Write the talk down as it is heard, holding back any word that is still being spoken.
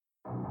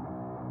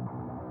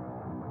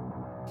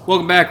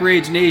Welcome back,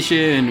 Rage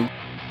Nation.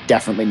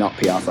 Definitely not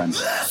PR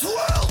friends.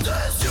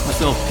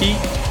 Myself, Pete.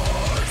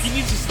 He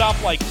needs to stop,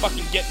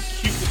 fucking getting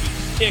cute with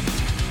his pick.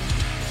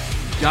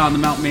 John the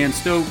Mountain Man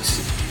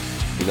Stokes.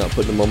 You're not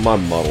putting them on my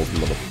models,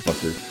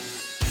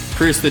 motherfucker.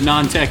 Chris the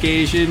Non-Tech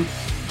Asian.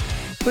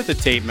 Put the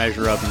tape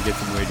measure up and get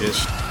some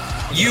widgets.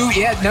 You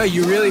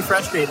really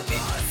frustrated me.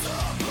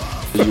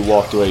 You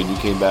walked away and you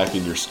came back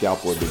and your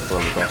scalpel had been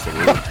thrown across the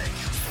room.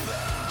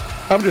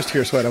 I'm just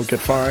here so I don't get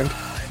fined.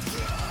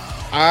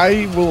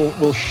 I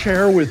will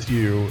share with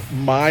you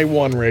my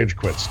one rage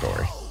quit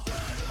story.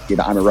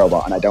 That I'm a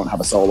robot and I don't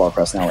have a soul or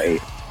personality.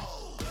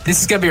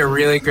 This is going to be a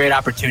really great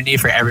opportunity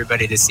for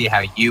everybody to see how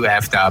you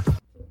effed up.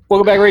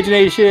 Welcome back, Rage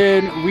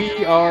Nation.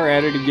 We are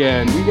at it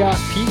again. We got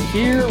Pete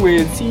here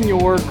with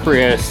Senior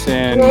Chris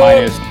and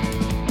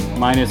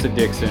minus a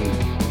Dixon.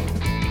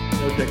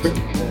 No Dixon.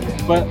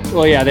 But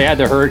yeah, they had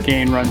the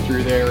hurricane run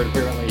through there, and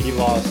apparently he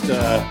lost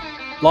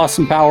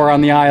some power on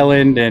the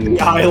island. And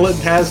The island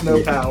has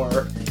no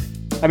power.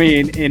 I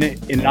mean, in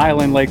an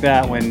island like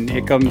that, when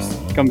it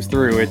comes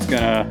through, it's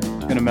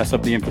gonna mess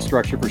up the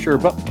infrastructure for sure.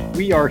 But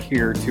we are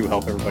here to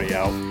help everybody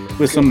out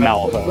with some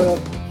Malifaux.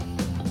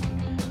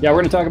 Yeah, we're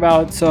gonna talk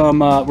about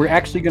some. We're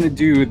actually gonna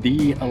do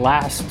the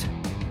last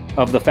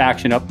of the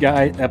faction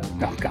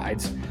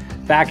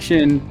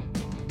faction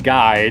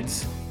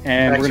guides,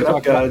 and we're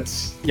gonna talk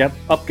about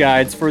up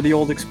guides for the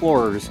old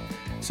explorers.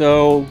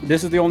 So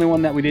this is the only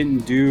one that we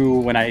didn't do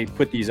when I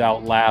put these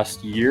out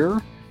last year.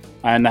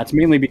 And that's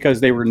mainly because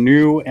they were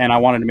new and I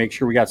wanted to make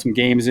sure we got some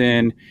games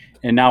in.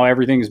 And now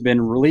everything's been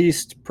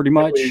released pretty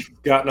much.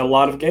 We've gotten a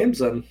lot of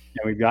games in.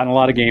 Yeah, we've gotten a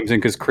lot of games in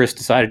because Chris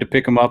decided to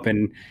pick them up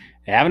and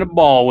having a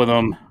ball with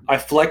them. I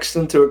flexed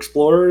into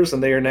Explorers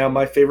and they are now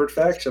my favorite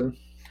faction.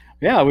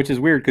 Yeah, which is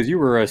weird because you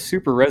were a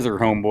super Reser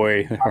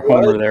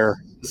homer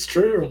there. It's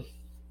true.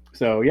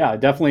 So yeah,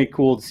 definitely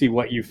cool to see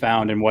what you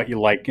found and what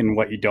you like and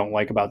what you don't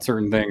like about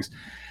certain things.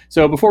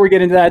 So before we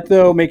get into that,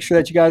 though, make sure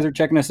that you guys are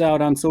checking us out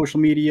on social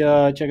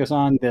media. Check us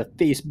on the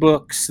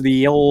Facebooks,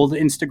 the old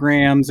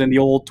Instagrams, and the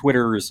old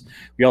Twitters.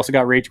 We also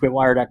got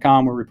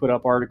RageQuitWire.com where we put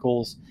up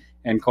articles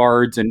and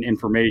cards and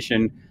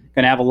information.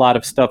 Going to have a lot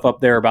of stuff up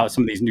there about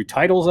some of these new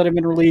titles that have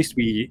been released.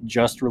 We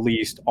just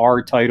released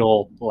our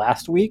title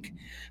last week.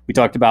 We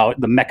talked about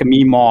the Mecha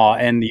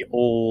Meemaw and the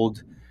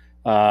old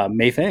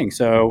Mei Feng.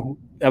 So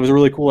that was a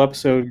really cool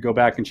episode. Go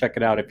back and check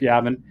it out if you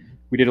haven't.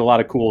 We did a lot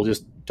of cool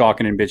just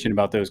talking and bitching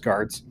about those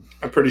cards.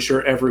 I'm pretty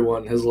sure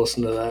everyone has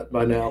listened to that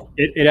by now.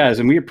 It has,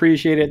 and we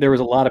appreciate it. There was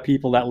a lot of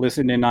people that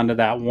listened in onto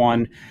that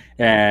one,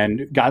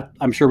 and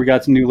I'm sure we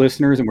got some new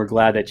listeners, and we're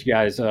glad that you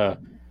guys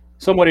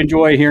somewhat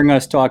enjoy hearing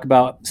us talk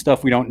about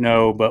stuff we don't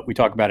know, but we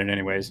talk about it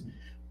anyways.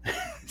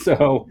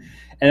 So,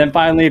 and then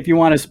finally, if you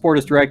want to support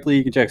us directly,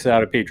 you can check us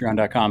out at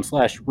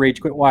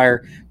patreon.com/RageQuitWire,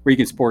 where you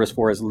can support us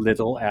for as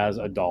little as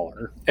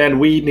 $1.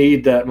 And we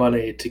need that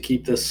money to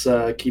keep this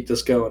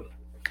going.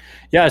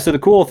 Yeah, so the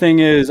cool thing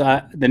is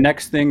the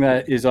next thing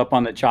that is up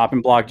on the chopping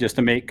block just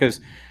to make,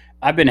 because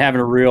I've been having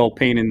a real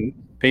pain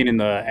in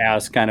the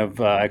ass kind of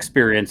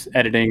experience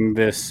editing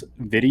this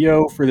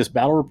video for this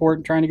battle report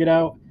and trying to get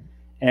out.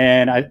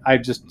 And I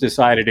just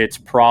decided it's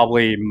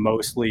probably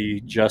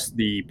mostly just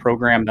the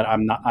program that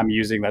I'm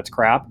using that's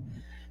crap.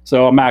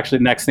 So I'm actually,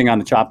 the next thing on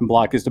the chopping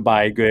block is to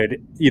buy a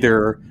good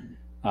either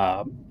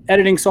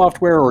editing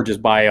software or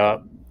just buy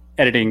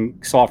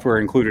editing software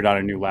included on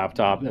a new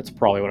laptop. That's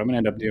probably what I'm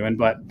going to end up doing.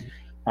 But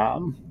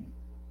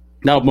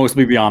that'll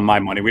mostly be on my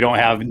money. We don't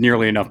have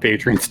nearly enough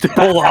patrons to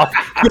pull off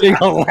getting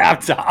a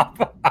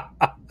laptop.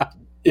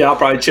 Yeah, I'll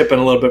probably chip in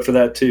a little bit for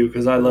that too,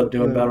 because I love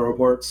doing battle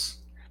reports.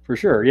 For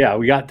sure. Yeah,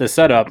 we got the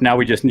setup. Now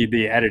we just need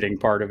the editing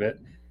part of it.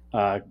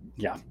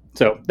 Yeah.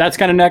 So that's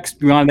kind of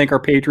next. We want to thank our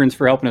patrons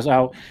for helping us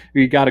out.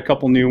 We got a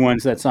couple new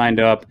ones that signed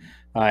up,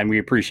 and we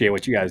appreciate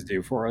what you guys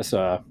do for us.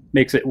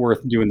 Makes it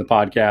worth doing the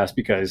podcast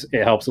because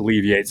it helps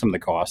alleviate some of the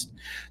cost.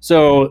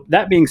 So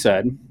that being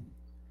said,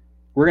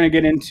 we're going to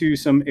get into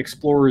some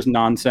Explorers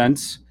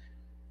nonsense.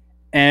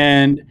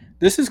 And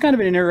this is kind of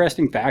an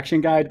interesting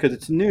faction guide because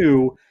it's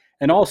new.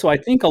 And also, I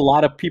think a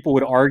lot of people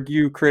would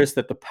argue, Chris,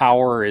 that the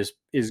power is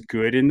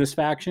good in this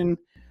faction.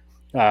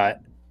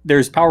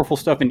 There's powerful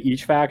stuff in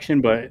each faction,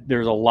 but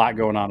there's a lot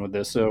going on with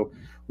this. So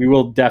we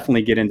will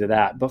definitely get into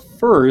that. But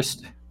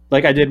first,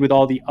 like I did with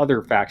all the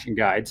other faction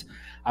guides,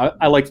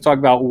 I like to talk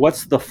about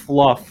what's the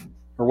fluff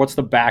or what's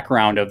the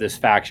background of this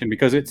faction,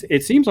 because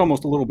it seems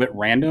almost a little bit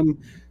random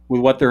with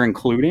what they're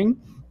including.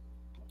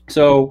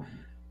 So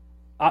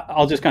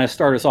I'll just kind of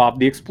start us off.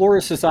 The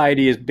Explorer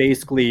Society is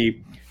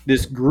basically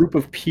this group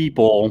of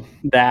people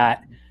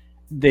that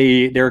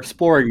they're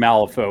exploring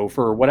Malifaux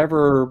for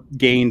whatever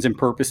gains and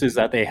purposes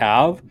that they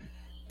have.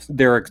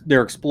 They're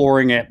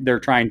exploring it. They're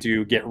trying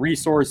to get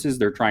resources.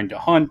 They're trying to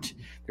hunt.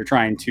 They're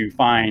trying to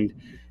find,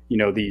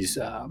 these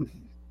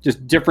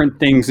just different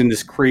things in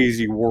this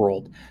crazy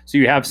world. So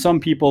you have some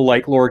people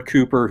like Lord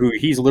Cooper, who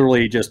he's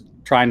literally just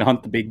trying to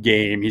hunt the big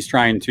game. He's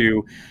trying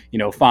to,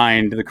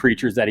 find the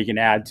creatures that he can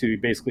add to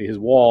basically his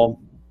wall.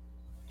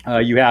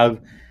 You have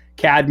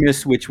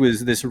Cadmus, which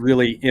was this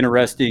really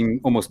interesting,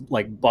 almost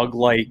like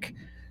bug-like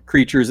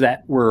creatures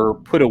that were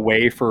put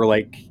away for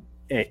like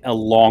a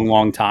long,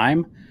 long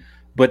time,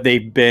 but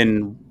they've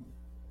been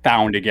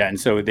found again.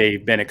 So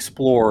they've been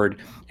explored,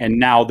 and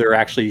now they're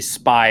actually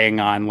spying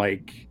on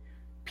like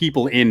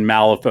people in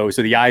Malifaux.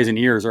 So the eyes and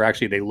ears are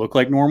actually, they look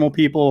like normal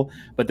people,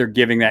 but they're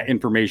giving that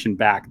information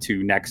back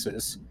to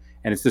Nexus.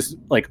 And it's this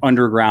like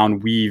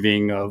underground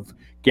weaving of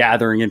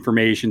gathering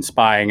information,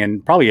 spying,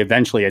 and probably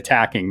eventually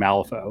attacking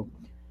Malifaux.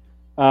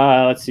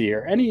 Let's see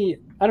here.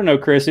 I don't know,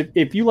 Chris,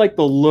 if you like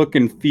the look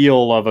and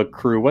feel of a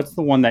crew, what's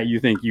the one that you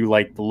think you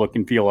like the look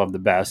and feel of the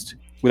best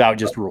without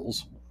just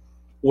rules?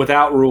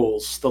 Without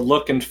rules, the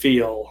look and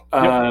feel,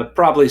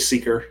 probably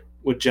Seeker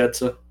with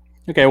Jedsa.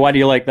 Okay, why do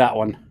you like that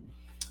one?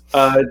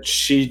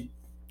 She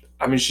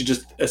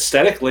just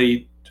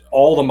aesthetically,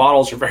 all the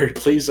models are very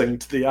pleasing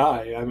to the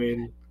eye. I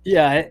mean,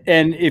 yeah,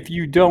 and if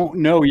you don't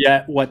know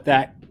yet what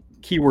that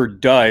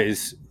keyword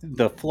does,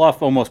 the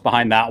fluff almost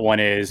behind that one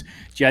is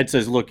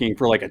Jedsa's looking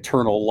for like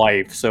eternal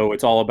life. So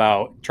it's all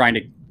about trying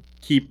to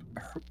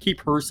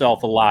keep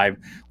herself alive,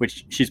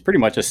 which she's pretty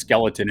much a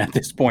skeleton at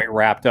this point,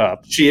 wrapped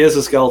up. She is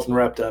a skeleton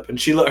wrapped up,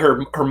 and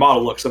her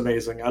model looks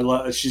amazing.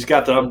 She's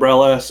got the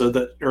umbrella so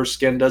that her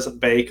skin doesn't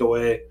bake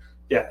away.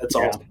 Yeah, it's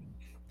awesome.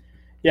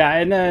 Yeah,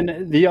 and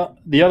then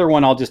the other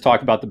one I'll just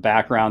talk about the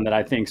background that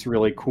I think is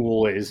really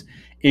cool is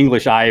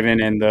English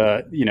Ivan and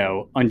the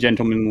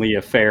ungentlemanly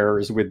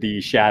affairs with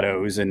the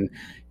shadows and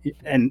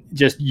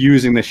just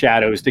using the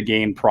shadows to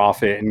gain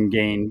profit and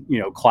gain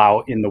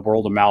clout in the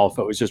world of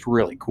Malifaux is just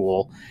really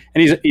cool.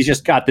 And he's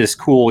just got this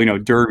cool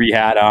derby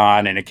hat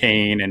on and a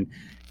cane, and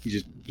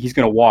he's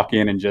going to walk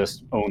in and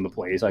just own the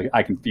place.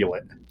 I can feel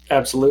it.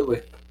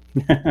 Absolutely.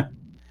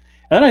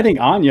 And then I think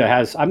Anya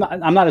has. I'm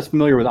not as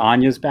familiar with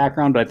Anya's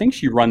background, but I think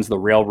she runs the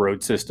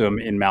railroad system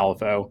in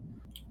Malifaux.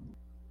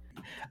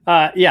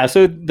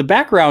 So the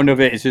background of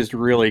it is just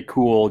really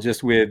cool.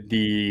 Just with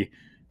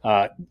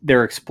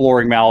they're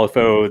exploring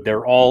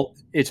Malifaux.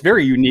 It's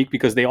very unique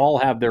because they all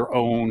have their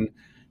own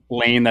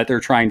lane that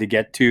they're trying to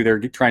get to. They're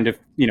trying to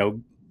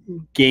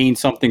gain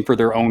something for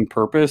their own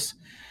purpose.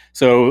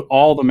 So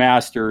all the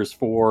masters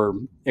for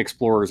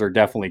explorers are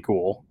definitely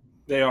cool.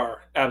 They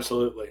are,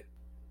 absolutely.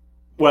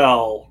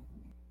 Well,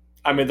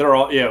 I mean, they're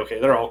all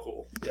they're all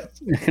cool. Yeah.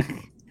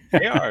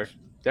 They are.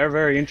 They're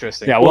very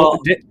interesting. Yeah. Well,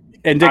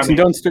 and Dixon,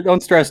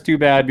 don't stress too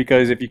bad,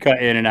 because if you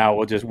cut in and out,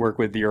 we'll just work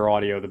with your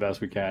audio the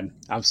best we can.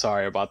 I'm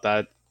sorry about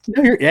that.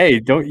 No, you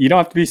don't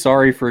have to be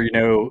sorry for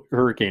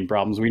hurricane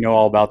problems. We know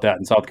all about that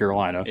in South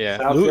Carolina. Yeah,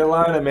 South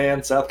Carolina,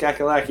 man, South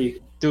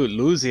Kakalaki. Dude,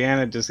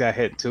 Louisiana just got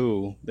hit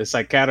too. It's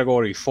like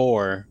Category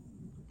 4.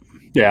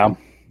 Yeah.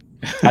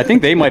 I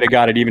think they might have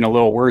got it even a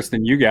little worse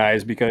than you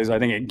guys, because I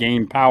think it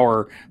gained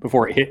power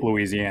before it hit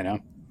Louisiana.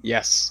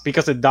 Yes,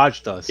 because it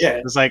dodged us.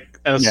 Yeah. It's like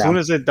as soon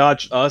as it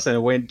dodged us and it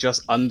went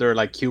just under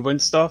like Cuban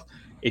stuff,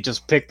 it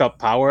just picked up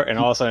power, and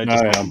all of a sudden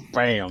it just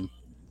bam.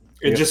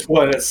 It just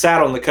it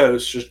sat on the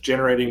coast, just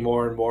generating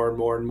more and more and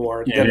more and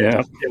more.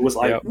 And it was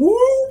like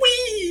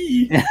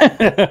woo-wee.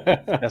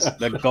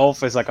 The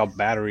Gulf is like a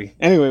battery.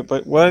 Anyway,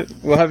 but what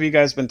have you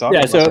guys been talking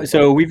about?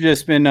 So we've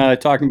just been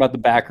talking about the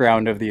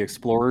background of the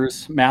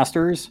Explorers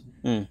Masters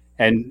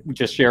and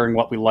just sharing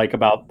what we like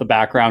about the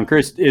background.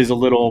 Chris is a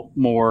little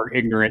more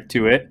ignorant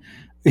to it.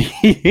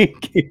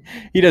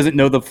 He doesn't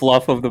know the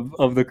fluff of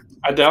the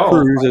I don't.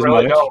 crews as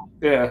much. Don't.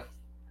 Yeah.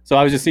 So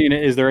I was just seeing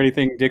it. Is there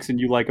anything, Dixon,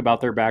 you like about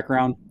their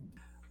background?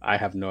 I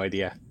have no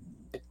idea.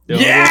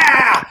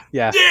 Yeah.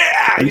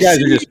 You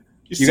guys are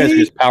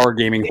just power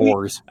gaming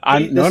whores.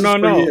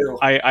 No.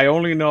 I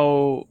only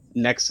know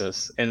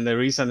Nexus, and the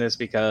reason is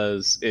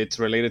because it's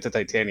related to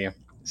Titania.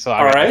 So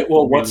all right.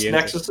 Well, what's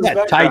Nexus's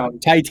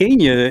background?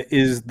 Titania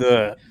is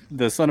the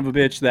son of a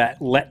bitch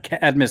that let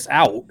Cadmus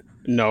out.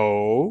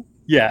 No.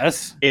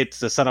 Yes. It's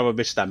the son of a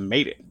bitch that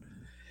made it.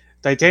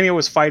 Titania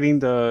was fighting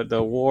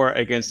the war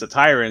against the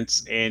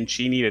tyrants, and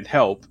she needed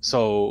help.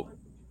 So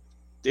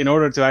in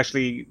order to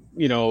actually,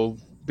 be a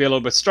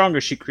little bit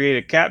stronger, she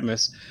created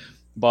Cadmus.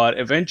 But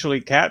eventually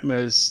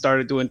Cadmus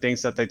started doing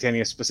things that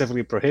Titania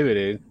specifically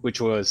prohibited,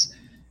 which was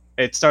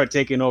it started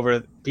taking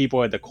over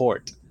people at the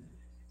court.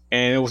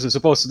 And it wasn't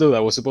supposed to do that.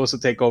 It was supposed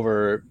to take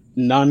over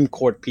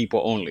non-court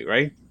people only,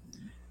 right?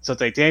 So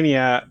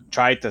Titania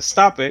tried to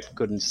stop it,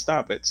 couldn't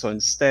stop it. So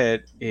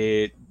instead,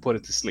 it put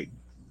it to sleep.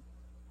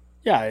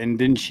 Yeah, and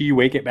didn't she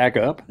wake it back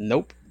up?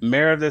 Nope.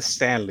 Meredith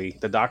Stanley,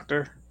 the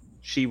doctor,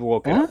 she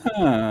woke it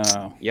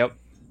up. Yep.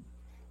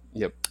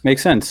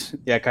 Makes sense.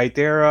 Yeah,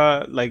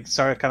 Kythera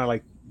started kind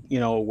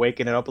of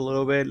waking it up a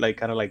little bit,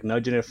 kind of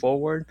nudging it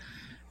forward.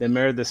 Then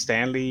Meredith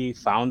Stanley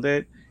found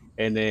it,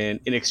 and then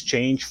in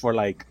exchange for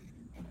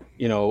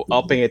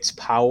upping its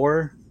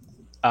power,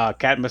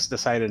 Cadmus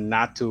decided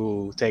not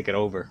to take it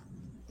over.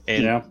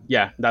 And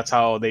that's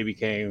how they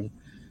became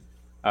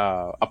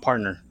a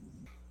partner.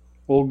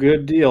 Well,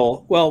 good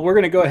deal. Well, we're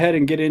going to go ahead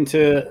and get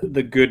into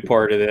the good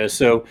part of this.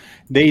 So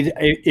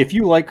if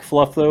you like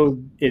fluff, though,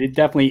 it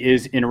definitely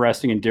is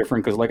interesting and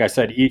different because, like I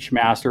said, each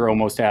master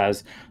almost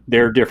has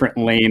their different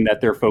lane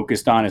that they're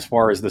focused on as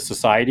far as the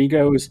society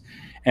goes.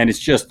 And it's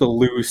just the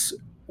loose,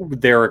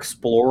 they're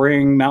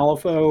exploring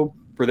Malifaux,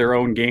 for their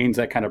own gains,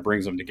 that kind of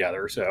brings them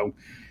together. So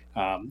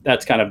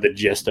that's kind of the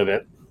gist of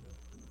it.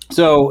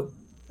 So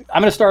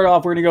I'm going to start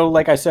off. We're going to go,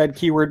 like I said,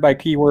 keyword by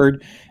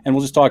keyword, and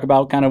we'll just talk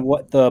about kind of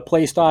what the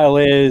play style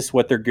is,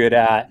 what they're good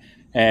at,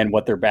 and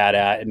what they're bad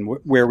at, and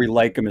where we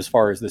like them as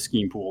far as the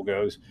scheme pool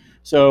goes.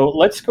 So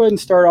let's go ahead and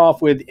start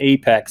off with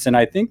Apex. And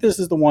I think this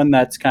is the one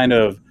that's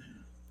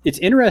it's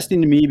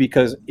interesting to me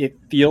because it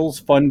feels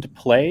fun to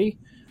play,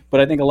 but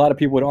I think a lot of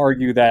people would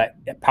argue that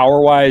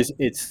power-wise,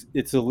 it's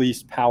the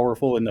least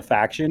powerful in the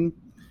faction.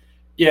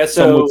 Yeah,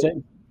 so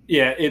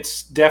yeah,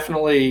 it's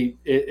definitely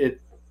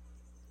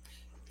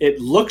it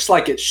looks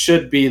like it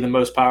should be the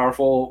most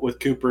powerful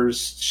with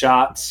Cooper's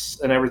shots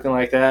and everything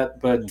like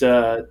that, but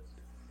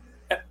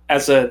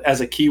as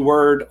a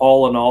keyword,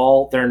 all in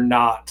all, they're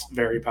not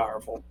very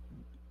powerful.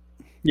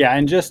 Yeah,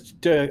 and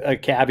just a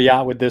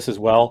caveat with this as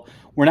well,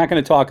 we're not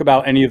going to talk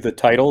about any of the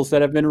titles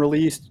that have been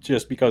released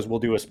just because we'll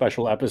do a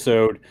special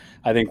episode.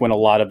 I think when a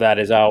lot of that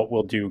is out,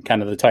 we'll do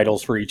kind of the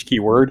titles for each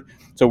keyword.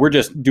 So we're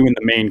just doing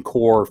the main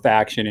core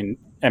faction in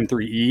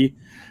M3E.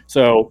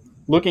 So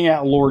looking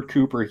at Lord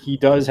Cooper, he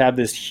does have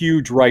this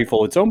huge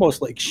rifle. It's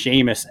almost like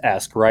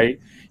Seamus-esque, right?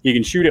 You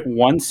can shoot it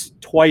once,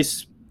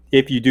 twice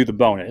if you do the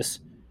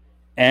bonus,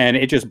 and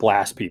it just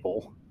blasts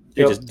people.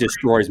 It just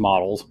destroys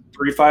models.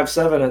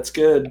 357, it's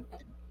good.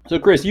 So,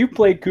 Chris, you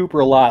played Cooper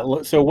a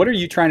lot. So what are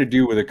you trying to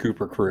do with a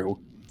Cooper crew?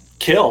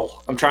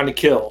 Kill. I'm trying to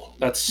kill.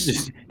 That's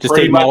just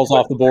take models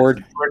off the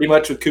board. Pretty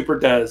much what Cooper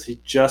does.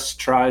 He just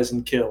tries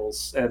and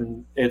kills,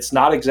 and it's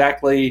not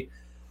exactly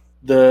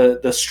the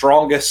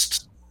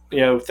strongest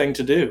thing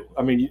to do.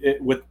 I mean,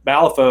 with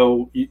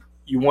Malifaux,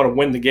 you want to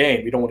win the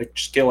game. You don't want to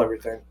just kill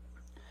everything.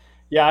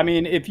 Yeah, I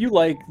mean, if you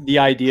like the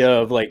idea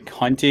of like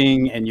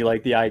hunting and you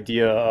like the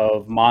idea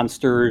of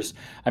monsters,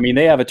 I mean,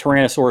 they have a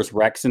Tyrannosaurus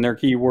Rex in their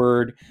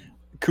keyword.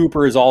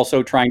 Cooper is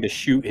also trying to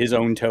shoot his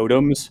own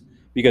totems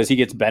because he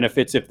gets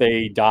benefits if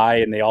they die,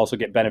 and they also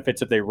get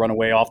benefits if they run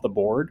away off the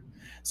board.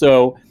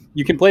 So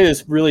you can play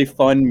this really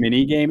fun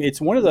mini game.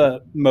 It's one of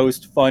the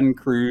most fun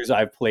crews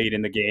I've played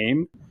in the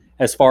game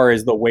as far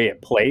as the way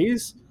it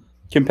plays.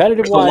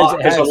 Competitive-wise,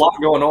 there's a lot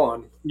going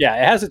on. Yeah,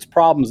 it has its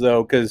problems,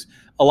 though, because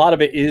a lot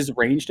of it is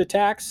ranged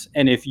attacks,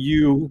 and if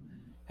you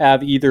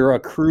have either a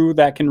crew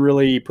that can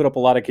really put up a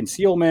lot of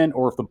concealment,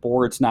 or if the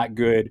board's not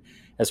good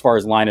as far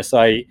as line of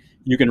sight,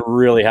 you can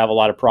really have a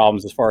lot of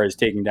problems as far as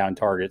taking down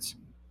targets.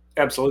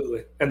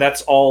 Absolutely. And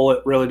that's all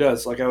it really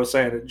does. Like I was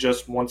saying, it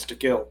just wants to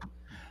kill.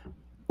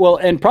 Well,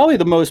 and probably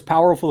the most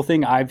powerful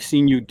thing I've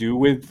seen you do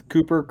with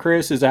Cooper,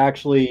 Chris, is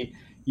actually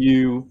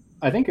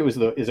I think it was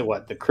the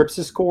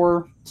Crypsis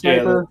Core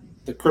sniper? Yeah,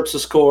 the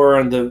Crypsis Core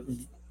and the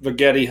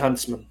Vigeti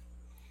Huntsman.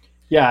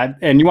 Yeah,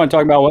 and you want to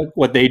talk about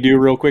what they do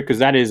real quick, because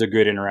that is a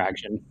good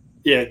interaction.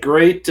 Yeah,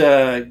 great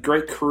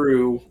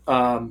crew.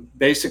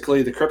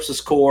 Basically, the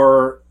Crypsis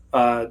Core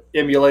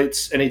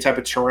emulates any type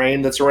of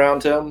terrain that's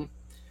around him,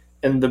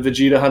 and the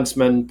Vegeta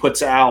Huntsman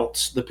puts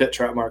out the pit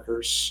trap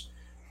markers.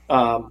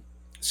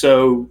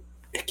 So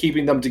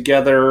keeping them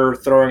together,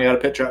 throwing out a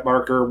pit trap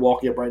marker,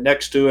 walking up right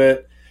next to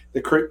it.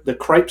 The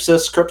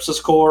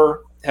Crypsis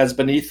Core has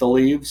Beneath the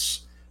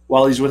Leaves.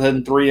 While he's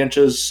within 3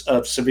 inches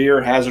of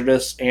severe,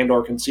 hazardous, and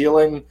or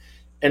concealing,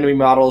 enemy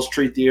models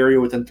treat the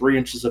area within 3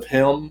 inches of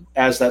him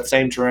as that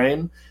same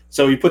terrain.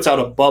 So he puts out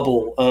a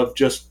bubble of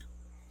just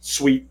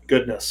sweet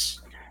goodness.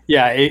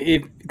 Yeah,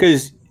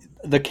 because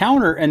the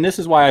counter, and this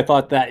is why I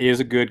thought that is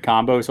a good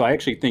combo, so I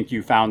actually think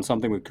you found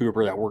something with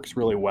Cooper that works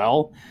really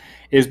well,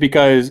 is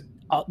because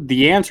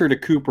the answer to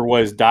Cooper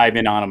was dive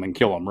in on him and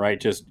kill him,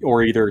 right?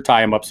 Or either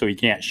tie him up so he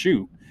can't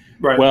shoot.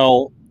 Right.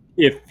 Well,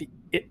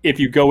 if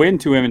you go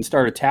into him and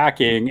start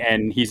attacking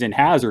and he's in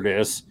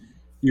hazardous,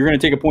 you're going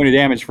to take a point of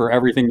damage for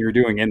everything you're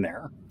doing in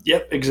there.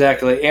 Yep,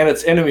 exactly. And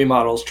it's enemy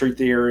models treat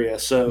the area.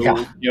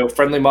 So,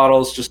 friendly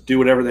models just do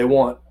whatever they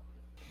want.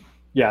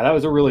 Yeah, that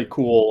was a really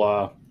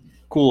cool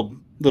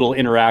little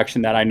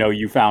interaction that I know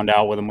you found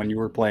out with them when you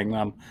were playing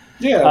them.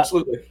 Yeah,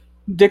 absolutely.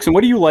 Dixon,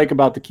 what do you like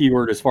about the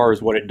keyword as far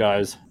as what it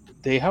does?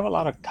 They have a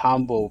lot of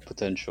combo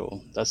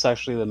potential. That's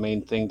actually the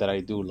main thing that I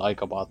do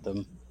like about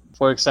them.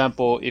 For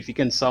example, if you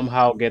can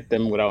somehow get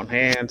them without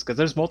hands, because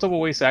there's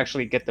multiple ways to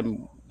actually get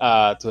them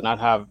to not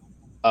have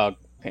a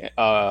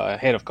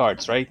head of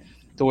cards, right?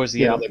 Towards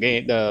the end of the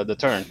game, the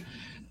turn.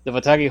 The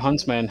Vatagi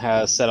Huntsman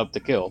has set up the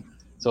kill.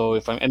 So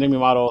if an enemy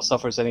model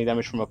suffers any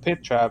damage from a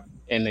pit trap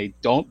and they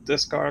don't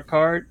discard a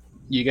card,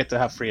 you get to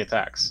have free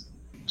attacks.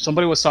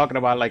 Somebody was talking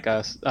about like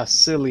a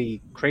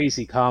silly,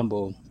 crazy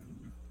combo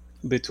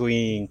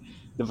between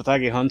the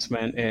Vatagi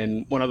Huntsman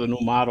and one of the new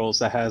models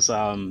that has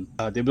the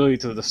ability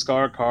to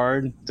discard a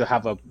card to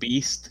have a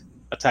beast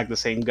attack the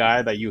same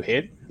guy that you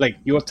hit. Like,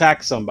 you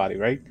attack somebody,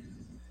 right?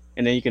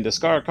 And then you can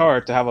discard a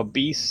card to have a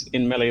beast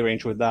in melee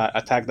range with that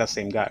attack that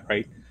same guy,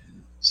 right?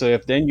 So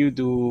if then you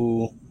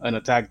do an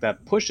attack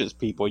that pushes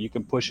people, you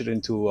can push it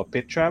into a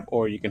pit trap,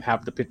 or you can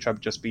have the pit trap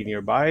just be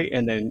nearby,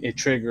 and then it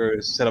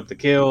triggers, set up the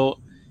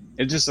kill.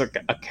 It's just like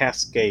a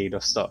cascade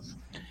of stuff.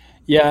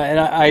 Yeah, and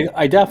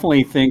I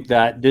definitely think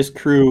that this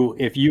crew,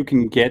 if you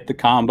can get the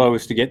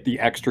combos to get the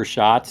extra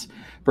shots,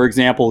 For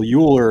example,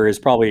 Euler is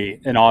probably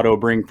an auto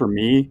bring for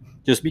me,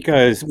 just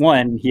because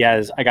one, he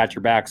has I got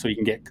your back, so you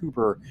can get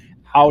Cooper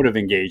out of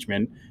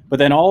engagement. But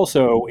then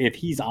also, if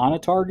he's on a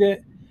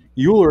target,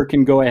 Euler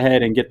can go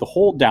ahead and get the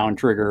hold down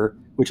trigger,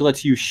 which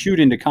lets you shoot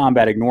into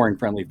combat ignoring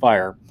friendly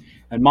fire.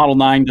 And Model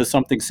 9 does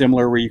something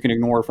similar where you can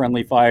ignore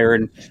friendly fire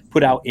and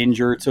put out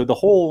injured. So the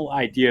whole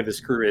idea of this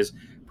crew is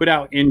put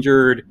out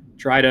injured,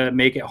 try to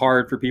make it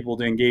hard for people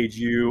to engage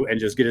you, and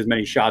just get as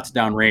many shots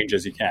down range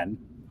as you can.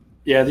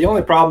 Yeah, the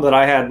only problem that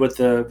I had with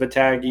the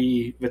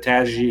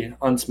Vataji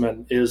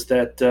Huntsman is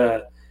that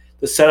the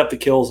setup to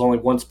kill is only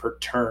once per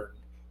turn.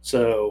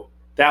 So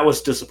that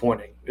was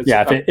disappointing.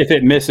 If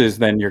it misses,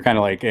 then you're kind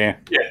of like, eh.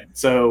 Yeah,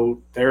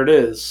 so there it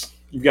is.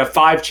 You've got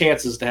 5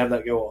 chances to have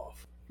that go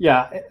off.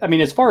 Yeah, I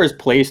mean, as far as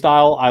play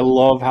style, I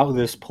love how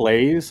this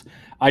plays.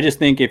 I just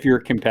think if you're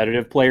a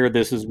competitive player,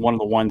 this is one of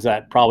the ones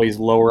that probably is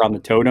lower on the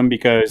totem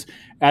because,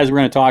 as we're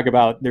going to talk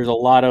about, there's a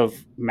lot of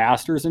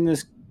masters in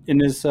this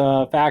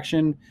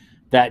faction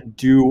that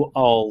do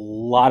a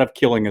lot of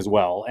killing as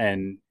well,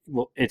 and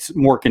it's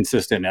more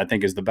consistent, I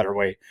think, is the better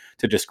way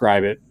to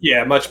describe it.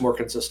 Yeah, much more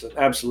consistent.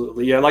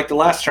 Absolutely. Yeah, like the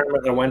last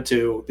tournament I went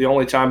to, the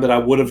only time that I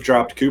would have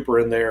dropped Cooper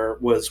in there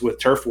was with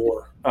Turf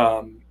War,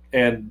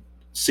 and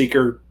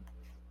Seeker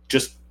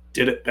just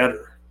did it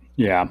better.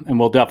 Yeah, and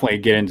we'll definitely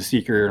get into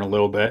Seeker in a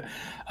little bit.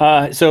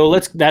 So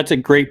that's a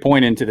great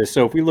point into this.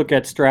 So if we look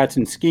at strats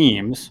and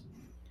schemes,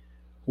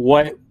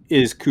 what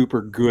is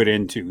Cooper good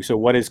into? So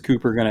what is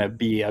Cooper going to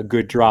be a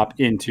good drop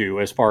into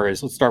as far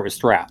as, let's start with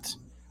strats.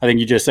 I think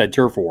you just said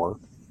Turf War.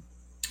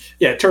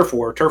 Yeah, Turf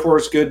War. Turf War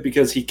is good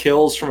because he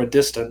kills from a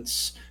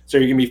distance. So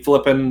you can be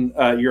flipping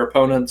your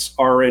opponent's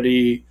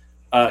already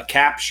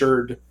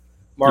captured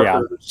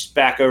markers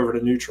back over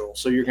to neutral.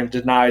 So you're going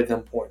to deny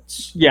them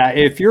points. Yeah,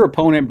 if your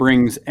opponent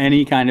brings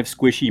any kind of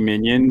squishy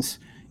minions,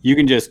 you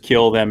can just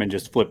kill them and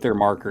just flip their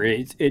marker.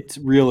 It's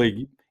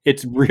really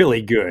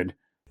good.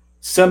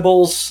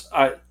 Symbols,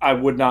 I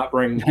would not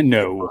bring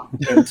no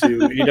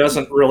into. He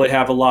doesn't really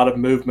have a lot of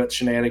movement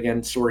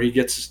shenanigans where he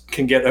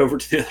can get over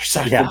to the other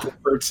side of the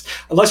boards.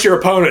 Unless your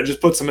opponent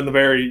just puts him in the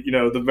very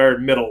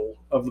middle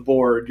of the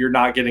board, you're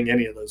not getting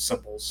any of those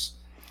symbols.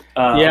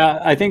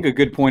 I think a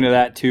good point of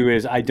that too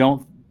is I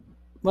don't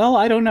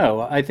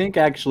know. I think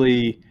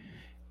actually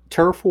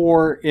Turf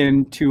War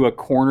into a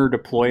corner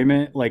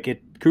deployment,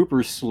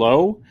 Cooper's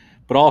slow,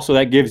 but also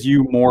that gives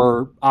you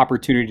more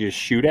opportunity to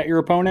shoot at your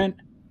opponent.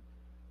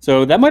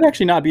 So that might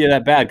actually not be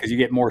that bad because you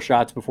get more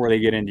shots before they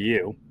get into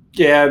you.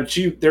 Yeah, but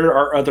there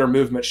are other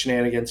movement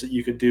shenanigans that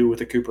you could do with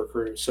the Cooper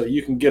crew. So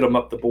you can get them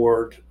up the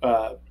board.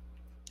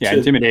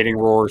 Intimidating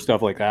roar,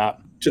 stuff like that.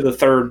 To the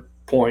third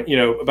point,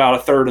 about a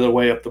third of the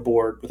way up the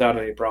board without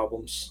any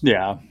problems.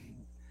 Yeah.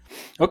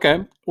 Okay.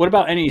 What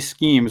about any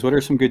schemes? What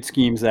are some good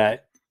schemes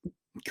that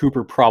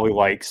Cooper probably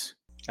likes?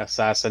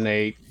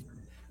 Assassinate.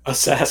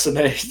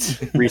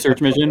 Research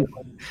mission?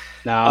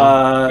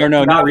 No.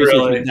 Not research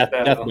really. mission.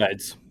 Death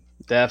beds.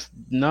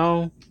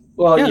 No.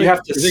 Well, you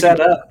have to set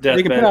up death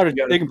they can bed.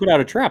 They can put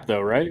out a trap,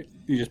 though, right?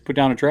 You just put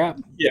down a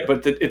trap? Yeah,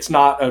 but it's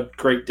not a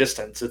great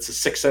distance. It's a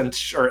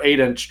 6-inch or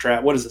 8-inch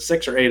trap. What is it,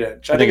 6 or 8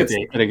 inch? I think it's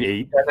 8. I think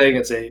 8. I think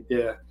it's 8,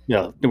 yeah.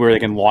 Yeah, where they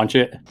can launch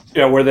it.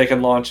 Yeah, where they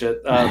can launch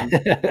it.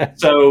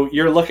 So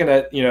you're looking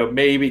at,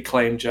 maybe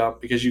claim jump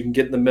because you can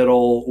get in the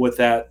middle with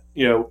that,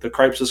 the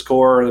Krypsis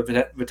Core or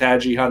the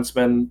Vataji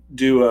Huntsman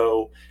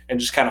duo and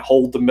just kind of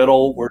hold the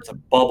middle where it's a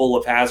bubble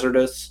of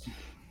hazardous.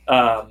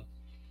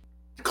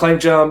 Claim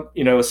jump,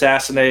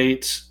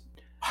 assassinate.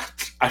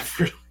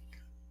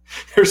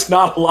 There's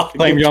not a lot of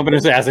claim jump and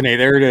assassinate.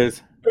 There it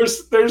is.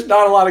 There's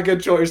not a lot of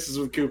good choices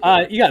with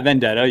Cooper. You got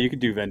Vendetta. You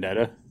could do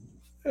Vendetta.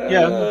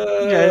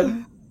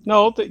 Yeah.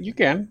 No, you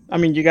can. I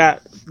mean, you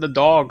got the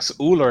dogs,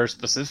 Uller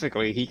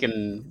specifically. He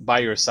can by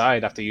your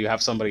side after you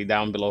have somebody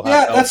down below.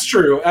 Yeah, that's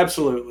true.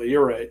 Absolutely.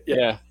 You're right.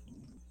 Yeah.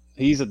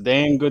 He's a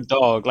dang good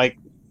dog. Like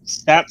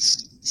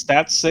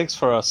stats 6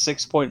 for a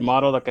 6-point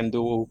model that can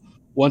do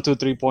 1, 2,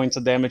 3 points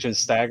of damage and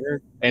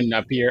stagger and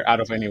appear out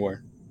of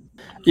anywhere.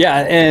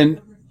 Yeah, and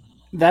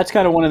that's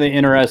kind of one of the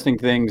interesting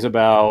things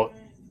about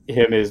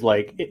him is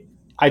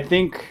I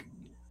think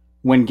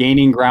when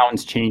gaining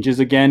grounds changes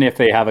again, if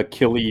they have a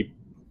killy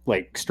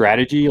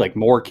strategy,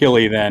 more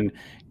killy than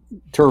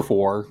Turf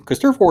War, because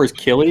Turf War is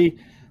killy,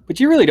 but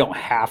you really don't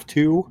have to.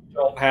 You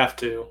don't have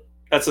to.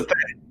 That's the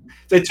thing.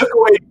 They took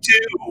away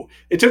 2.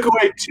 It took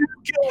away 2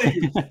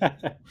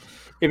 killies.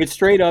 If it's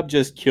straight up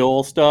just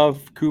kill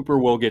stuff, Cooper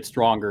will get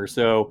stronger.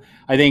 So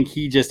I think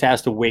he just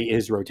has to wait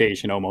his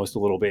rotation almost a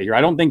little bit here.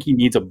 I don't think he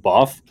needs a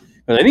buff,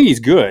 but I think he's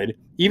good.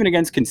 Even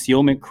against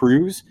concealment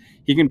crews,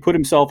 he can put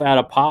himself at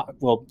a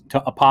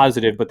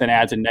positive, but then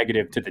adds a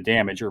negative to the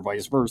damage or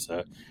vice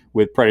versa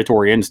with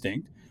Predatory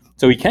Instinct.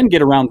 So he can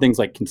get around things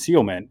like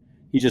concealment.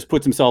 He just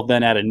puts himself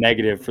then at a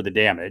negative for the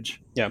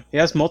damage. Yeah, he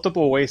has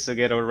multiple ways to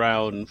get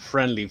around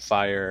friendly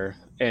fire,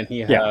 and he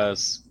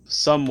has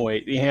some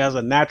way. He has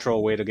a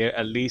natural way to get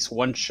at least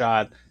one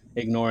shot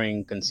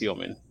ignoring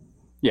concealment.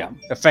 Yeah,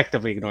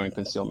 effectively ignoring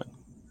concealment.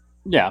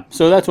 Yeah,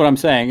 so that's what I'm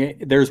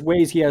saying. There's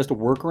ways he has to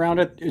work around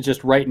it. It's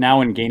just right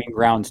now in Gaining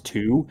Grounds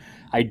 2,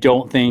 I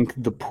don't think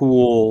the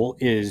pool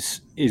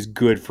is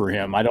good for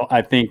him.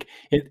 I think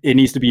it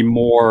needs to be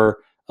more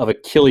of a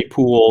killy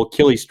pool,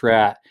 killy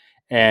strat,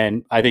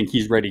 and I think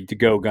he's ready to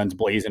go guns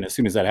blazing as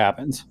soon as that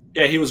happens.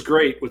 Yeah, he was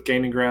great with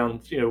Gaining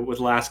Ground, with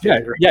last Yeah,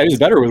 Gaining Ground. yeah, he was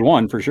better with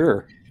 1 for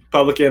sure.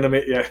 Public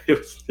Enemy, yeah, it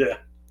was, yeah.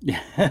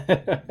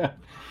 Yeah.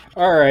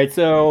 All right,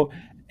 so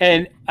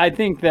and I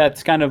think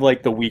that's kind of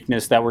like the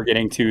weakness that we're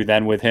getting to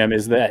then with him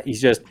is that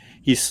he's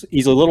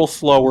a little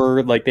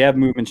slower. Like they have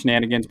movement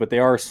shenanigans, but they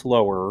are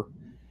slower.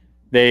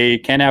 They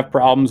can have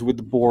problems with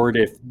the board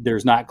if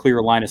there's not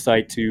clear line of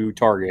sight to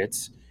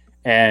targets.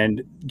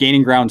 And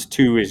Gaining Grounds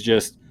 2 is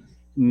just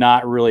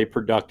not really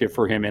productive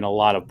for him in a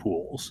lot of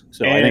pools.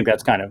 So I think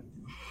that's kind of.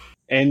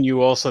 And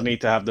you also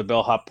need to have the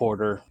Bellhop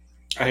Porter.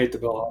 I hate the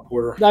Bellhop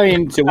Porter. I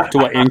mean, to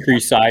what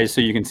increase size so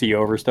you can see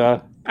over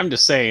stuff? I'm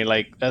just saying,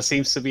 like, that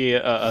seems to be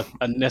a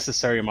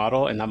necessary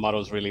model, and that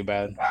model is really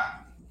bad.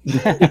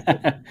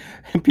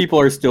 People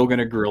are still going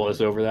to grill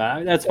us over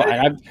that. That's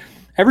fine.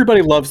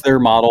 Everybody loves their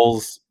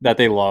models that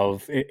they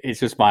love. It's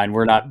just fine.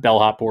 We're not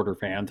Bellhop Porter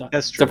fans.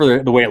 That's true. Except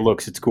for the way it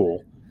looks, it's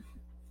cool.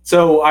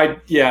 So I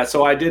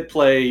did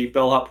play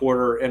Bellhop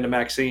Porter into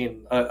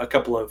Maxine a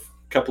couple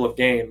of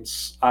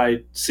games.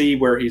 I see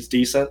where he's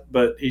decent,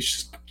 but he's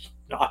just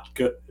not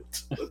good.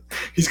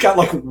 He's got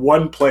like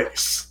 1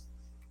 place.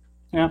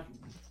 Yeah.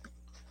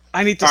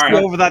 I need to see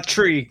over that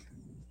tree.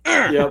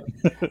 Yep.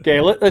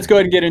 Okay, let's go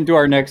ahead and get into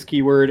our next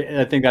keyword.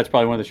 I think that's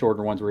probably one of the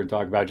shorter ones we're going to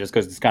talk about just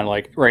because it's kind of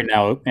like right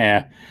now,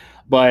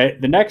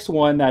 But the next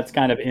one that's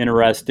kind of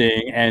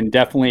interesting and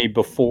definitely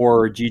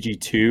before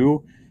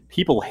GG2,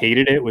 people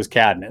hated it, was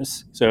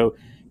Cadmus. So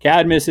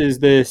Cadmus is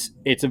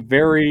it's a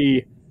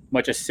very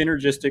much a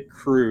synergistic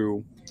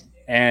crew.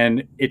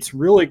 And it's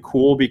really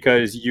cool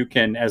because you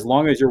can, as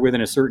long as you're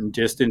within a certain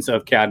distance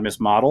of Cadmus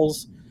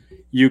models,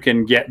 you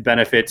can get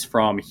benefits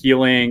from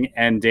healing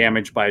and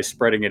damage by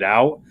spreading it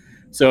out.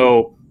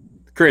 So,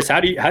 Chris,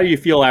 how do you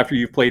feel after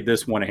you've played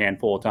this one a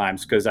handful of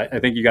times? Because I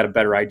think you got a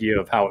better idea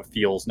of how it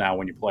feels now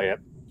when you play it.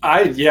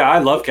 I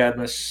love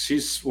Cadmus.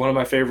 She's one of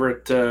my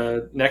favorite.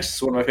 Next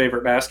is one of my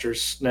favorite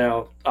masters.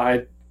 Now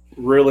I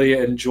really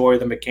enjoy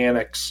the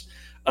mechanics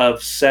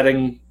of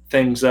setting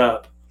things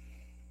up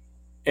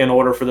in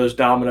order for those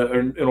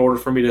in order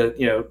for me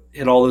to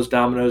hit all those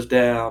dominoes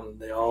down.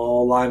 They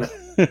all line up.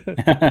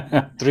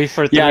 3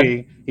 for 3.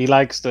 Yeah. He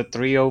likes the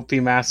 3 OP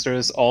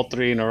masters, all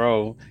 3 in a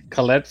row.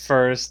 Colette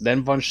first,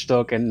 then Von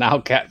Stuck, and now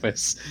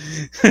Cadmus.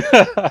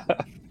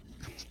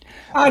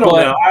 I don't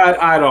know.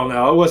 I don't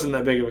know. It wasn't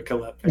that big of a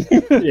Colette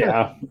pick.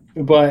 Yeah.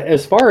 But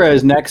as far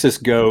as Nexus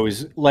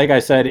goes, like I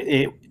said,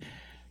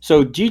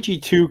 so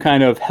GG2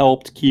 kind of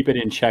helped keep it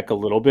in check a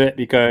little bit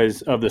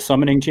because of the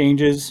summoning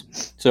changes.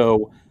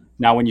 So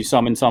now when you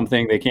summon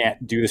something, they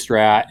can't do the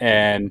strat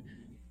and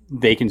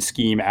they can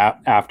scheme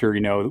after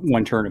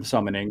 1 turn of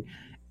summoning.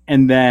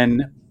 And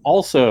then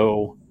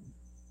also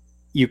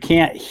you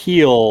can't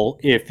heal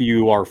if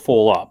you are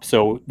full up.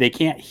 So they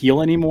can't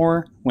heal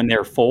anymore when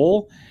they're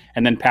full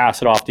and then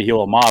pass it off to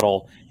heal a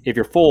model. If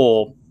you're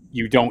full,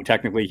 you don't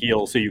technically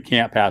heal, so you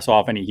can't pass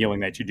off any healing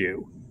that you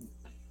do.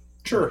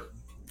 Sure.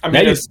 I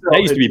mean, that used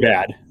to be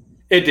bad.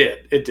 It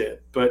did.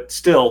 But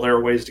still, there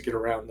are ways to get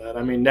around that.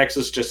 I mean,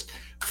 Nexus just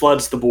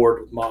floods the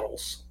board with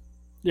models.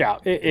 Yeah,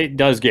 it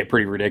does get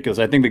pretty ridiculous.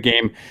 I think the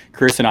game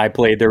Chris and I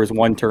played, there was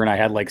 1 turn I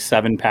had like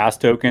 7 pass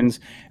tokens,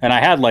 and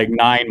I had like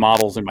 9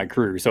 models in my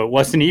crew. So it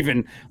wasn't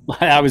even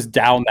I was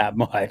down that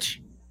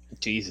much.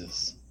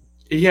 Jesus.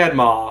 He had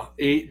Ma.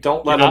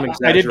 Don't let him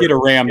exaggerate. I did get a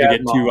Ram to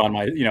get Ma. 2 on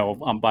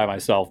my, by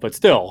myself, but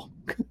still.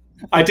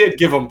 I did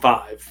give him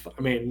 5.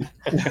 I mean,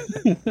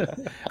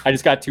 I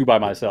just got 2 by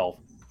myself.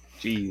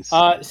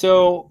 Jeez.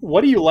 So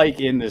what do you like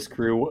in this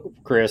crew,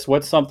 Chris?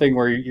 What's something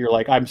where you're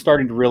like, I'm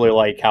starting to really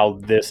like how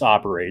this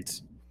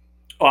operates?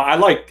 Well, I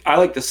like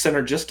the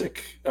synergistic,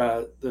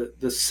 the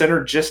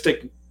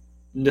synergistic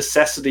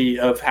necessity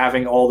of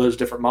having all those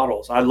different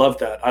models. I love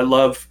that. I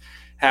love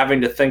having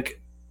to think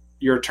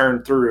your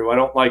turn through. I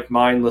don't like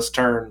mindless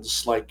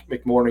turns like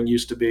McMorning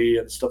used to be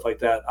and stuff like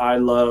that. I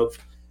love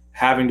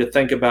having to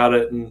think about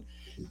it, and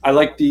I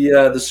like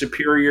the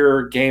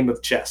superior game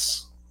of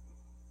chess.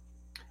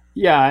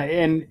 Yeah,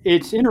 and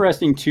it's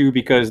interesting too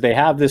because they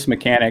have this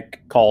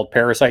mechanic called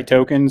parasite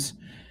tokens,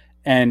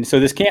 and so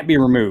this can't be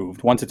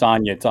removed. Once it's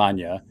on you, it's on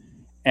you.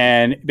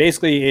 And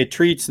basically, it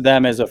treats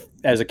them as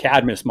a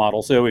Cadmus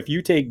model. So if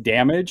you take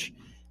damage,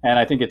 and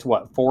I think it's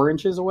 4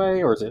 inches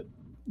away, or is it?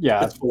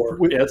 Yeah, it's 4.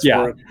 Yeah, it's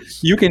 4 inches.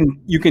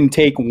 You can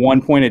take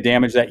 1 point of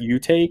damage that you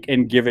take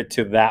and give it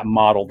to that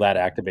model, that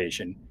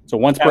activation. So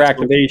once per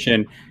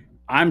activation,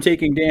 I'm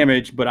taking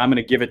damage, but I'm going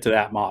to give it to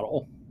that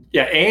model.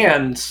 Yeah,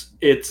 and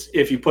it's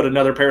if you put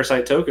another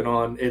parasite token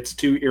on, it's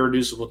 2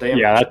 irreducible damage.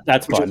 Yeah,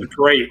 that's fun. Which is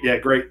great. Yeah,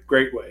 great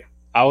way.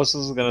 I was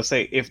also gonna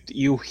say, if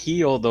you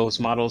heal those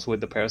models with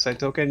the parasite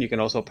token, you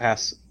can also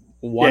pass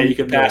 1. Yeah, you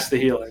can pass the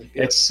healing.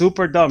 Yep. It's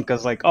super dumb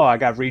because I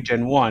got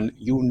regen 1.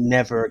 You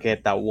never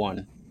get that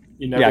 1.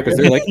 You never Yeah, because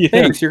get- they're like,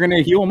 thanks, you're going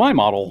to heal my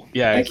model.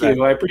 Yeah, Thank exactly.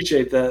 you. I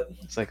appreciate that.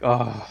 It's like,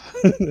 oh,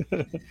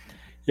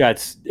 Yeah,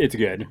 it's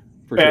good.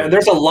 For And sure.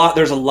 there's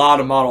a lot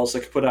of models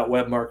that can put out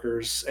web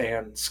markers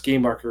and ski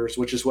markers,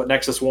 which is what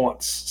Nexus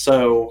wants.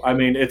 So I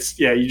mean,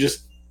 you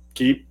just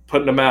keep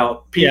putting them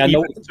out. Pete Yeah,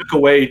 no- even took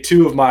away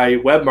 2 of my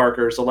web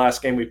markers the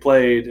last game we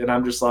played, and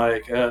I'm just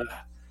like, I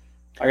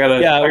gotta.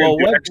 Yeah, I gotta well,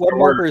 do web extra work.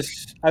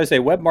 markers. I would say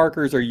web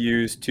markers are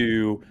used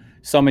to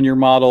summon your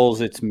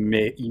models.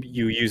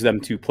 You use them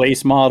to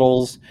place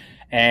models,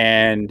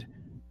 and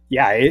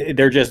yeah,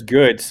 they're just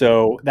good.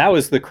 So that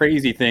was the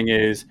crazy thing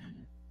is,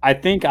 I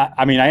think I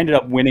ended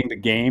up winning the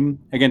game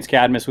against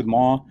Cadmus with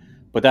Maw,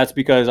 but that's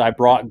because I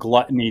brought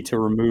Gluttony to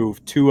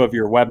remove 2 of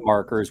your web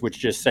markers, which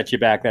just set you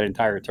back that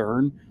entire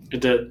turn. It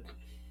did.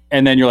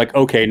 And then you're like,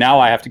 okay, now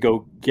I have to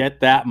go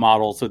get that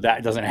model so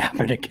that doesn't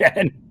happen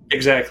again.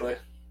 Exactly.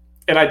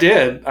 And I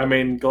did. I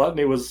mean,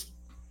 Gluttony was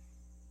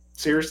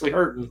seriously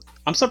hurting.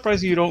 I'm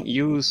surprised you don't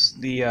use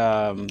the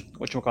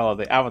whatchamacallit,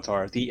 the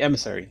avatar, the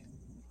emissary.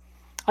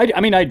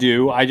 I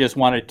do. I just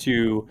wanted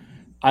to.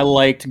 I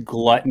liked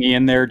Gluttony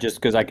in there just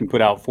because I can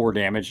put out 4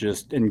 damage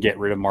and get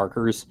rid of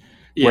markers.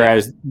 Yeah.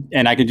 Whereas,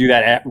 and I can do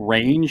that at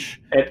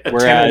range. At a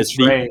Whereas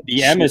 10-inch range,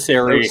 the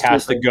emissary it's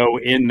has to stupid. go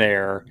in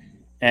there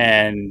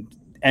and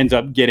ends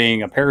up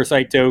getting a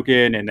parasite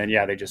token, and then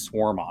they just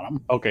swarm on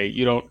them. Okay,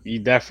 you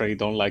definitely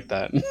don't like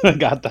that. I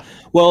got that.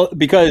 Well,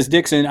 because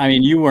Dixon,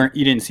 you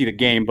didn't see the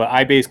game, but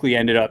I basically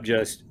ended up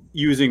just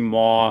using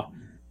Maw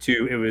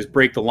it was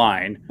break the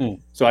line.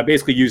 So I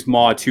basically used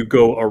Maw to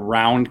go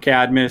around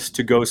Cadmus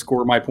to go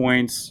score my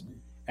points.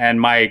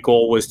 And my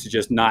goal was to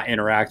just not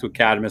interact with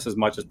Cadmus as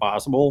much as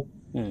possible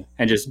and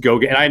just go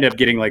get, and I ended up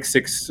getting like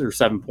 6 or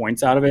 7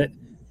 points out of it,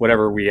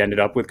 whatever we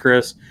ended up with,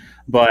 Chris.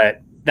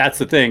 But that's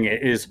the thing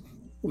is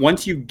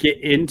once you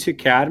get into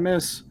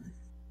Cadmus,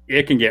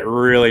 it can get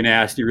really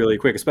nasty really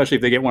quick, especially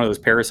if they get one of those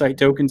parasite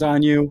tokens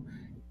on you.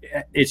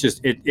 It's just,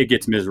 it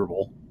gets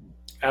miserable.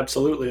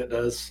 Absolutely, it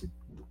does.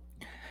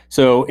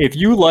 So if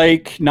you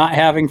like not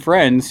having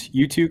friends,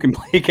 you too can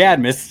play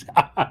Cadmus.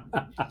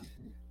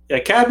 Yeah,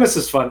 Cadmus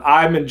is fun.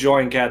 I'm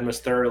enjoying Cadmus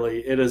thoroughly.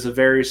 It is a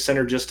very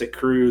synergistic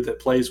crew that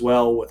plays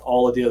well with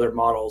all of the other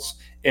models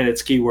in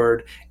its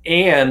keyword.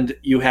 And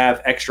you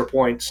have extra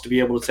points to be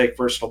able to take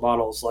versatile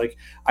models. Like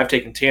I've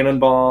taken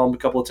Tannenbaum a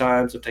couple of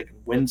times. I've taken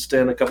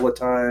Winston a couple of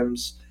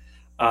times.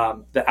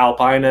 The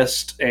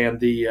Alpinist and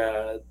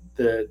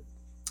the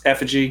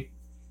Effigy.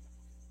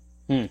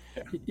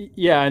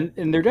 Yeah,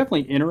 and they're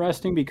definitely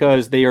interesting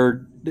because they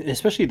are,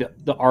 especially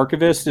the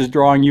Archivist is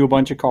drawing you a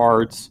bunch of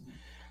cards.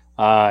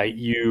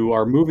 You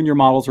are moving your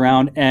models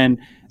around, and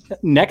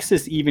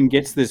Nexus even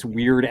gets this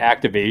weird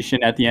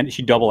activation at the end.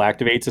 She double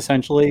activates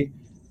essentially,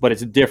 but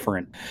it's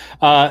different.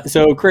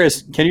 So,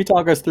 Chris, can you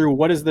talk us through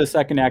what is the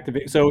second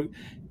activation? So,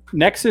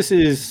 Nexus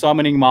is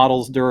summoning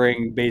models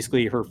during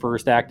basically her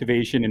first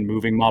activation and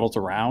moving models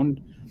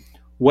around.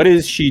 What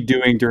is she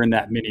doing during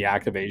that mini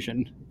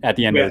activation at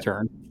the end of the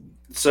turn?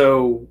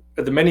 So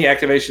at the mini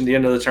activation at the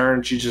end of the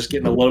turn, she's just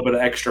getting a little bit of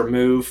extra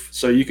move.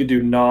 So you could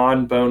do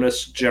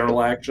non-bonus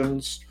general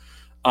actions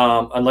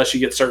unless you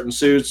get certain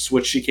suits,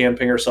 which she can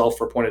ping herself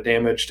for a point of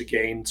damage to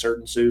gain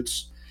certain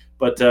suits.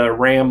 But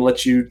Ram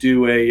lets you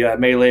do a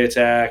melee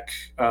attack.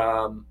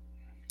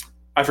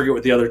 I forget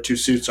what the other 2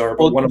 suits are,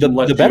 but one of them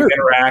lets you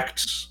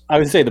interact. I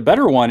would say the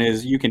better one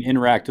is you can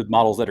interact with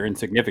models that are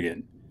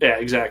insignificant. Yeah,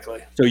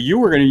 exactly. So you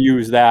were going to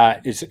use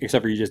that,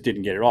 except for you just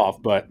didn't get it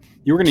off, but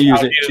you were going to use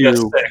it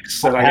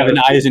to have an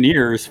eyes and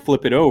ears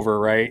flip it over,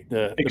 right?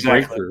 The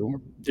breakthrough.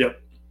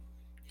 Yep.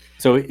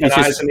 So it's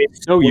just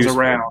so useful.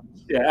 Around.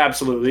 Yeah,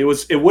 absolutely.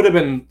 It would have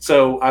been,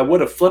 so I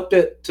would have flipped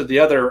it to the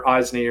other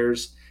eyes and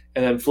ears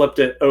and then flipped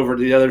it over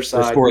to the other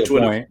side, which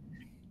would have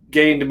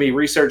gained me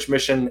research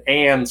mission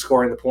and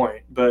scoring the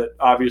point. But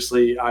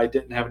obviously I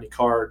didn't have any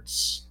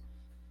cards,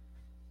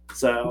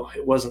 so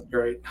it wasn't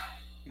great.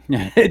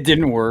 It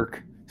didn't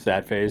work.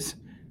 Sad face.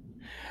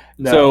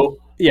 No. So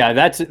yeah,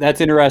 that's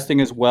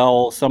interesting as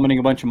well. Summoning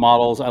a bunch of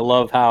models. I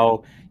love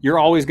how you're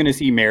always going to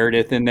see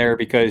Meredith in there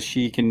because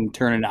she can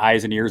turn an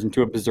eyes and ears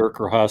into a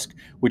Berserker Husk,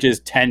 which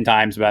is 10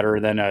 times better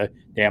than a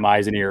damn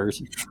eyes and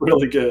ears.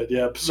 Really good.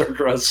 Yeah,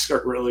 Berserker Husks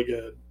are really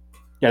good.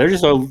 Yeah, they're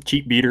just a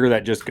cheap beater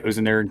that just goes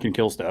in there and can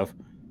kill stuff.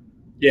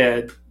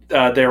 Yeah,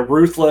 they're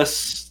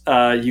ruthless.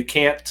 You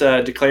can't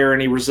declare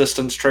any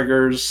resistance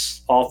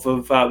triggers off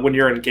of when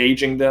you're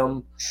engaging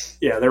them.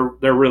 Yeah,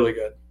 they're really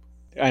good.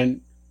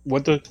 And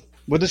what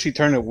does she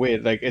turn it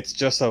with? Like, it's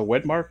just a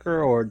wet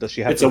marker, or does she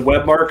have? It's a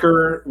web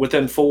marker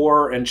within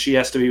 4, and she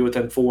has to be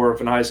within 4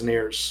 of an eyes and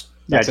ears.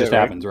 That just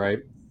happens, right?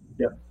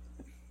 Yep.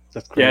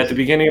 That's crazy. Yeah, at the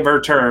beginning of her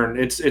turn,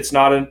 it's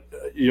not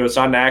it's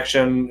not an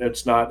action.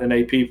 It's not an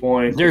AP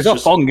point. There's a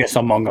fungus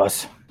among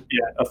us.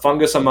 Yeah, a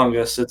fungus among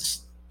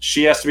us.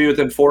 She has to be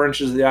within 4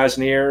 inches of the eyes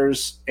and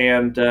ears,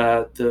 and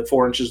the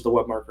 4 inches of the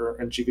web marker,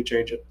 and she could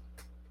change it.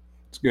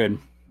 It's good.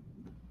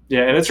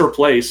 Yeah, and it's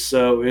replaced,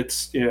 so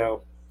it's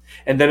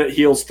and then it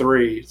heals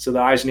 3. So the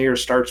eyes and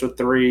ears starts with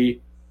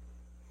 3,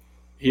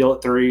 heal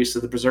at 3. So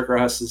the Berserker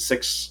Husk is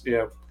 6,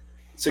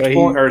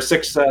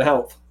 6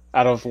 health.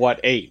 Out of what,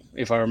 8,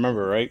 if I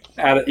remember right?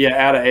 Out of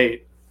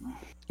 8.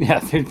 Yeah,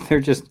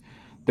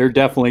 they're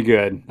definitely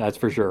good. That's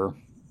for sure.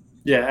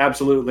 Yeah,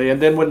 absolutely. And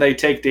then when they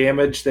take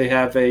damage, they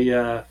have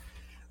a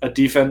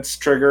defense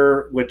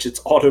trigger, which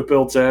it's auto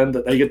built in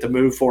that they get to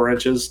move 4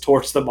 inches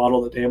towards the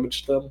model that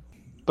damaged them.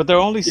 But they're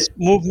only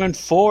movement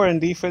 4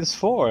 and defense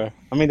 4.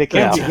 I mean, they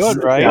can't be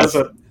good, right?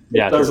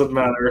 It doesn't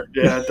matter.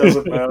 Yeah, it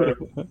doesn't matter.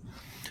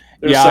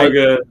 They're Yeah, so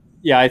good.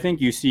 Yeah, I think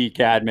you see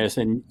Cadmus,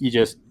 and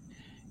you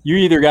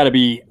either got to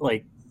be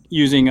like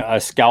using a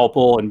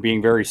scalpel and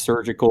being very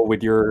surgical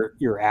with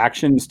your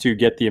actions to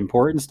get the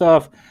important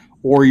stuff,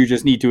 or you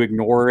just need to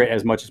ignore it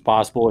as much as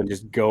possible and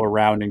just go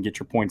around and get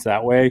your points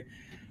that way.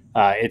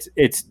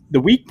 It's the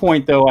weak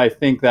point, though, I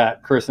think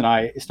that Chris and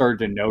I started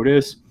to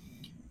notice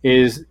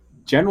is,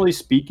 generally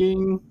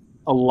speaking,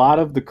 a lot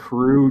of the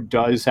crew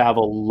does have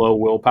a low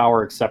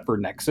willpower except for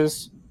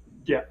Nexus.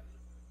 Yeah.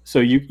 So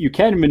you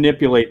can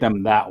manipulate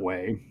them that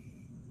way.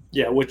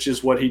 Yeah, which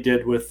is what he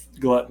did with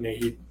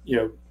Gluttony. He,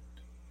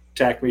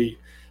 attacked me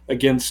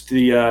against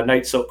the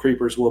Night Silk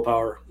Creeper's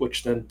willpower,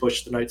 which then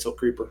pushed the Night Silk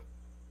Creeper.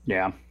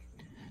 Yeah.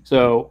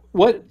 So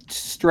what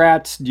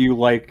strats do you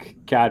like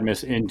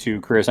Cadmus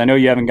into, Chris? I know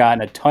you haven't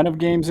gotten a ton of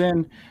games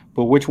in,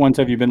 but which ones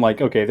have you been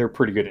like, okay, they're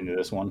pretty good into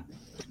this one?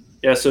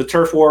 Yeah, so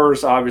Turf War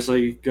is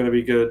obviously going to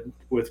be good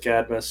with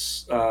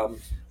Cadmus.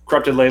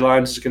 Corrupted Ley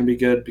Lines is going to be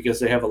good because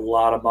they have a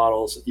lot of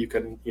models that you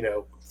can,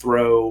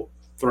 throw.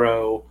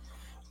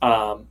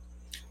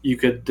 You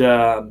could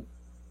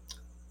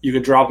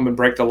drop them and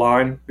break the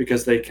line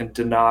because they can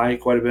deny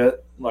quite a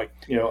bit, like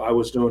I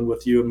was doing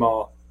with you and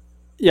Ma.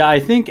 Yeah,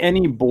 I think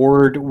any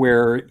board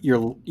where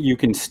you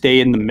can stay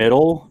in the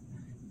middle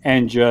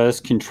and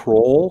just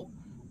control,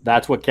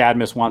 that's what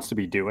Cadmus wants to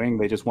be doing.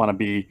 They just want to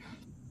be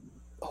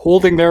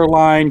holding their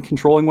line,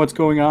 controlling what's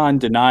going on,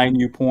 denying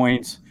you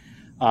points.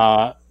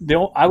 I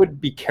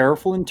would be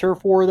careful in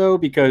Turf War, though,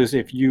 because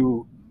if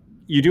you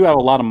do have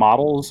a lot of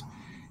models,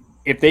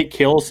 if they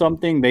kill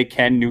something, they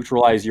can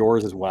neutralize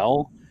yours as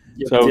well.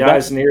 Yeah, so the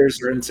eyes and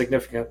ears are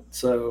insignificant.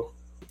 So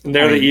and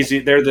they're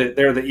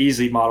the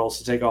easy models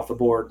to take off the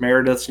board.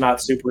 Meredith's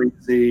not super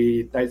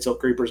easy. Night Silk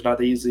Creeper's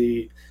not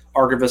easy.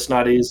 Archivist's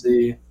not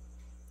easy.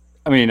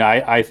 I mean,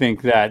 I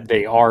think that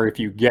they are if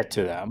you get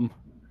to them.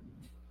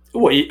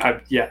 Well,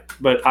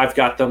 but I've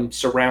got them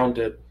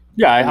surrounded.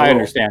 Yeah, I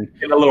understand.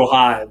 In a little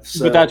hive.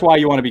 So. But that's why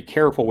you want to be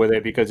careful with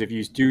it, because if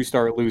you do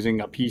start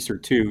losing a piece or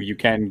two, you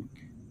can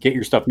get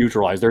your stuff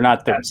neutralized. They're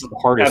not the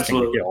hardest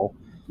thing to kill.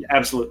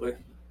 Absolutely.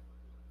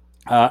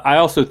 I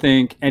also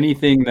think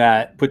anything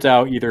that puts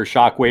out either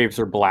shockwaves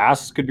or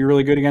blasts could be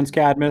really good against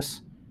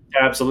Cadmus.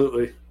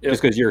 Absolutely. Yep.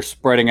 Just because you're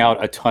spreading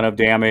out a ton of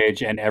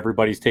damage and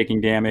everybody's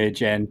taking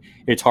damage, and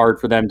it's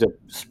hard for them to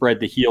spread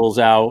the heals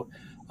out.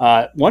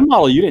 One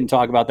model you didn't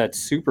talk about that's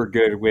super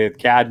good with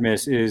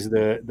Cadmus is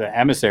the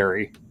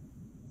Emissary,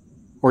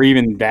 or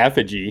even the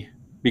Effigy,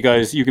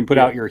 because you can put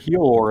out your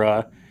heal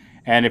aura,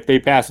 and if they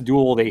pass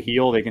duel, they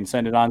heal. They can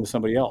send it on to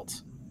somebody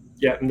else.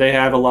 Yeah, and they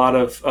have a lot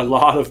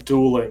of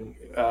dueling,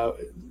 a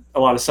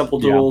lot of simple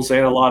duels,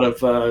 and a lot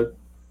of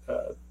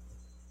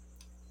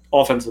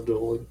offensive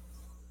dueling.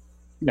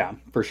 Yeah,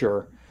 for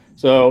sure.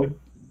 So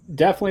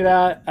definitely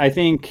that. I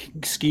think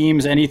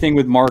schemes, anything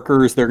with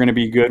markers, they're going to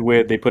be good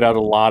with. They put out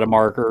a lot of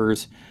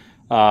markers.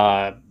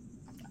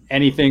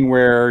 Anything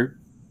where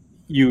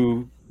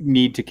you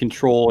need to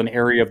control an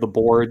area of the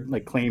board,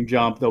 like claim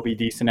jump, they'll be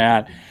decent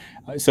at.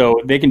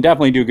 So they can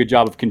definitely do a good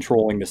job of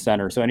controlling the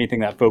center. So anything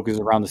that focuses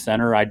around the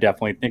center, I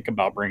definitely think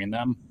about bringing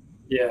them.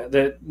 Yeah,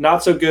 they're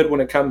not so good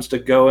when it comes to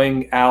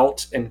going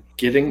out and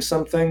getting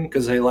something,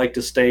 because they like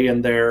to stay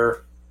in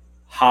their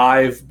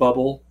hive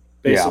bubble,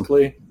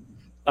 basically.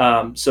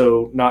 Yeah.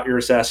 So not your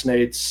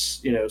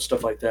assassinates,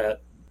 stuff like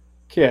that.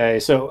 Okay,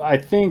 so I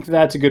think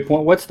that's a good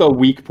point. What's the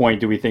weak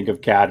point, do we think,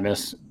 of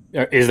Cadmus?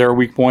 Is there a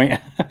weak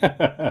point?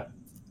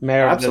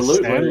 Meredith,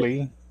 absolutely.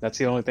 Stanley. That's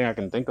the only thing I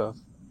can think of.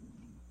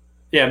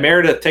 Yeah,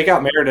 Meredith. Take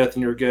out Meredith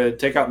and you're good.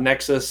 Take out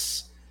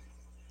Nexus.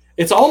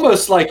 It's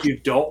almost like you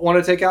don't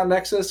want to take out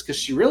Nexus, because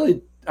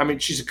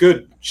she's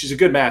a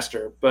good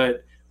master,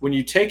 but when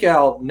you take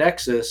out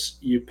Nexus,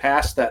 you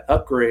pass that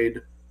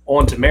upgrade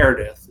on to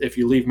Meredith if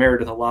you leave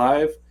Meredith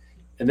alive,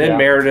 and then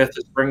Meredith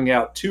is bringing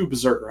out 2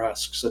 Berserker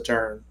Husks a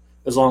turn,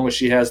 as long as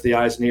she has the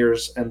eyes and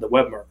ears and the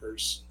web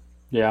markers.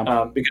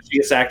 Yeah, because she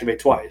gets to activate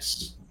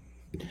twice.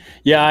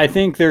 Yeah, I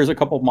think there's a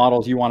couple of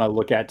models you want to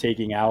look at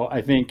taking out.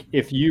 I think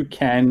if you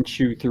can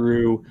chew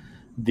through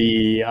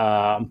the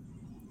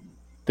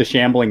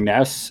Shambling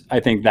Nests,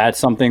 I think that's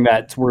something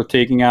that's worth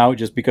taking out,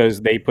 just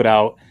because they put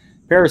out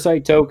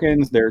parasite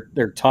tokens.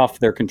 They're tough.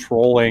 They're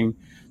controlling.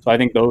 So I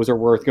think those are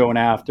worth going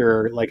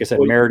after. Like I said,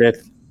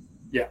 Meredith.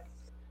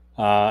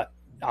 Yeah.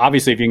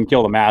 Obviously, if you can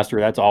kill the Master,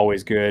 that's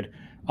always good.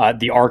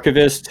 The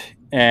Archivist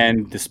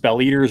and the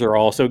Spell Eaters are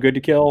also good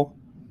to kill.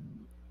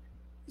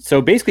 So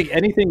basically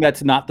anything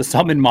that's not the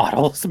summon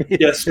models.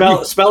 Yeah,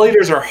 spell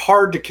Eaters are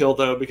hard to kill,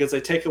 though, because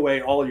they take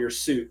away all your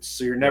suits,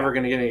 so you're never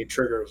going to get any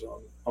triggers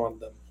on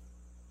them.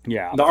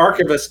 Yeah. The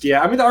Archivist, the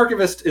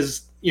Archivist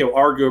is,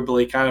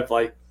 arguably kind of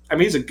like,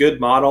 he's a good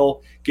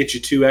model. Get you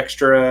 2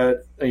 extra,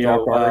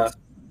 Draw cards.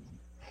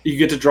 You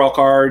get to draw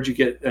cards. You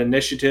get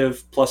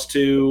initiative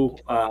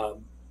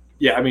 +2.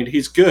 Yeah, I mean,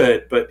 he's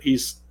good, but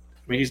he's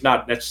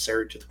not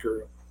necessary to the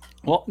crew.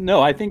 Well,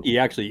 no, I think he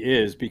actually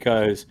is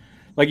because,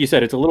 like you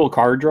said, it's a little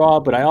card draw,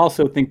 but I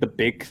also think the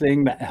big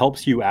thing that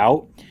helps you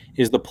out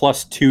is the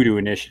 +2 to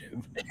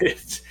initiative.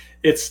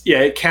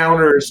 It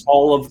counters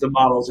all of the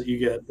models that you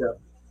get. Yeah.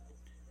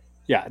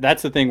 Yeah,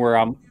 that's the thing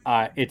where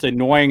it's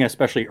annoying,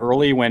 especially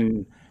early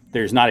when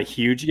there's not a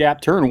huge gap.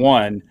 Turn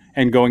 1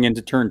 and going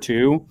into turn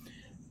 2,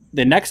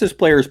 the Nexus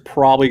player is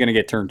probably going to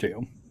get turn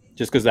 2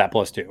 just because that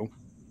 +2.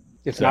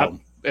 If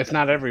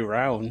not every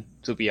round,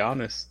 to be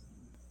honest.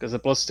 Because the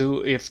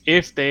 +2,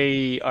 if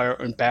they are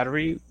in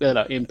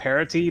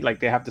parity, like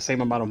they have the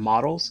same amount of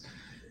models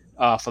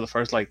for the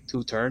first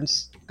 2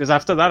 turns. Because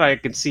after that, I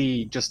can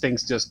see just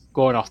things just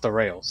going off the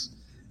rails.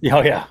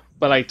 Oh yeah.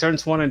 But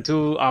turns 1 and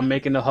 2, I'm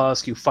making the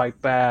husk. You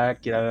fight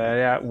back.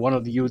 One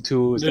of you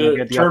two is gonna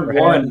get the turn upper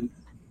one. hand.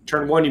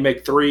 Turn 1, you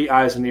make 3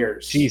 eyes and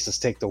ears. Jesus,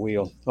 take the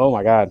wheel. Oh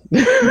my God.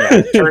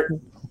 Yeah,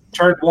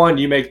 turn 1,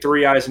 you make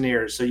 3 eyes and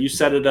ears. So you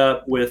set it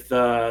up with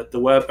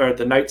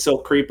the Night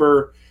Silk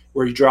Creeper,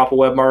 where you drop a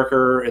web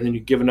marker and then you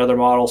give another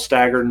model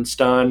staggered and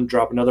stunned,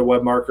 drop another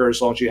web marker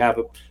as long as you have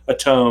a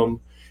tome.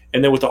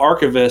 And then with the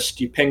Archivist,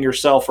 you ping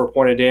yourself for a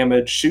point of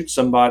damage, shoot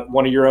somebody,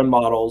 one of your own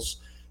models,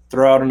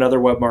 throw out another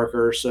web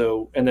marker,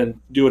 and then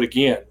do it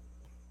again.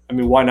 I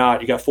mean, why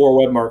not? You got 4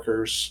 web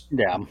markers.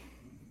 Yeah.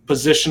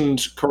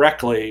 Positioned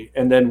correctly.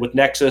 And then with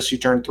Nexus, you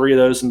turn 3 of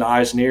those into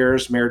eyes and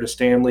ears. Meredith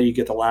Stanley, you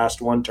get the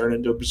last one, turn it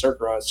into a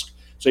Berserker Husk.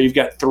 So you've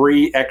got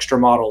 3 extra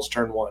models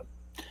turn 1.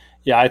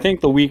 Yeah, I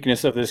think the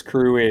weakness of this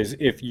crew is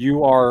if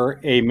you are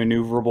a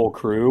maneuverable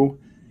crew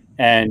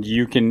and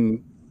you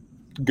can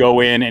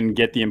go in and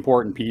get the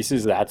important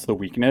pieces, that's the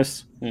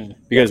weakness.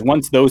 Because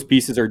once those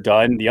pieces are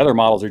done, the other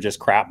models are just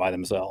crap by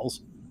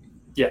themselves.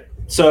 Yeah.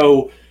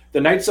 So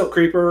the Night Silk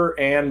Creeper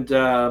and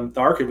the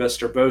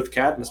Archivist are both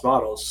Cadmus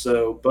models.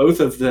 So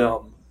both of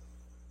them,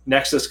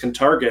 Nexus can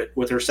target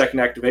with her second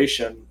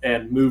activation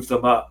and move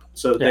them up.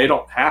 So they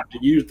don't have to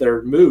use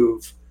their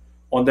move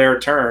on their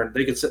turn.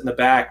 They can sit in the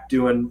back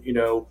doing,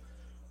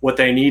 what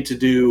they need to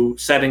do,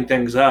 setting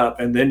things up,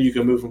 and then you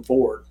can move them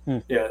forward.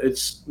 Yeah,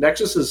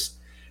 Nexus is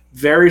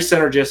very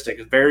synergistic.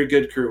 It's a very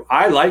good crew.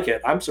 I like it.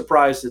 I'm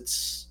surprised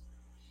it's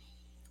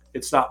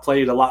not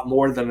played a lot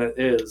more than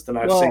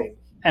I've seen.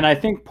 And I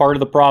think part of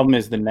the problem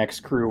is the next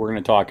crew we're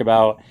going to talk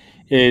about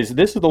is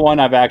this is the one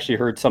I've actually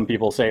heard some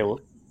people say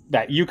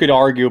that you could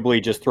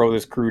arguably just throw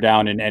this crew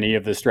down in any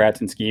of the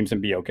strats and schemes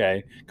and be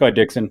okay. Go ahead,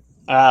 Dixon.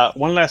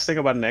 One last thing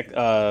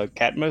about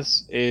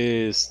Cadmus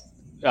is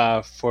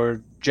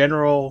for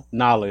general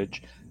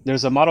knowledge,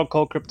 there's a model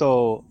called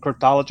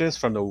Cryptologist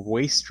from the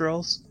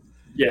Wastrels.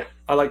 Yeah,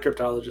 I like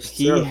Cryptologists.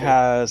 He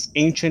has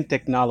Ancient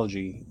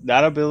Technology.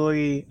 That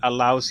ability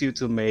allows you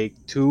to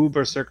make 2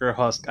 Berserker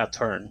Husk a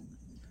turn.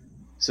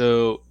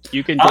 So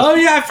you can just... Oh,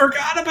 yeah, I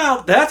forgot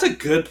about that. That's a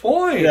good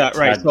point. Yeah,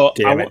 right. God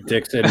damn it,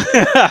 Dixon.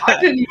 I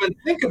didn't even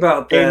think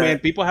about that. Hey, man,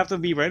 people have to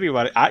be ready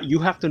about it. You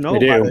have to know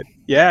about it.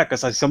 Yeah,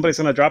 because somebody's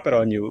going to drop it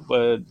on you.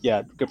 But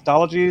yeah,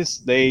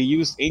 Cryptologies, they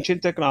use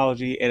Ancient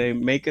Technology and they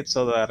make it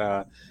so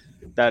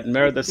that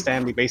Meredith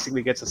Stanley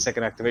basically gets a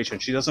second activation.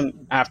 She doesn't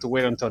have to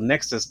wait until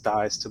Nexus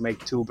dies to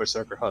make 2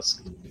 Berserker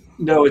Husks.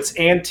 No, it's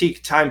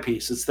Antique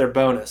Timepiece. It's their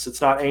bonus. It's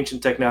not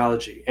Ancient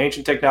Technology.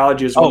 Ancient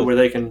Technology is one where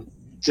they can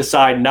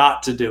decide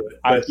not to do it.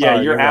 But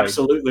you're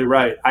absolutely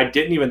right. I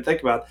didn't even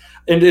think about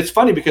it. And it's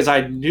funny because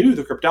I knew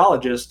the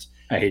Cryptologist.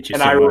 I hate you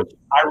and so much.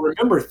 I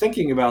remember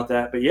thinking about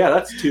that. But yeah,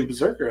 that's 2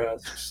 Berserker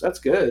Husks. That's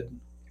good.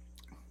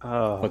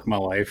 Look, my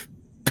life.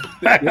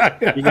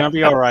 You're gonna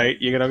be all right.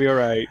 You're gonna be all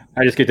right.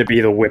 I just get to be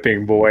the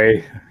whipping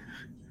boy.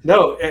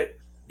 No,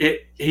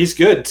 he's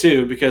good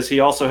too because he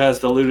also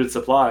has the Looted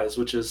Supplies,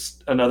 which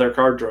is another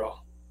card draw.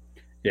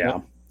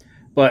 Yeah.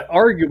 But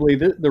arguably,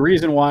 the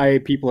reason why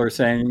people are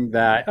saying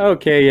that,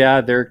 okay,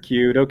 yeah, they're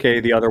cute. Okay,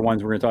 the other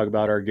ones we're going to talk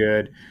about are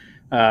good,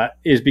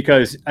 is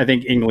because I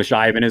think English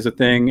Ivan is a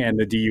thing and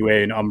the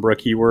DUA and Umbra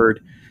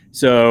keyword.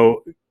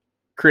 So,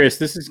 Chris,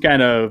 this is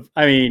kind of,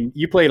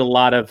 you played a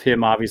lot of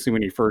him, obviously,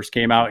 when he first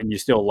came out, and you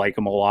still like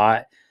him a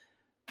lot.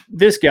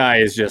 This guy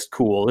is just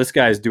cool. This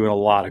guy's doing a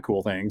lot of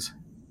cool things.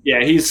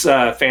 Yeah, he's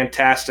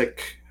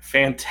fantastic.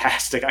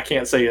 Fantastic. I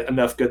can't say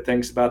enough good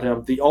things about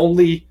him. The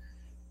only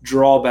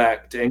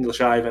drawback to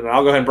English Ivan, and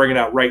I'll go ahead and bring it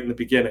out right in the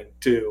beginning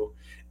too,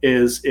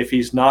 is if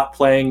he's not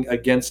playing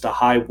against a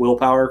high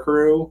willpower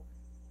crew,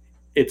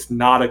 it's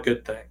not a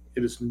good thing.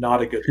 It is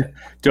not a good thing.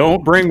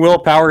 Don't bring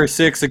willpower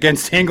 6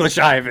 against English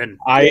Ivan.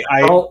 I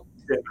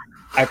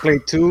played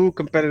 2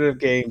 competitive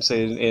games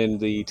in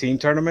the team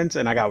tournaments,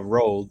 and I got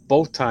rolled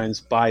both times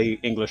by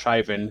English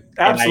Ivan.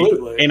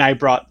 Absolutely. And I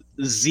brought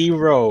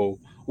 0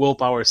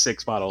 willpower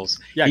 6 models.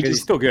 Yeah, because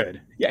he's still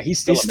good. Yeah, he's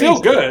still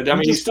good.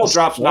 He still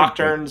drops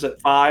Nocturnes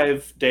at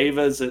 5,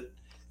 Devas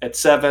at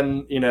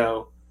 7.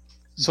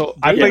 So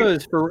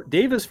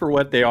Devas for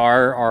what they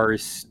are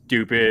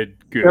stupid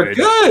good. They're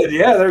good.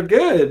 Yeah, they're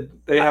good.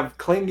 They have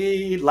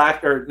Clingy,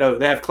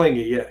 they have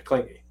Clingy. Yeah,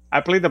 Clingy.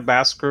 I played the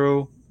Bass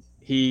crew.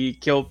 He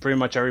killed pretty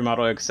much every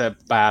model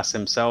except Bass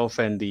himself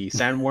and the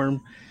Sandworm.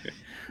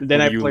 Then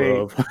What I do you played.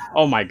 love?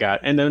 Oh my god!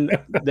 And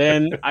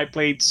then I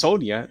played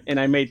Sonya, and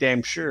I made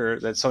damn sure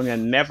that Sonya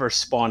never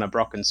spawned a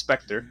Brocken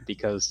Spectre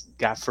because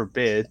God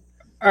forbid.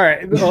 All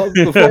right. Well,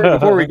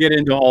 before we get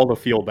into all the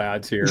feel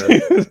bads here,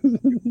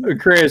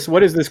 Chris,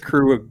 what is this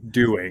crew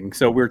doing?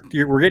 So we're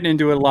getting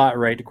into it a lot,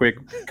 right? Quick,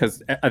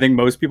 because I think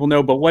most people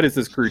know. But what does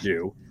this crew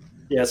do?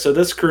 Yeah, so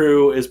this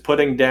crew is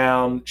putting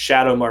down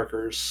shadow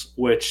markers,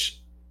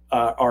 which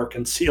are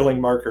concealing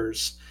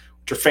markers,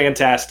 which are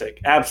fantastic,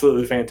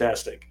 absolutely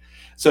fantastic.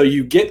 So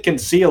you get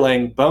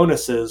concealing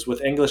bonuses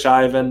with English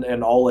Ivan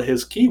and all of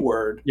his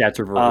keyword. Yeah, it's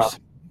reverse.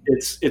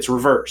 It's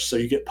reverse. So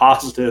you get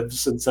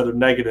positives instead of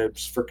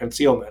negatives for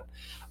concealment.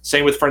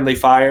 Same with Friendly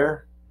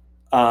Fire,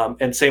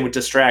 and same with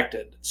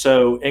Distracted.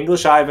 So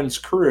English Ivan's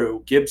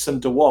crew, Gibson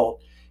DeWalt,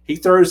 he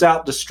throws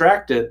out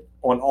Distracted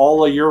on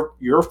all of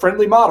your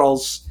friendly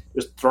models.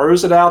 Just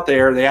throws it out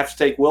there. They have to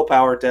take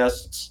willpower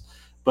tests,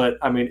 but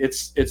I mean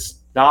it's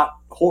not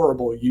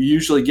horrible. You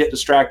usually get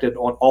Distracted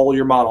on all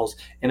your models,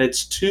 and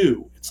it's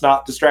 2. It's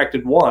not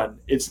Distracted 1.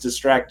 It's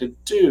Distracted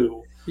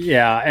 2.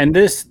 Yeah, and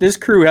this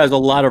crew has a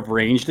lot of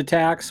ranged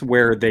attacks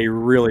where they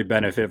really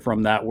benefit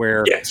from that.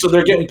 Where so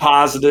they're getting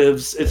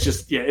positives. It's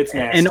just it's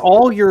nasty. And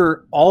all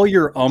your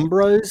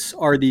Umbras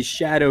are these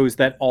shadows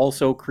that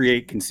also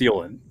create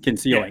concealing.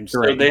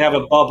 So they have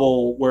a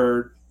bubble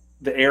where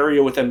the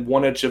area within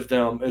 1 inch of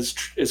them is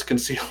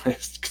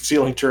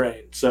concealing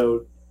terrain.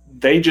 So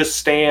they just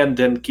stand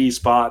in key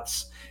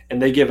spots,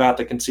 and they give out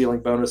the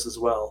concealing bonus as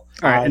well.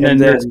 All right, and then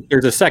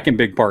there's a second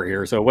big part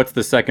here. So what's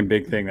the second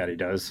big thing that he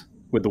does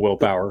with the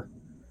willpower?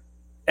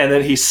 And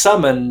then he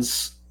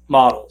summons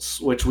models,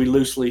 which we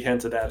loosely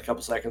hinted at a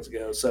couple seconds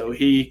ago. So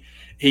he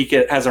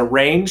has a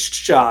ranged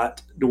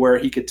shot to where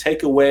he could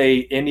take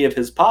away any of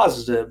his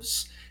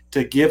positives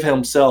to give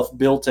himself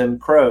built-in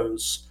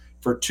crows.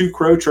 For 2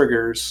 crow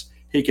triggers,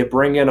 he could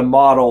bring in a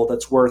model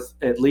that's worth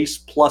at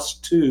least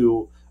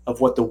 +2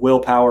 of what the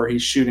willpower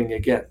he's shooting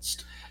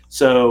against.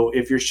 So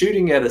if you're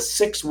shooting at a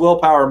 6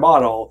 willpower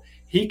model,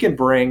 he can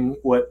bring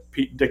what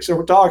Pete and Dixon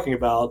were talking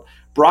about,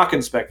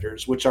 Brocken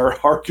Spectres, which are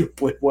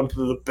arguably one of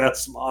the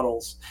best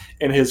models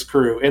in his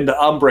crew, in the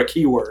Umbra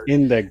keyword.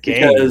 In the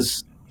game.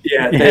 Because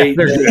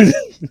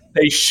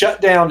they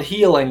shut down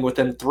healing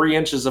within 3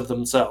 inches of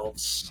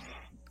themselves.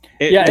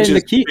 And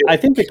I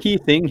think the key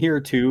thing here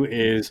too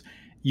is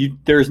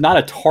there's not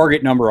a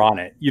target number on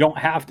it. You don't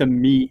have to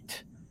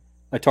meet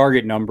a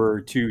target number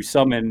to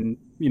summon,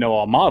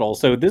 a model.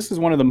 So this is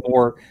one of the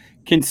more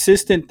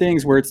consistent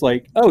things where it's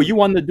like, oh, you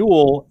won the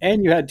duel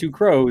and you had 2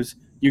 crows,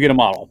 you get a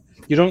model.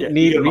 You don't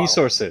need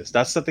resources.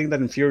 That's the thing that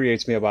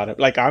infuriates me about it.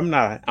 Like I'm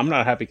not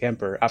a happy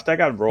camper. After I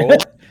got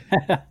rolled,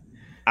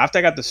 after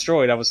I got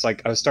destroyed,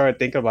 I started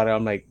thinking about it.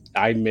 I'm like,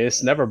 I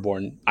miss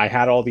Neverborn. I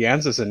had all the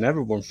answers in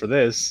Neverborn for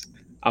this.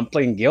 I'm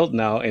playing Guild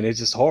now, and it's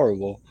just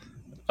horrible.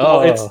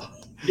 And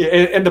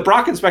the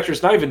Brocken Spectre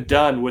is not even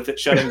done with it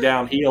shutting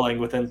down healing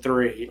within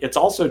 3. It's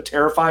also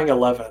Terrifying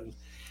 11,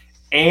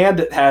 and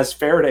it has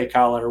Faraday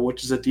Collar,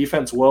 which is a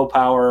defense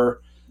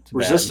willpower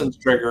resistance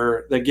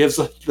trigger that gives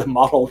the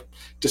model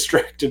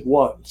Distracted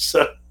 1.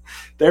 So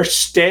they're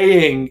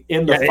staying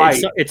in the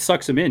fight. It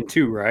sucks them in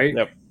too, right?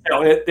 Yep.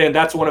 And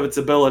that's one of its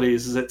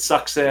abilities, is it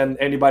sucks in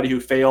anybody who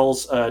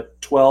fails a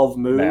 12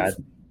 move. Bad.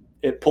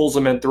 It pulls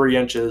them in 3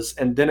 inches,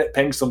 and then it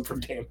pings them for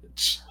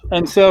damage.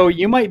 And so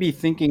you might be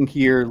thinking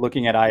here,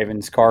 looking at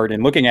Ivan's card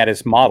and looking at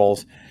his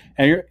models,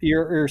 and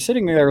you're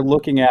sitting there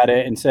looking at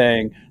it and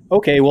saying,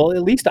 okay, well,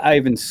 at least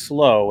Ivan's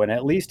slow, and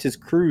at least his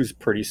crew's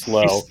pretty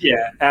slow.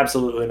 Yeah,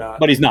 absolutely not.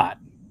 But he's not.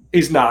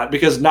 He's not,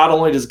 because not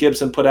only does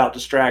Gibson put out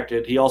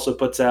Distracted, he also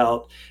puts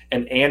out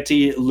an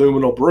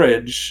anti-luminal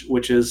bridge,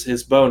 which is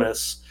his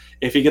bonus.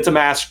 If he gets a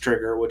mask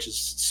trigger, which is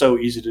so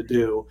easy to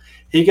do,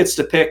 he gets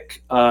to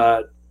pick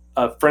a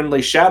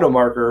friendly shadow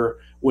marker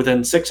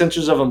within 6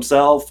 inches of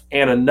himself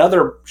and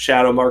another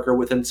shadow marker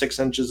within 6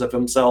 inches of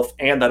himself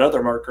and that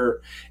other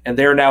marker, and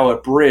they're now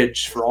a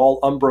bridge for all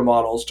Umbra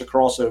models to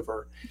cross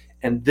over.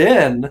 And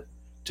then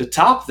to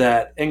top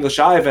that, English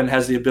Ivan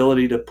has the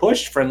ability to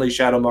push friendly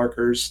shadow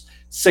markers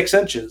 6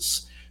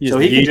 inches. So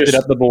he can just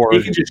up the board.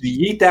 He can just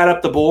yeet that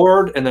up the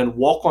board and then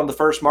walk on the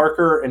first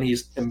marker, and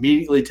he's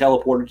immediately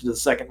teleported to the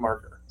second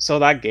marker. So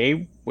that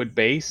game with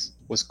base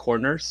was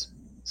corners.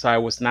 So I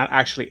was not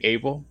actually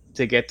able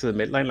to get to the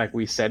midline like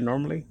we said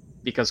normally,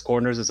 because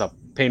corners is a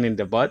pain in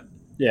the butt.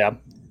 Yeah.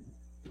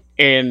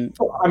 And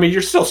I mean,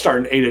 you're still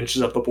starting 8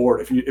 inches up the board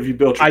if you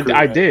build your crew.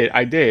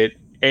 I did.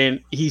 And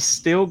he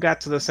still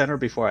got to the center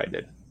before I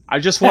did. I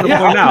just want to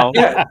point out.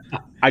 Yeah.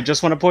 I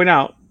just want to point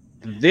out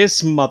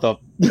this mother.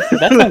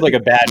 That sounds like a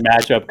bad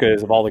matchup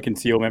because of all the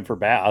concealment for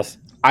Bass.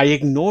 I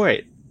ignore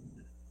it.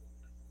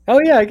 Oh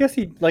yeah, I guess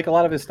he like a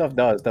lot of his stuff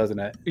does, doesn't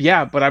it?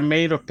 Yeah, but I'm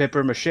made of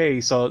paper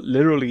mache, so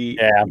literally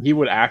he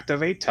would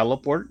activate,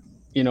 teleport,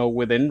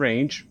 within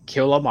range,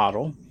 kill a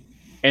model,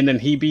 and then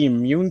he'd be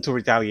immune to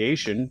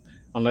retaliation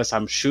unless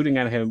I'm shooting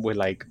at him with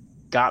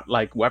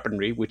godlike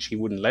weaponry, which he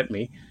wouldn't let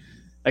me.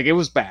 Like it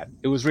was bad.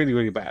 It was really,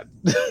 really bad.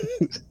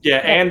 Yeah,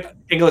 and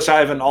English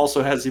Ivan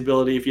also has the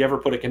ability, if you ever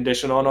put a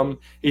condition on him,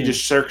 he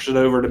just circs it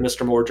over to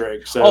Mr.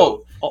 Mordrake.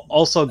 So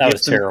Also That was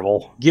Gibson.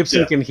 terrible. Gibson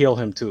Yeah. can heal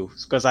him too,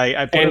 because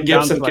I put him and down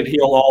Gibson to can like,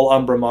 heal all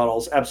Umbra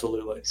models,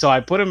 absolutely. so I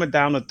put him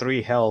down to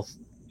 3 health,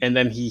 and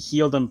then he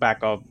healed him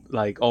back up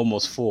like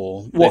almost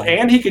full. Well, Then-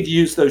 and he could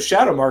use those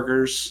shadow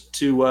markers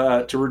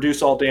to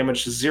reduce all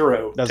damage to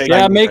 0. That's Take-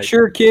 Yeah, Right. make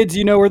sure, kids,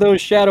 you know where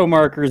those shadow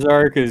markers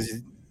are,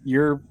 because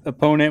your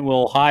opponent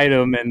will hide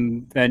them,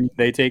 and then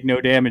they take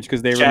no damage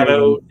because they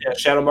remove them.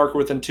 shadow marker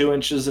within 2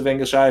 inches of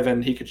English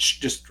Ivan. He could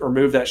just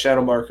remove that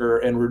shadow marker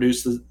and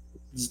reduce the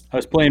I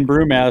was playing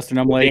Brewmaster, and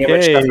I'm like,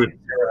 damage hey, down to go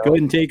 0.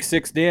 ahead and take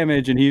 6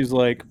 damage, and he's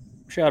like,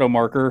 shadow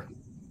marker.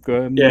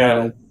 Good.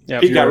 Yeah, yeah,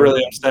 he got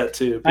really upset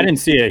too. I didn't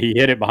see it. He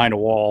hit it behind a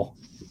wall.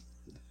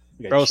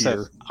 Like a Bro cheater.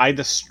 says I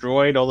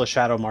destroyed all the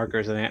shadow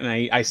markers, and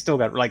I still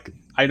got like,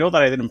 I know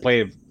that I didn't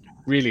play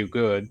really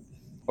good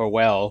or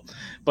well,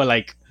 but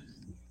like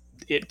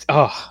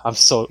I'm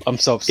so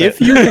upset.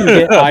 If you can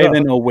get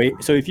Ivan away,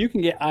 so if you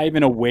can get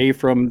Ivan away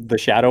from the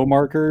shadow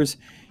markers,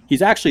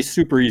 he's actually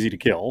super easy to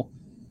kill.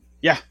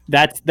 Yeah.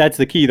 That's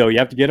the key though. You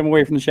have to get him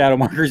away from the shadow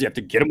markers. You have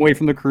to get him away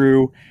from the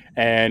crew,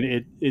 and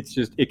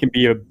it can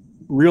be a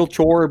real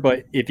chore.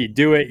 But if you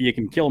do it, you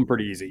can kill him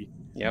pretty easy.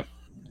 Yep.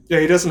 Yeah,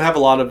 he doesn't have a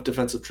lot of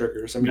defensive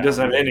triggers. I mean, No. he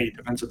doesn't have any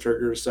defensive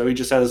triggers, so he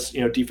just has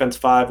defense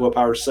 5,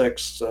 willpower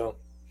 6. So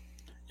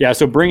Yeah.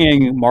 So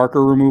bringing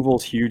marker removal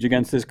is huge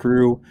against this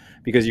crew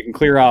because you can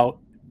clear out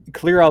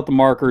the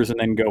markers and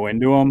then go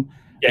into them.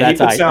 yeah, he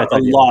puts down a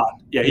ideal. lot.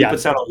 Yeah, he Yeah.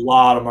 puts down a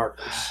lot of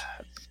markers.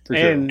 For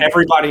sure. And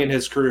Everybody in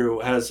his crew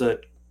has a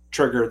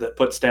trigger that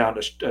puts down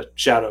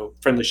a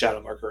friendly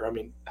shadow marker. I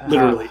mean,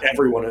 literally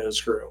everyone in his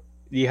crew.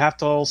 you have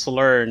to also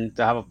learn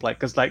to have a play,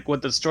 because like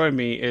what destroyed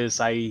me is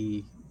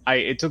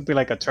it took me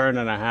like a turn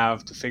and a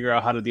half to figure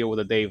out how to deal with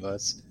the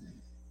Devas,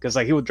 because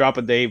like he would drop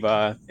a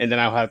Deva and then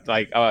I had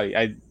like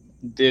I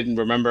didn't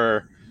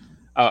remember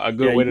a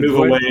good Yeah, way you to move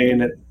do it. away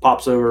and it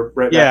pops over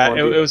right Yeah, back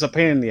it on you. was a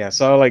pain in the ass.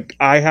 So like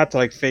I had to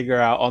like figure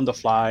out on the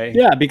fly.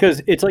 Yeah,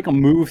 because it's like a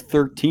move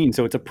 13,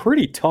 so it's a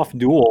pretty tough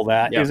duel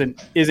that Yeah.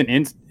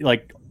 isn't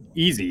like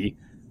easy.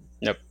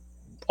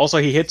 Also,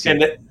 he hits you.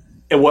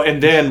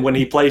 And then when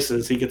he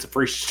places, he gets a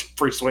free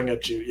swing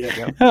at you.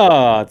 Yeah.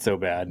 Oh, it's so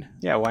bad.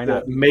 Yeah, why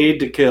not? Made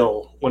to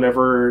kill.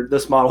 Whenever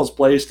this model's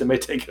placed, it may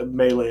take a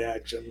melee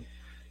action.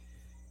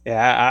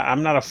 Yeah,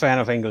 I'm not a fan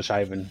of English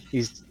Ivan.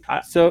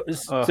 So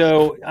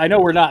I know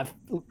we're not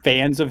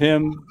fans of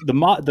him.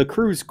 The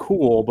crew's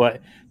cool, but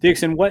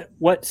Dixon, what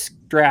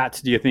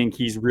strats do you think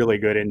he's really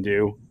good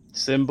into?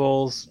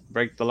 Symbols,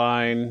 break the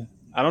line.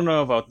 I don't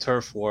know about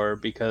Turf War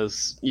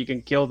because you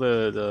can kill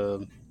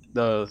the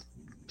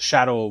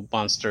shadow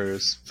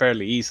monsters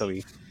fairly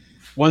easily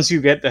once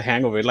you get the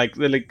hang of it. Like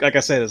I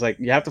said, it's like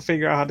you have to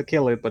figure out how to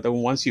kill it, but then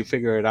once you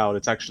figure it out,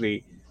 it's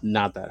actually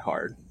not that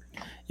hard.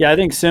 Yeah, I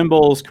think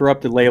symbols,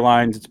 corrupted ley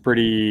lines,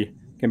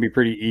 can be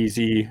pretty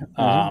easy.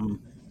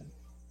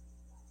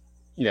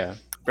 Yeah.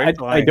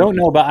 I don't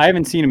know about. I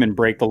haven't seen him in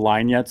Break the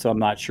Line yet, so I'm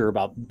not sure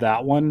about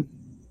that one.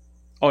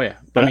 Oh yeah,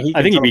 But he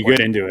I can think he'd be teleport.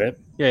 good into it.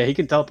 Yeah, he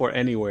can teleport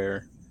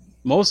anywhere.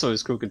 Most of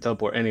his crew can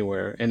teleport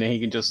anywhere, and then he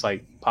can just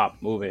like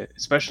move it.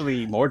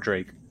 Especially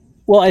Mordrake.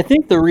 Well, I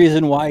think the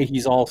reason why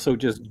he's also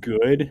just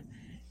good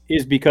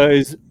is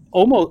because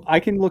almost I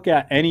can look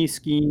at any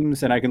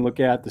schemes and I can look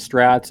at the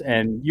strats,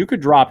 and you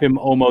could drop him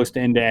almost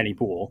into any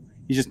pool.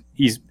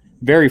 He's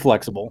very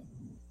flexible.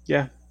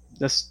 Yeah,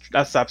 that's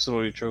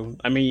absolutely true.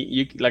 I mean,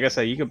 you like I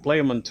said, you can play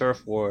him on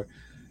Turf War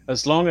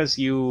as long as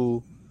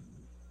you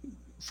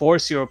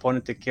force your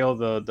opponent to kill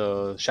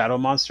the shadow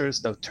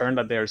monsters the turn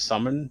that they're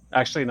summoned.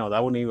 Actually, no,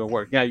 that wouldn't even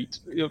work. Yeah,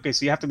 okay,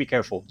 so you have to be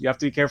careful. You have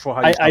to be careful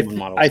how you summon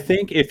models. I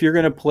think if you're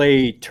going to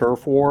play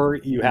Turf War,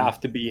 you have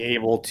to be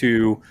able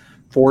to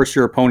force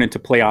your opponent to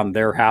play on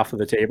their half of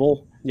the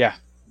table. Yeah.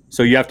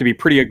 So you have to be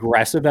pretty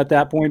aggressive at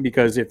that point,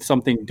 because if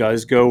something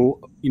does go,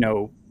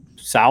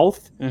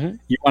 south, you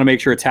want to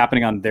make sure it's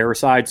happening on their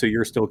side, so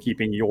you're still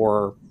keeping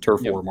your Turf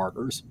War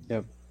markers.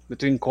 Yep.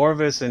 Between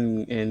Corvus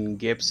and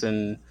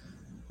Gibson,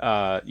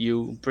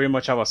 you pretty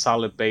much have a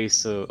solid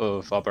base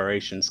of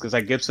operations, because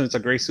like Gibson's a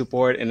great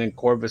support, and then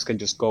Corvus can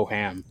just go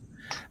ham.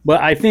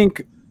 But I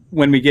think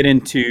when we get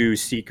into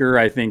Seeker,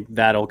 I think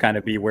that'll kind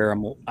of be where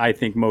I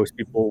think most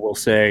people will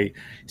say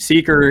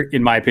Seeker,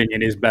 in my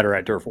opinion, is better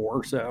at Turf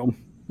War. So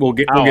we'll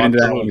get into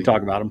that when we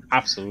talk about him.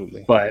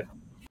 Absolutely. But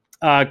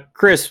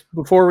Chris,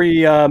 before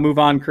we move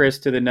on, Chris,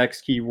 to the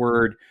next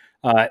keyword,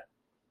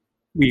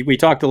 we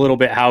talked a little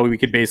bit how we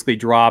could basically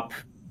drop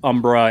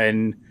Umbra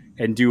and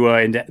Dua,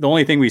 and the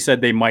only thing we said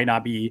they might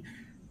not be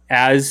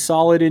as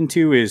solid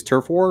into is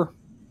Turf War,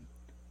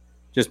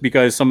 just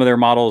because some of their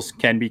models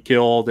can be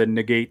killed and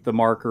negate the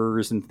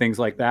markers and things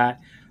like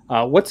that.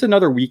 What's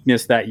another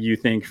weakness that you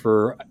think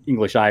for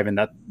English Ivan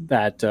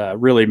that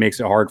really makes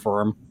it hard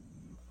for him?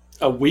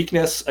 A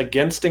weakness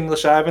against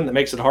English Ivan that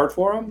makes it hard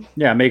for him?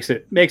 Yeah, makes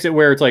it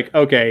where it's like,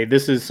 okay,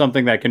 this is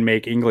something that can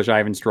make English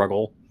Ivan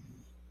struggle.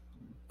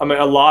 I mean,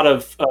 a lot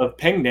of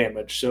ping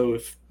damage. So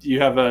if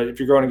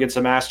you're going against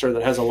a master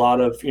that has a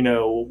lot of,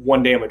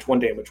 one damage,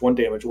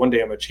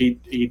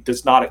 he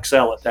does not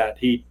excel at that.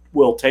 He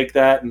will take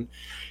that and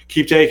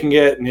keep taking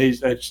it, and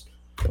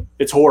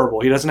it's horrible.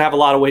 He doesn't have a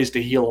lot of ways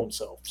to heal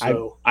himself.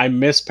 So I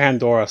miss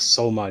Pandora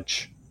so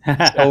much,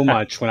 so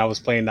much when I was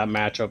playing that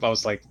matchup. I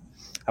was like,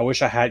 I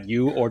wish I had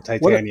you or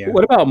Titania.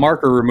 What about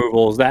marker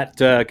removals?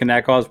 Can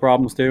that cause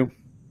problems too?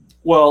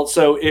 Well,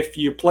 so if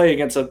you're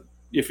playing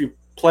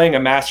a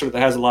master that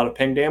has a lot of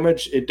ping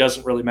damage, it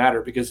doesn't really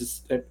matter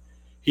because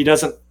he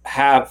doesn't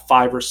have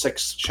 5 or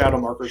 6 shadow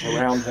markers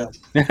around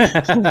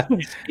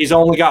him. He's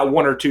only got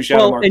 1 or 2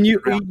 shadow markers. And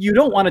you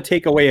don't want to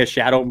take away a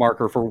shadow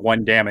marker for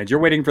 1 damage. You're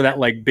waiting for that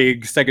like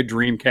big Sega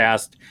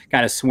Dreamcast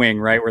kind of swing,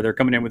 right, where they're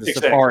coming in with a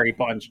Safari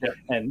punch,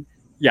 and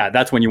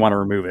that's when you want to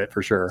remove it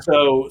for sure.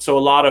 So a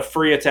lot of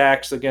free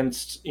attacks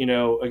against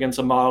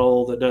a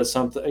model that does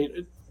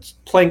something.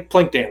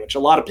 Plink damage, a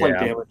lot of plink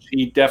damage.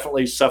 He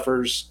definitely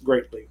suffers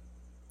greatly.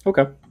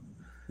 Okay.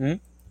 Mm-hmm.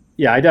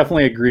 Yeah, I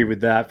definitely agree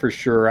with that for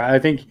sure. I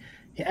think,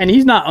 and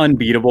he's not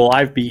unbeatable.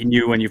 I've beaten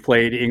you when you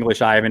played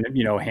English Ivan,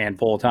 a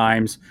handful of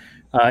times.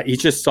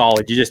 He's just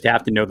solid. You just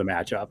have to know the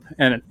matchup,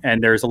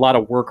 and there's a lot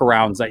of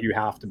workarounds that you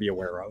have to be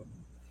aware of.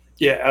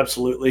 Yeah,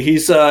 absolutely.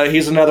 He's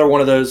another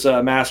one of those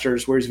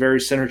masters where he's very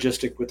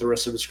synergistic with the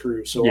rest of his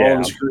crew. So all of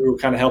his crew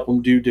kind of help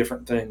him do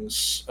different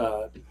things.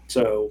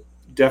 So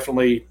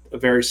definitely a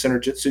very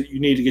synergistic. So you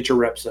need to get your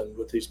reps in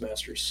with these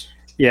masters.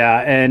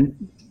 Yeah,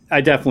 and I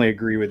definitely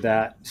agree with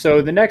that.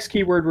 So the next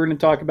keyword we're going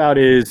to talk about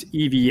is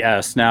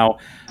EVS. Now,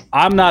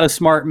 I'm not a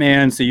smart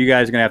man, so you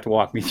guys are going to have to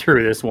walk me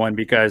through this one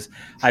because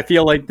I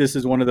feel like this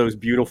is one of those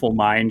beautiful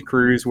mind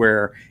crews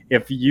where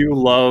if you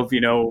love,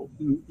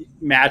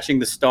 matching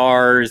the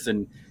stars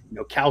and,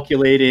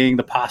 calculating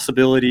the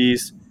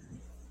possibilities,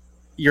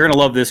 you're going to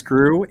love this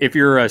crew. If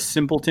you're a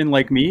simpleton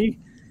like me,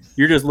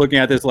 you're just looking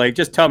at this like,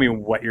 just tell me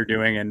what you're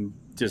doing and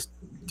just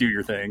do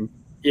your thing.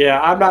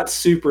 Yeah, I'm not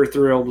super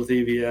thrilled with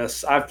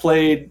EVS. I've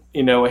played,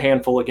 a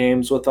handful of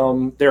games with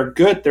them. They're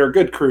good. They're a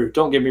good crew.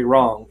 Don't get me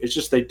wrong. It's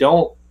just they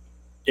don't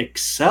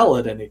excel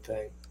at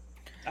anything.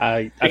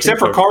 Except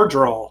for card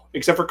draw.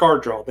 They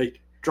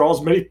draw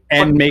as many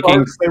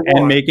cards as they want.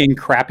 And making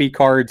crappy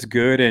cards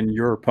good and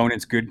your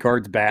opponent's good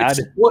cards bad.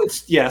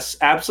 Yes,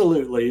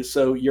 absolutely.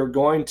 So you're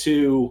going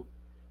to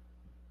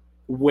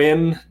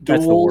win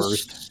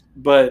duels,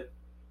 but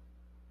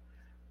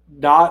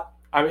not.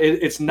 I mean,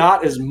 it's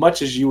not as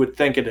much as you would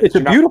think it is. It's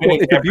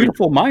a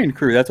beautiful mind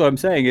crew. That's what I'm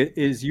saying.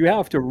 Is you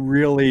have to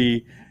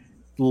really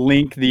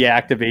link the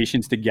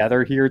activations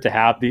together here to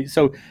have these.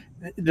 So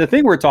the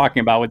thing we're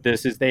talking about with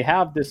this is they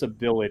have this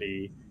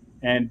ability,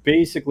 and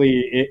basically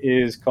it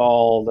is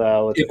called.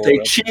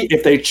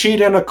 If they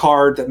cheat in a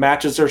card that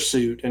matches their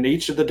suit, and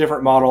each of the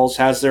different models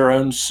has their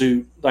own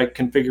suit, like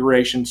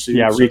configuration suit.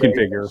 Yeah,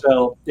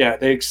 reconfigure.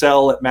 They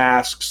excel at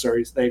masks,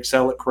 or they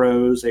excel at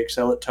crows, they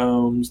excel at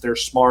tomes. They're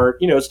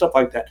smart, stuff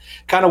like that.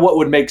 Kind of what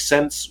would make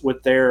sense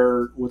with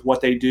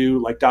what they do.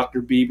 Like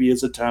Dr. BB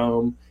is a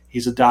tome.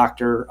 He's a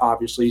doctor,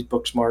 obviously, he's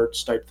book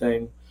smarts type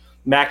thing.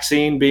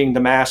 Maxine being the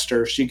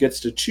master, she gets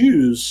to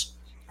choose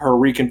her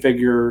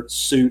reconfigure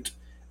suit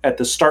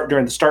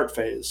during the start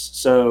phase.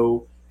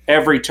 So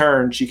every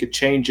turn she could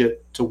change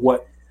it to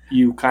what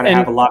you kind of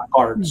have a lot of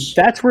cards.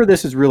 That's where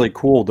this is really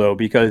cool though,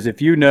 because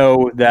if you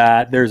know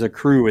that there's a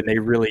crew and they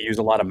really use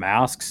a lot of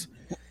masks,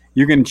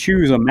 you can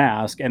choose a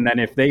mask, and then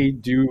if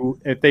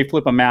they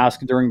flip a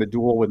mask during the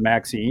duel with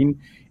Maxine,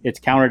 it's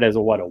counted as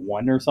a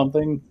 1 or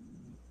something.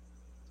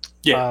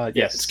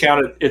 Yes, it's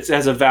counted. It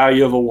has a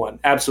value of a 1.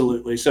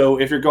 Absolutely.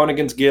 So if you're going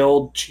against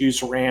Guild,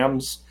 choose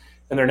Rams,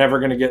 and they're never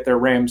going to get their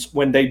Rams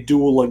when they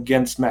duel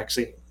against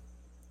Maxine.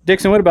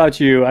 Dixon, what about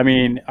you? I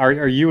mean,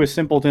 are you a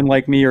simpleton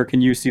like me, or can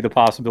you see the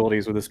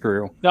possibilities with this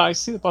crew? No, I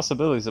see the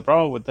possibilities. The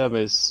problem with them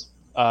is,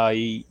 how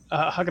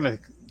can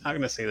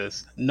I say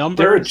this?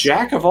 Numbers. They're a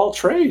jack of all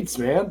trades,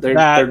 man.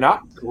 They're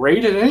not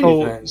great at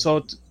anything.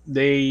 So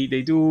they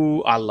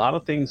do a lot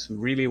of things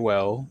really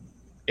well,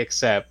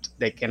 except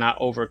they cannot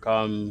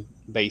overcome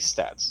base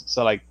stats.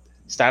 So like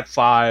stat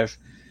 5,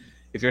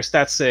 if you're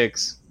stat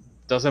 6,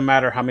 doesn't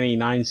matter how many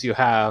 9s you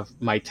have,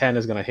 my 10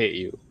 is gonna hit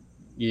you.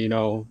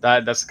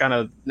 That's kind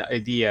of the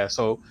idea.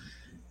 So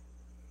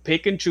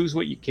pick and choose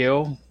what you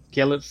kill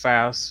it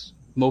fast,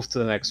 move to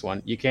the next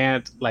one. You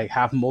can't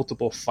have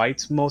multiple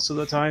fights most of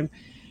the time.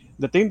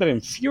 The thing that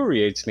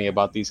infuriates me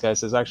about these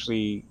guys is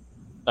actually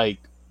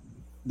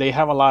they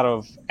have a lot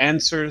of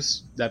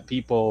answers that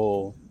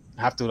people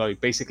have to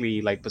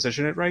basically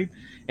position it right,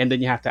 and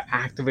then you have to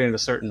activate in a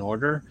certain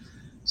order.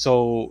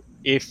 So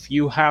if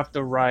you have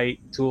the right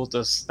tool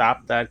to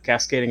stop that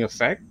cascading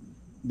effect,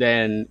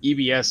 then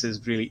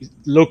EVS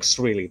looks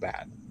really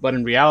bad. But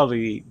in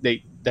reality,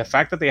 the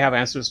fact that they have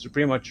answers to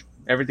pretty much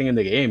everything in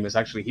the game is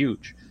actually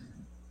huge.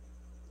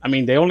 I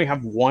mean, they only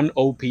have 1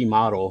 OP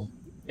model,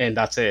 and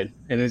that's it.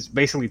 And it's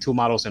basically 2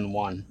 models in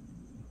 1.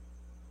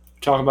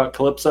 Talking about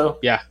Calypso?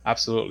 Yeah,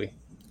 absolutely.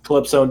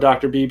 Calypso and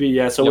Dr. BB,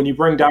 yeah. So when you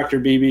bring Dr.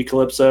 BB,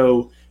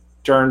 Calypso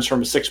turns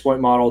from a 6-point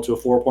model to a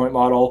 4-point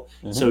model.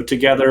 Mhm. So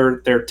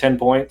together they're 10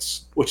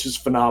 points, which is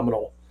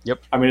phenomenal. Yep.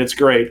 I mean, it's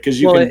great because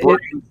you Well, can it-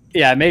 bring.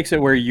 Yeah, it makes it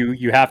where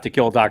you have to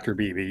kill Dr.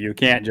 BB. You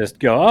can't just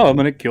go, oh, I'm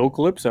going to kill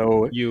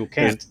Calypso. You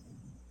can't.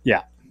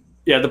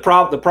 Yeah, the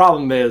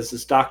problem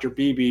is Dr.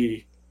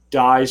 BB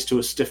dies to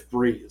a stiff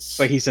breeze.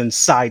 But he's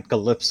inside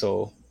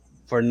Calypso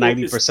for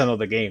 90% of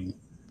the game.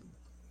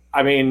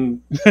 I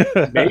mean,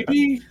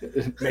 maybe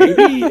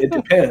it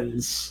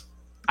depends.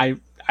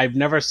 I've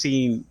never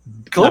seen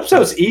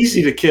Calypso's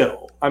easy to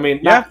kill. I mean,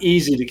 not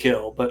easy to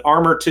kill, but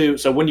armor 2.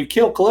 So when you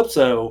kill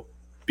Calypso,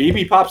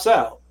 BB pops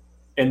out,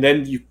 and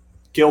then you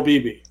kill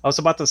BB. I was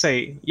about to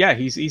say, yeah,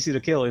 he's easy to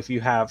kill if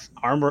you have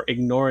armor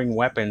ignoring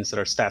weapons that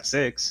are stat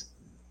 6.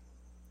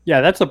 Yeah,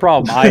 that's the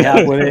problem I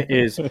have with it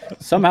is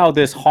somehow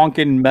this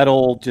honking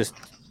metal just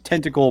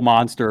tentacle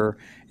monster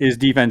is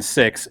defense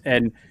 6.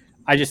 And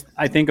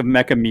I think of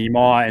Mecha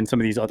Mima and some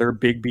of these other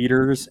big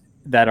beaters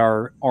that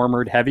are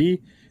armored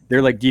heavy.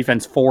 They're like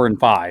defense 4 and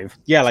 5.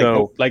 Yeah,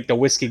 So- like the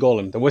Whiskey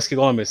Golem. The Whiskey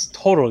Golem is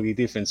totally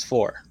defense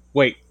 4.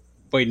 Wait,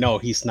 no,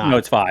 he's not. No,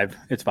 it's 5.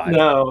 It's 5.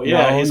 No,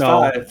 yeah, he's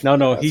 5. No,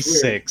 That's he's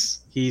weird. 6.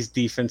 He's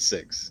defense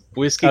 6.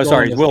 Whiskey Oh,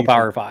 sorry, Golem it's is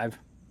willpower 5.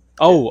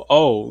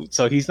 Oh,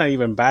 so he's not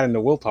even bad in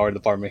the willpower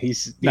department.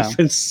 He's No.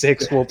 defense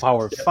 6,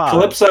 willpower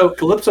 5.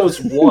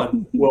 Calypso's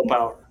 1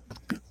 willpower.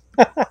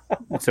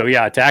 So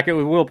yeah, attack it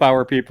with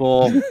willpower,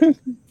 people.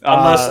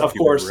 Unless, of you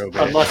course,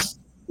 robot. unless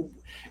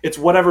it's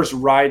whatever's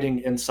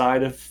riding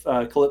inside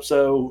of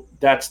Calypso,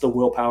 that's the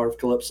willpower of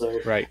Calypso.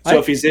 Right. So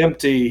if he's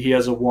empty, he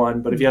has a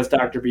 1, but if he has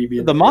Dr. BB...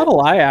 in The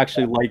model I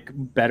actually like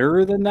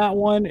better than that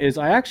one is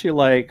I actually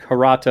like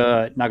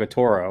Hirata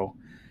Nagatoro.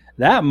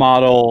 That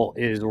model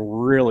is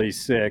really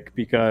sick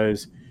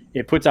because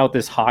it puts out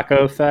this Haka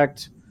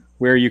effect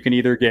where you can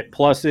either get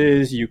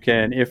pluses, you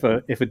can if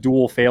a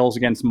duel fails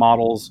against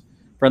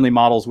friendly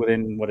models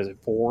within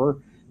 4,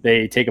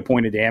 they take a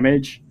point of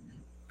damage.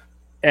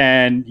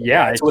 And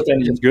yeah, it's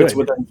within it's good. It's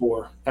within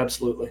 4,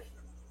 absolutely.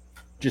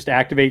 Just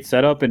activate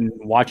setup and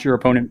watch your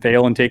opponent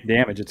fail and take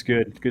damage. It's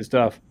good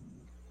stuff.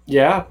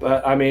 Yeah,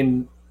 but I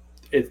mean,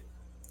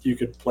 you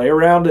could play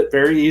around it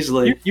very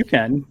easily. You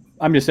can.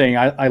 I'm just saying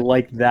I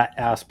like that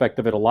aspect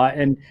of it a lot.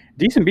 And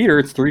decent beater,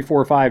 it's 3,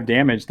 4, 5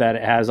 damage that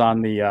it has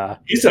on the.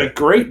 He's a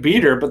great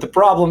beater, but the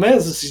problem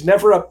is he's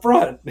never up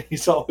front.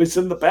 He's always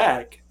in the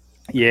back.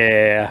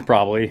 Yeah,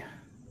 probably.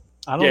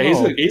 I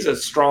don't know. He's a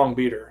strong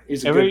beater.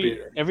 He's a good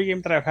beater. Every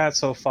game that I've had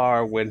so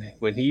far, when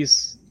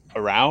he's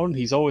around,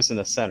 he's always in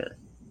the center.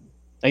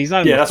 Like, he's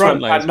not in the That's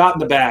front what lines. I'm not in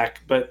the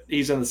back, but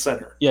he's in the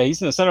center. Yeah,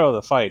 he's in the center of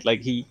the fight.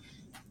 Like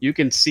you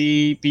can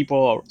see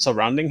people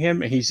surrounding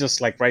him, and he's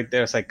just like right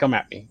there. It's like, come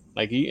at me.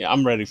 Like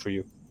I'm ready for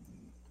you.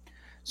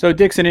 So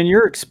Dixon, in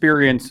your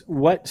experience,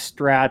 what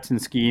strats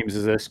and schemes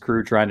is this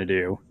crew trying to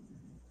do?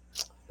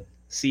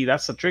 See,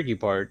 that's the tricky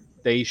part.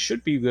 They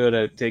should be good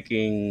at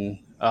taking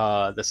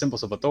the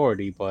symbols of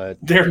authority, but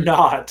They're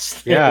not.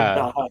 They're Yeah.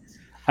 not.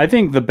 I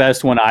think the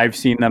best one I've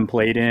seen them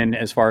played in,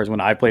 as far as when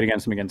I played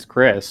against them against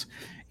Chris,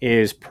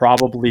 is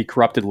probably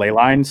Corrupted Ley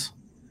Lines.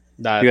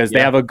 Because they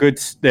have a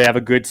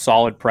good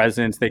solid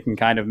presence. They can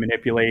kind of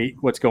manipulate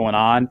what's going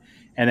on,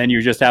 and then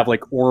you just have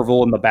like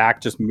Orville in the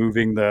back just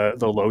moving the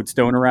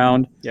lodestone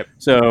around. Yep.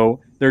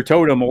 So their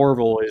totem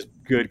Orville is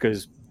good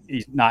because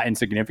he's not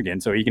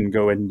insignificant, so he can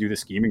go ahead and do the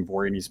scheming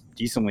for you, and he's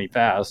decently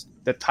fast.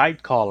 the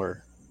Tide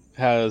Caller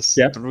has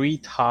Yep. 3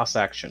 toss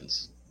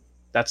actions.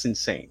 That's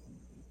insane.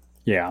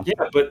 Yeah.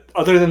 Yeah, but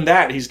other than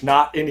that, he's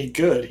not any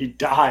good. He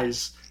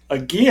dies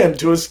again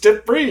to a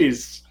stiff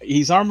breeze.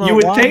 He's armor You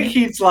would 1. think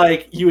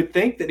you would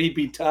think that he'd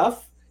be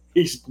tough.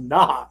 He's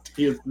not.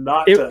 He is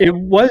not tough. It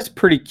was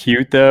pretty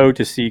cute though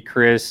to see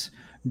Chris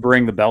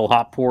bring the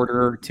bellhop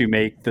porter to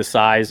make the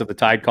size of the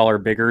Tide Caller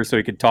bigger, so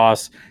he could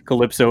toss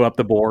Calypso up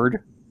the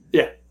board.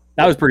 Yeah.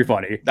 That was pretty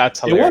funny.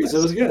 That's It hilarious.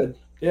 was good.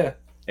 Yeah.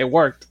 It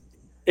worked.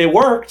 It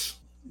worked,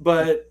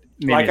 but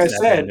Maybe like I it's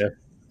that said, bad,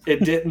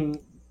 it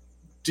didn't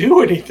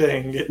do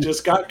anything. It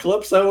just got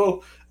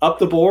Calypso up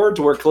the board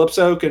to where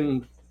Calypso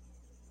can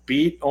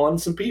beat on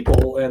some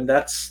people, and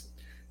that's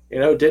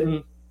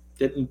didn't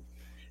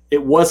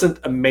it wasn't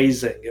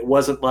amazing. It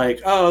wasn't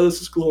like, oh,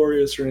 this is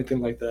glorious or anything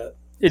like that.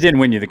 It didn't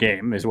win you the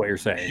game, is what you're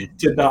saying.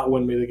 Did not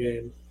win me the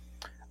game.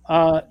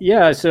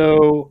 Yeah,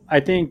 so I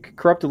think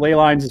Corrupted Ley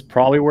Lines is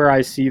probably where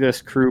I see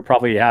this crew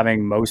probably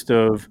having most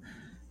of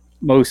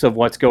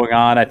what's going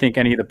on. I think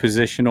any of the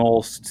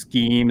positional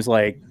schemes,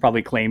 like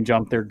probably claim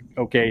jump, they're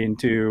okay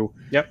into.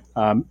 Yep.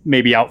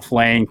 Maybe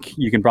outflank,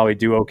 you can probably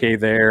do okay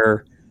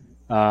there.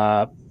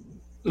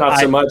 Not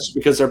so much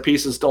because their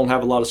pieces don't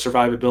have a lot of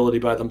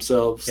survivability by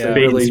themselves. Yeah.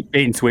 They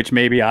Bait and switch,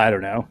 maybe. I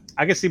don't know.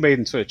 I can see bait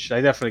and switch.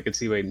 I definitely could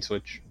see bait and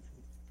switch.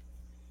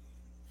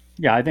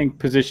 Yeah, I think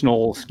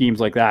positional schemes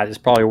like that is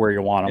probably where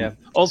you want them.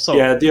 Yeah. Also,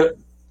 the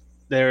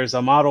there's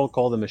a model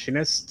called the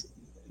Machinist.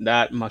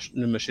 The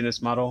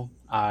Machinist model,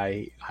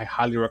 I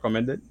highly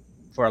recommend it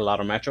for a lot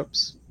of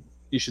matchups.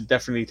 You should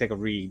definitely take a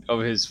read of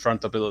his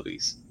front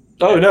abilities.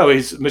 Oh no,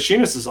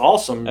 Machinist is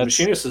awesome. That's-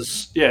 Machinist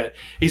is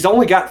He's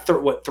only got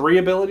 3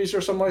 abilities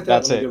or something like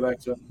that. That's Let me it. Go back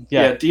to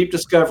Yeah. Deep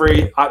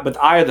Discovery, but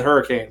Eye of the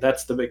Hurricane.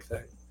 That's the big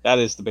thing. That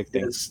is the big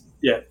thing.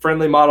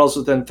 Friendly models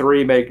within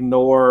 3 may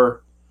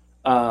ignore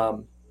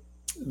the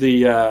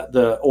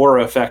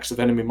aura effects of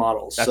enemy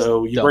models. That's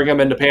so you dumb. bring them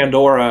into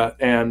Pandora,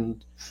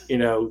 and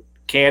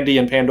Candy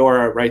and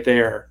Pandora right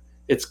there.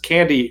 It's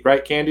Candy,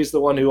 right? Candy's the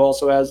one who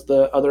also has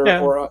the other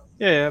aura.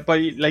 Yeah,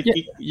 but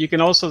you can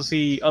also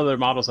see other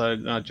models that are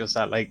not just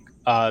that, like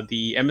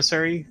the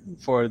Emissary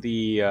for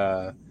the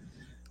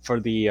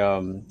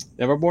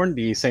Neverborn,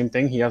 the same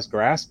thing. He has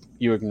Grasp.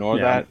 You ignore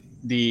that.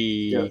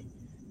 The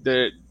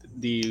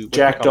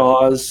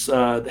Jackdaws,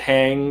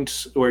 Hanged,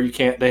 where you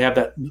can't. They have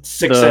that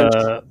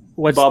 6-inch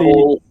what's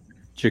bubble.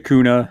 the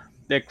Jakuna?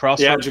 The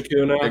Crossroads,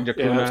 Jakuna.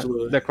 Yeah,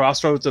 absolutely. the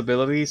Crossroads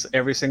abilities,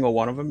 every single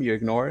one of them, you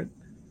ignore it.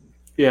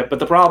 Yeah, but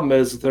the problem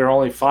is they're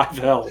only 5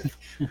 health,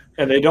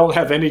 and they don't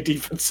have any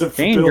defensive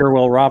Danger, ability.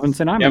 Will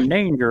Robinson. I'm in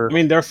danger. I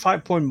mean, they're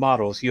 5-point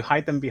models. You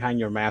hide them behind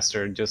your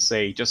master and just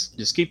say,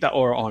 just keep that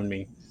aura on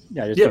me.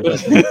 Yeah,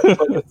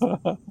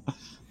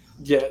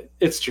 Yeah,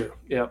 it's true.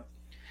 Yeah.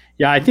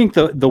 Yeah, I think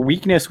the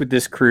weakness with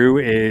this crew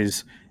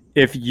is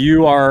if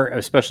you are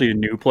especially a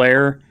new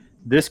player,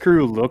 this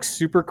crew looks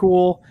super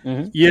cool.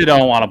 Mhm. You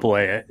don't want to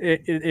play it.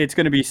 It's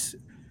going to be.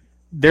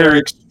 They're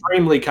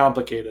extremely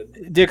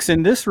complicated.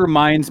 Dixon, this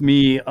reminds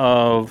me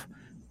of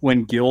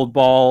when Guild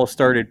Ball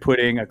started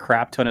putting a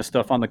crap ton of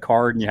stuff on the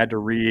card, and you had to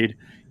read,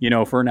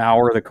 for an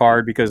hour the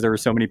card because there were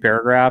so many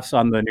paragraphs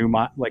on the new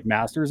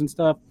masters and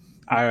stuff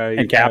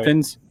and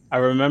captains. I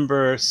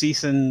remember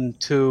season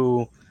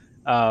 2.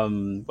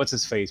 What's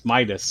his face?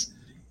 Midas.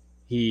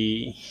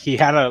 He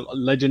had a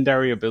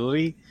legendary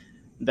ability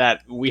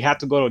that we had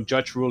to go to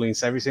judge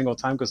rulings every single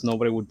time because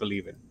nobody would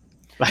believe it.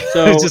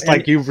 So it's just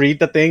like you read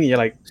the thing, and you're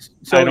like,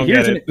 I don't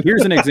get it.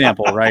 Here's an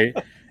example, right?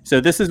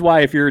 So this is why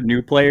if you're a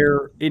new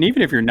player, and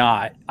even if you're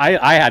not,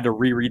 I had to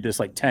reread this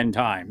like 10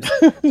 times.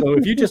 So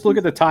if you just look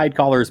at the Tide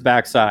Caller's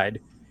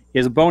backside, he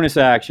has a bonus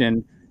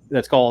action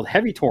that's called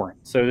Heavy Torrent.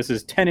 So this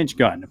is 10-inch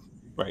gun.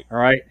 Right. All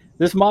right.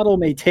 This model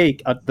may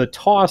take the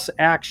toss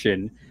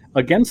action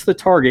against the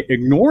target,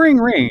 ignoring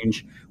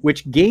range,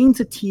 which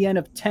gains a TN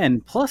of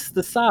 10 plus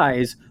the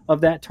size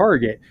of that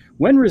target.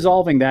 When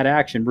resolving that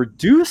action,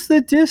 reduce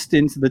the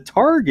distance the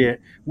target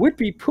would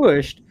be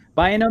pushed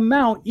by an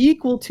amount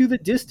equal to the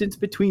distance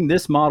between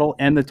this model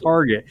and the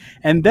target.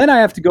 And then I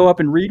have to go up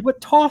and read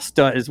what toss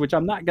does, which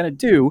I'm not going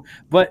to do.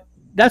 But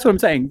that's what I'm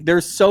saying.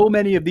 There's so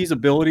many of these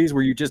abilities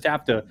where you just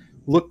have to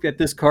look at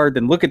this card,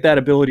 then look at that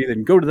ability,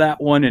 then go to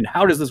that one. And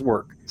how does this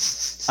work?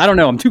 I don't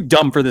know. I'm too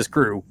dumb for this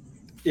crew.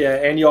 Yeah,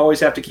 and you always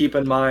have to keep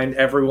in mind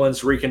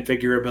everyone's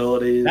reconfigure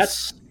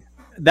abilities.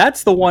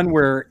 That's the one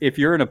where if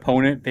you're an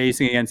opponent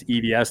facing against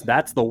EDS,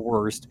 that's the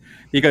worst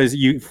because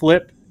you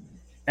flip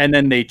and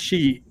then they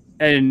cheat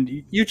and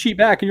you cheat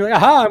back and you're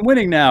like, aha, I'm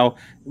winning now.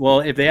 Well,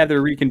 if they have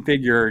their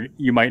reconfigure,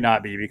 you might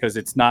not be because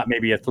it's not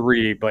maybe a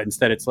 3, but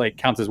instead it's like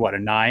counts as what, a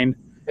 9?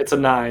 It's a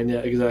 9, yeah,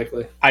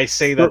 exactly. I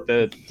say that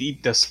the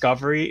Deep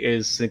Discovery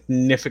is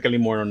significantly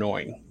more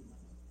annoying.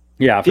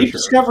 Yeah, for Deep sure.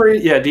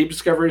 Deep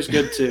Discovery is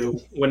good too.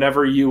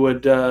 Whenever you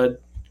would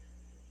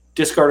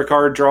discard a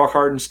card, draw a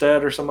card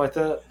instead, or something like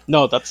that.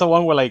 No, that's the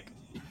one where like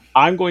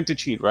I'm going to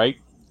cheat, right?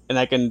 And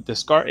I can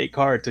discard a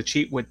card to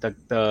cheat with the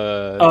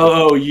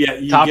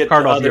You top get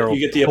card the of your you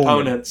get the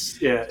opponent.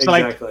 opponents. Yeah, So,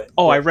 like, exactly.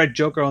 I read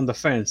Joker on the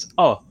fence.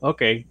 Oh,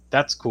 okay,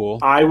 that's cool.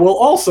 I will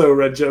also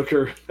read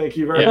Joker. Thank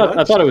you very much.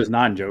 I thought it was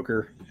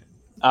non-Joker.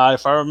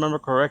 If I remember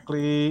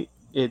correctly,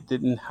 it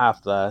didn't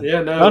have that.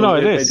 Yeah, no,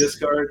 it they is.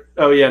 Discard.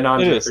 Oh yeah, It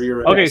non-Joker. is. You're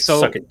right. Okay, so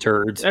Suck it,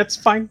 turds. that's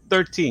fine.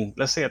 13.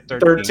 Let's say at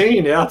 13.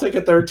 13. Yeah, I'll take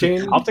a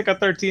 13. I'll take a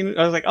 13.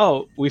 I was like,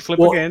 oh, we flip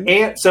Well, again.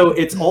 and so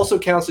it also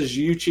counts as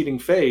you cheating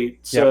Fate.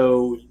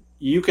 So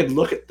you can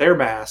look at their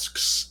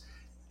masks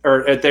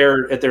or at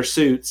their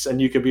suits,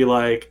 and you could be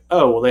like,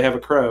 oh, well, they have a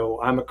crow.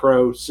 I'm a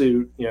crow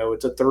suit.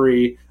 It's a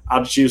 3.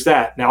 I'll just use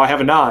that. Now I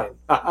have a 9.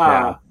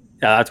 Yeah,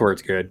 that's where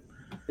it's good.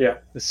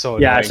 It's so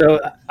Yeah, annoying. so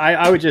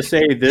I would just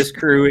say this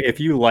crew, if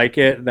you like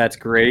it, that's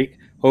great.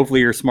 Hopefully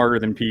you're smarter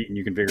than Pete and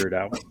you can figure it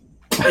out.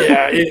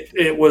 Yeah,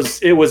 it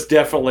was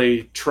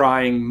definitely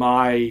trying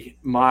my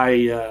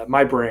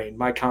brain,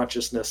 my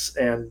consciousness,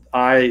 and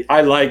I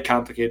like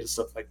complicated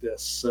stuff like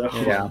this. So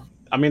Yeah.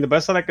 I mean, the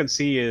best that I can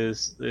see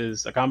is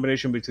a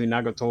combination between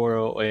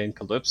Nagatoro and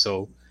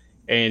Calypso,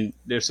 and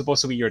they're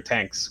supposed to be your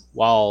tanks,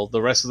 while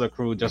the rest of the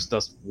crew just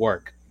does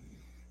work.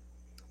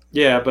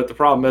 Yeah, but the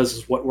problem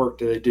is what work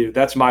do they do?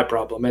 That's my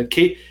problem. And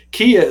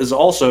Kia is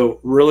also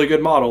really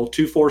good model.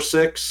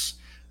 246,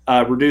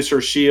 reduce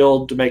her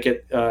shield to make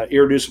it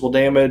irreducible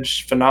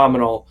damage.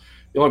 Phenomenal.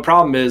 The only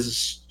problem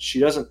is she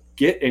doesn't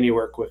get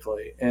anywhere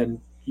quickly, and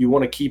you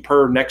want to keep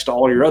her next to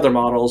all your other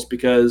models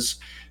because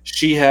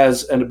she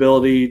has an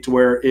ability to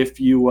where if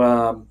you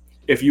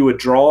would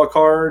draw a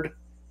card,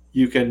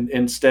 you can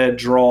instead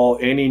draw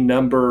any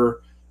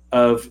number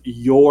of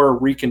your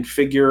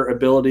reconfigure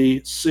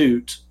ability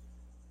suit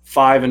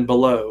 5 and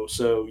below,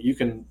 so you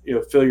can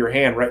fill your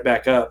hand right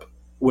back up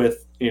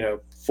with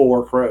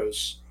 4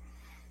 crows.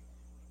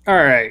 All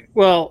right.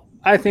 Well,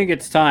 I think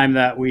it's time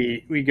that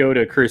we go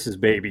to Chris's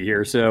baby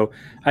here. So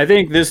I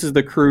think this is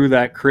the crew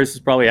that Chris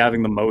is probably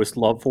having the most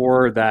love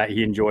for, that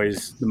he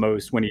enjoys the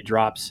most when he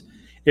drops.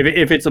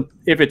 If it's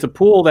a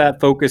pool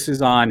that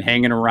focuses on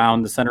hanging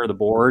around the center of the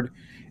board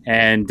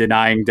and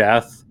denying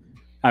death,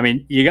 I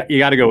mean, you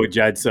got to go with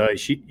Jedsa.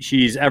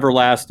 She's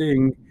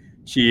everlasting.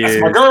 She That's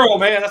is my girl,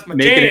 man. That's my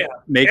jam.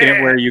 Making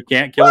it where you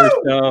can't kill her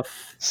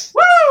stuff.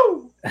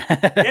 Woo!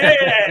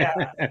 Yeah.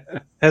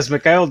 Has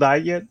Mikhail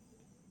died yet?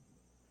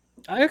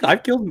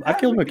 I've killed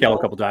Mikhail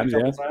a couple times.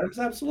 Yeah,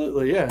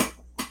 Absolutely. Yeah.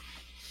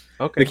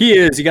 Okay. the key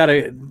is you got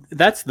to.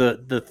 That's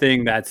the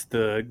thing. That's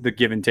the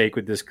give and take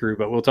with this crew.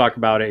 But we'll talk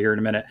about it here in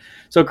a minute.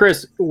 So,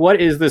 Chris, what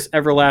is this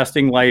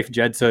everlasting life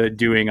Jedsa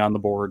doing on the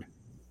board?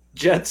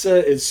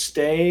 Jetsa is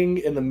staying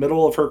in the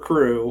middle of her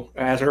crew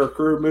as her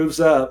crew moves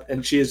up,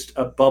 and she is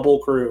a bubble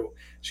crew.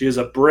 She is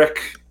a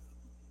brick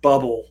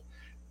bubble,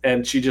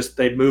 and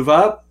they move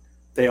up.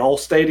 They all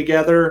stay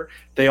together.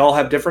 They all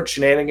have different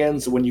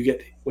shenanigans. When you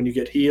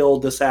get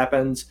healed, this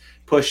happens.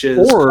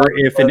 Pushes, Or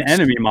if an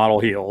enemy model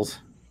heals.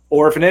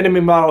 Or if an enemy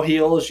model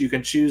heals, you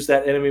can choose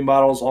that enemy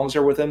model as long as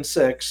they're within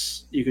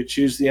 6. You could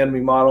choose the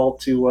enemy model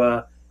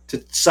to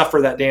suffer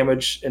that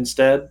damage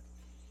instead.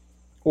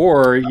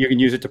 Or you can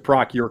use it to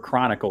proc your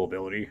Chronicle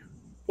ability.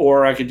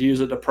 Or I could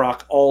use it to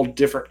proc all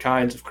different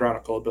kinds of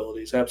Chronicle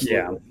abilities. Absolutely.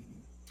 Yeah.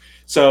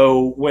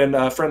 So when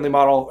another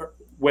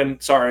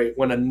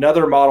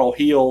model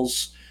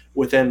heals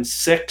within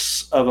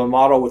 6 of a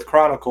model with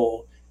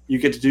Chronicle, you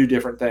get to do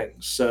different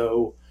things.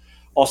 So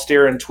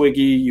Austere and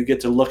Twiggy, you get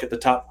to look at the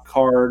top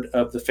card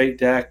of the Fate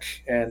deck,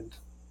 and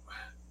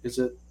is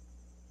that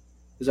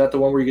the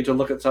one where you get to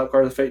look at the top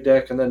card of the Fate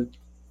deck, and then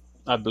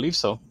I believe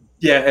so.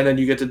 Yeah, and then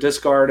you get to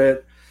discard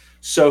it.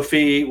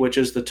 Sophie, which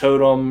is the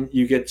totem,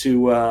 you get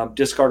to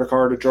discard a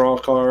card to draw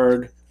a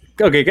card.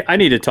 Okay, I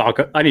need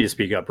to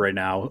speak up right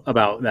now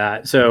about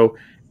that. So,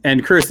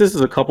 and Chris, this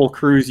is a couple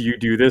crews you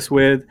do this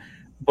with,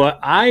 but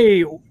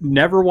I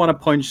never want to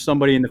punch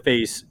somebody in the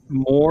face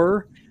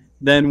more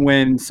than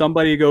when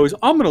somebody goes,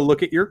 I'm going to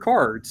look at your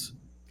cards.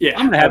 Yeah,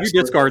 I'm going to have you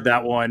discard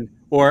that one,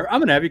 or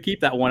I'm going to have you keep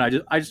that one.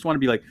 I just want to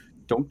be like,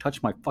 don't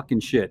touch my fucking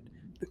shit.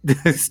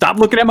 Stop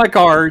looking at my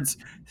cards.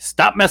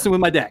 Stop messing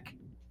with my deck.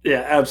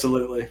 Yeah,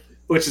 absolutely.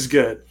 Which is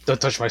good. Don't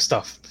touch my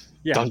stuff.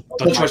 Yeah, don't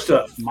touch my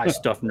stuff. My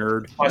stuff,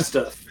 nerd. My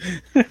stuff.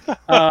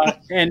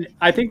 And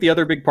I think the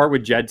other big part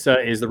with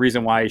Jedsa is the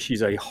reason why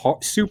she's a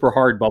super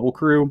hard bubble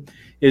crew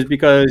is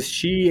because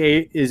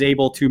she is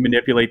able to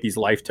manipulate these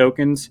life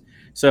tokens.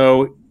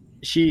 So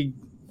she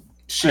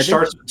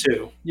starts with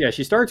 2. Yeah,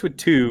 she starts with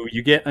 2.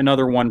 You get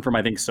another one from,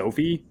 I think,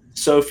 Sophie.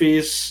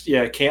 Sophie's,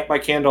 Camp by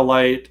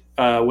Candlelight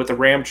with a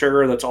ram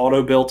trigger that's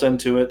auto built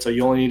into it, so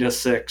you only need a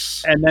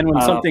 6. And then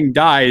when something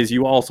dies,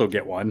 you also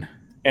get one.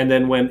 And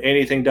then when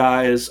anything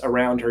dies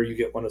around her, you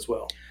get one as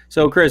well.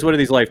 So, Chris, what do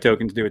these life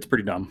tokens do? It's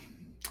pretty dumb.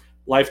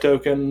 Life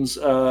tokens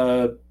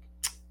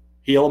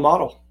heal a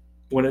model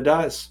when it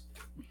dies.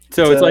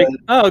 So it's like,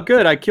 oh,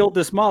 good, I killed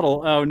this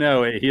model. Oh,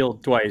 no, it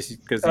healed twice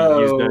because he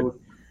used it.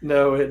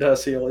 No, it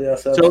does heal,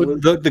 yes,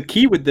 absolutely. So the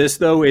key with this,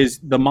 though, is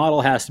the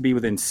model has to be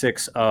within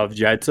 6 of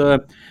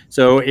Jedsa.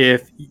 So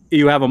if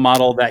you have a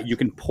model that you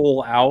can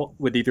pull out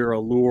with either a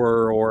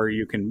lure, or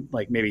you can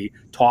like maybe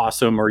toss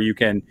them, or you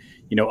can,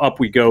 up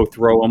we go,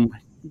 throw them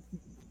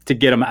to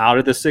get them out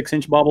of the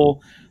 6-inch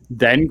bubble,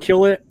 then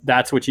kill it.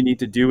 That's what you need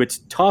to do. It's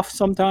tough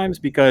sometimes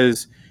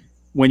because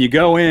when you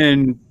go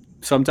in,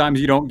 sometimes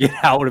you don't get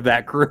out of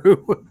that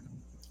crew.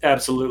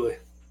 Absolutely.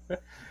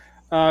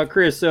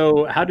 Chris,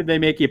 so how did they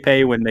make you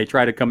pay when they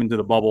try to come into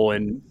the bubble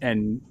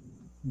and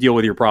deal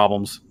with your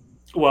problems?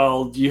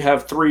 Well, you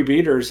have 3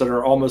 beaters that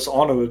are almost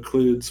auto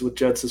includes with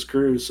Jetsa's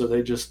crew, so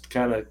they just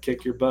kind of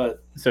kick your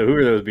butt. So who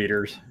are those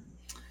beaters?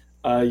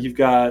 You've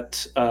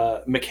got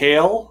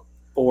Mikhail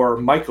or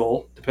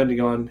Michael,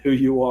 depending on who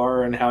you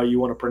are and how you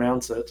want to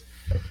pronounce it.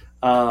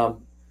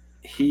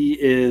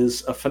 He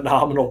is a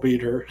phenomenal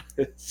beater.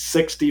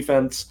 6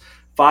 defense,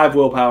 5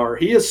 willpower.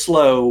 He is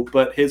slow,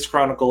 but his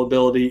Chronicle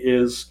ability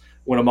is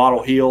when a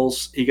model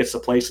heals, he gets to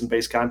place and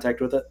base contact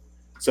with it.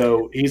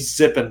 So he's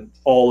zipping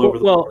all over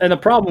the board. And the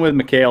problem with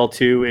Mikhail,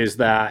 too, is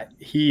that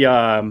he,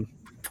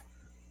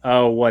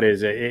 what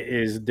is it? It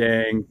is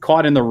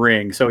caught in the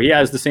ring. So he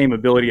has the same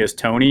ability as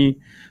Tony,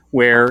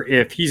 where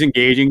if he's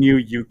engaging you,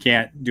 you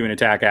can't do an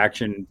attack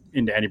action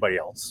into anybody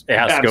else. It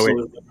has to go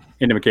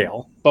into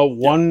Mikhail. But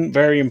one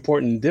very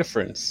important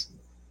difference,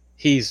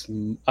 he's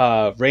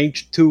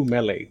range 2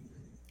 melee.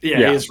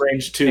 Yeah, he's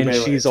range 2 and melee.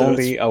 And she's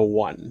only a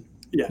 1.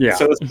 Yeah.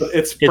 So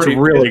it's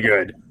really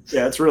good.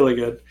 Yeah, it's really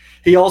good.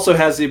 He also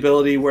has the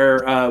ability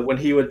where when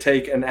he would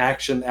take an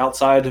action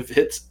outside of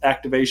its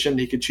activation,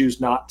 he could choose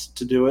not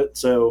to do it.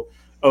 So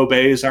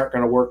obeys aren't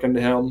going to work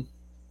into him,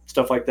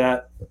 stuff like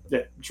that.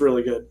 Yeah, it's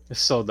really good. It's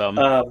so dumb.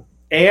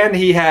 And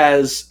he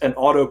has an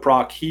auto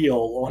proc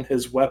heal on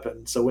his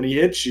weapon. So when he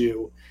hits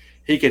you,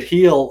 he could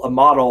heal a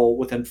model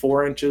within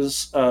 4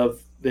 inches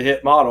of the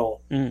hit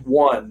model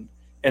 1,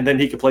 and then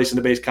he could place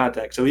into base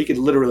contact. So he could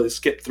literally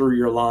skip through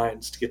your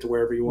lines to get to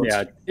wherever he wants.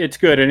 Yeah, it's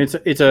good, and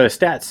it's a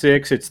stat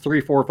 6. It's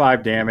 3, 4,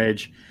 5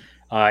 damage.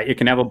 It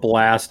can have a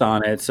blast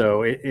on it,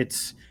 so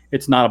it's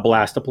not a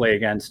blast to play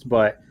against.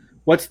 But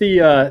what's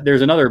the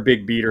there's another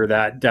big beater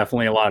that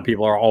definitely a lot of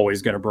people are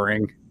always going to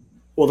bring.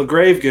 Well, the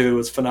Grave Goo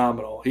is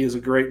phenomenal. He is a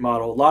great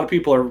model. A lot of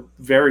people are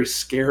very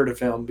scared of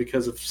him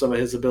because of some of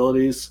his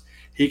abilities.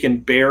 He can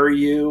bury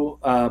you,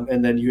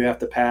 and then you have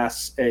to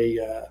pass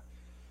a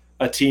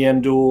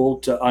TN duel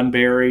to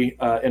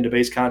unbury into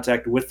base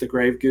contact with the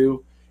Grave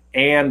Goo.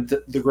 And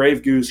the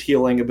Grave Goo's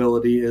healing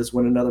ability is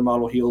when another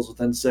model heals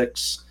within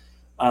 6,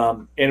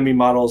 enemy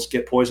models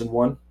get poison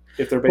 1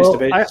 if they're base to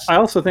base. I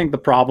also think the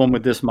problem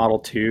with this model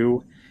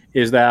too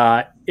is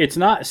that it's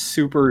not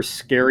super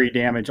scary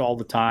damage all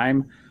the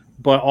time,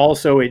 but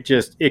also it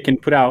can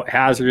put out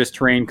hazardous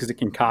terrain because it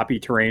can copy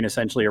terrain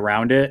essentially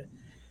around it.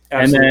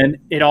 Absolutely. And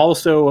then it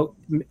also,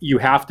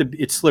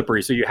 it's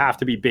slippery, so you have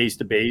to be base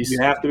to base. You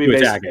have to be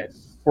base attack it.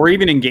 Or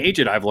even engage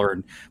it, I've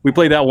learned. We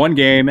played that one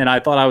game, and I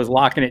thought I was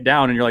locking it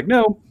down, and you're like,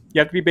 no, you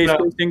have to be base to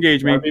base to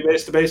engage me. You have to be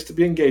base to base to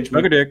be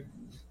engagement. Suck a dick.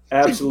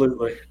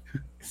 Absolutely.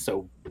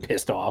 So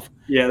pissed off.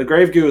 Yeah, the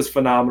Grave Goo is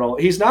phenomenal.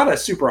 He's not a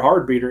super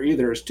hard beater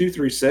either. It's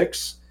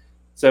 2-3-6,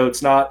 so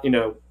it's not,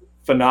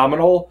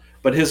 phenomenal.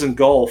 But his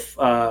engulf,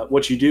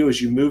 what you do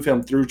is you move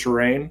him through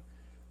terrain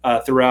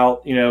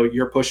throughout,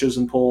 your pushes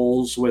and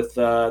pulls with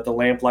the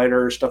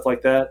lamplighter, stuff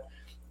like that.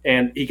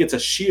 And he gets a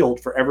shield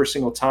for every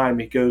single time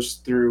he goes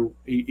through.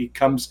 He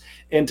comes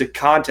into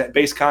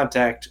base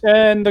contact.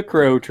 And the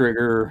crow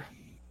trigger.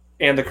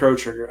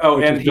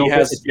 Oh, and he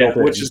has,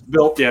 which is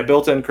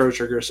built-in crow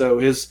trigger. So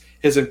his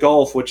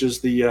engulf, which is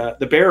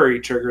the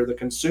berry trigger, the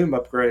consume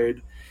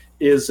upgrade,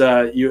 is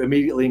you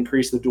immediately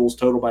increase the duel's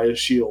total by his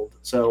shield.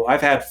 So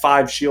I've had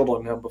 5 shield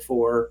on him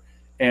before,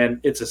 and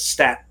it's a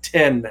stat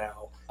 10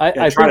 now.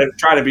 I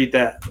try to beat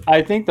that.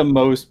 I think the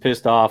most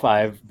pissed off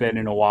I've been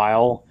in a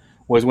while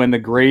was when the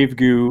Grave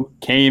Goo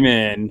came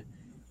in,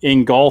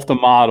 engulfed the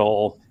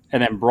model,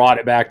 and then brought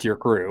it back to your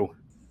crew.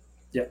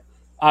 Yeah.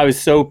 I was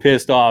so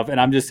pissed off,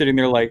 and I'm just sitting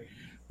there like,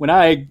 when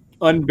I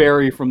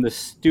unbury from the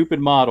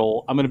stupid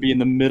model, I'm going to be in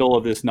the middle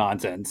of this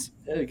nonsense.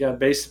 Yeah, you got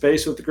base to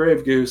base with the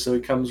Grave Goo, so he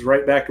comes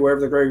right back to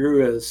wherever the Grave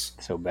Goo is.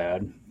 So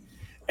bad.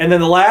 And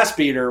then the last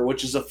beater,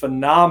 which is a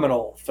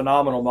phenomenal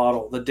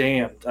model, the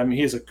Damned. I mean,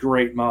 he's a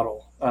great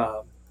model.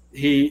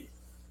 He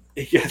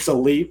gets a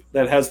leap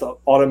that has the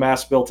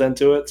automass built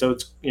into it, so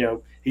it's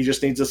he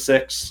just needs a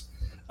 6,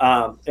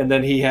 and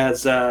then he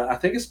has I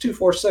think it's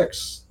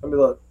 2-4-6. Let me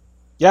look.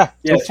 Yeah,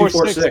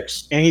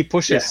 2-4-6, and he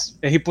pushes.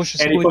 Yeah. And he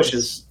pushes. And he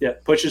pushes. Yeah,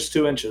 pushes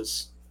 2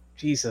 inches.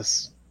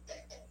 Jesus.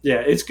 Yeah,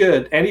 it's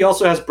good. And he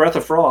also has Breath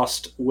of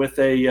Frost with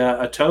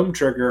a tome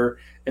trigger.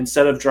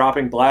 Instead of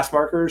dropping blast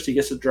markers, he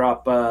gets to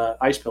drop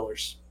ice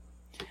pillars.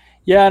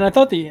 Yeah, and I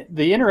thought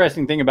the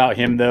interesting thing about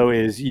him, though,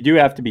 is you do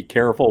have to be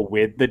careful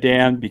with the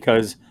Damned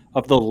because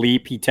of the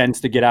leap. He tends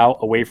to get out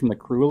away from the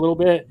crew a little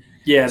bit.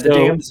 Yeah, the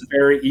Damned is a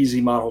very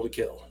easy model to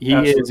kill. He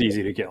is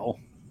easy to kill.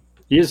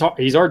 He's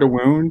hard to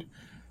wound,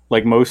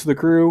 like most of the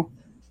crew,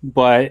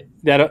 but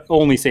that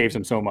only saves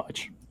him so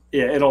much.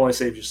 Yeah, it only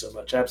saves you so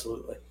much,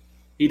 absolutely.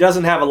 He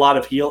doesn't have a lot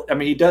of heal. I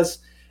mean, he does.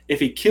 If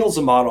he kills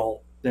a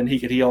model, then he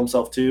could heal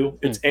himself too.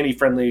 It's any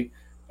friendly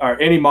or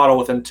any model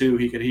within 2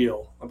 he could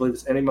heal. I believe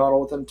it's any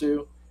model within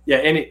 2. Yeah,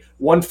 any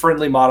one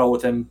friendly model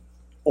within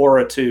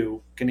Aura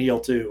 2 can heal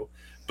too.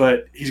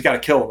 But he's got to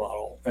kill a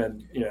model,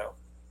 and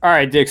All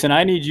right, Dixon,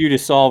 I need you to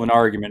solve an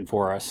argument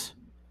for us.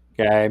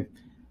 Okay,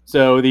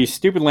 so these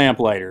stupid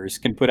lamplighters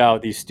can put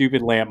out these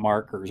stupid lamp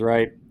markers,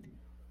 right?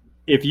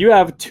 If you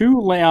have 2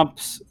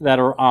 lamps that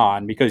are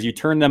on, because you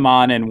turn them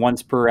on and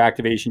once per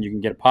activation you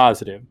can get a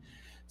positive.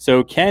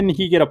 So can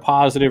he get a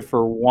positive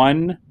for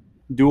 1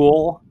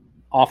 duel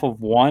off of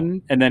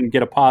 1 and then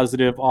get a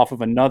positive off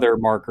of another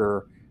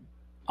marker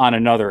on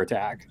another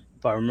attack?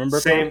 If I remember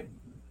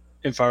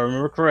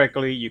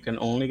correctly, you can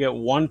only get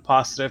 1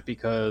 positive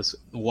because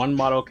 1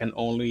 model can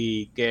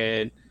only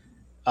get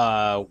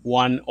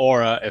 1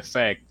 aura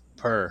effect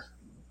per.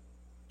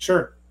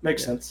 Sure,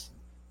 makes sense.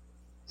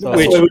 So,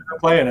 that's the way we've been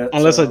playing it.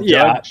 Unless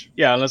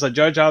a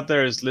judge out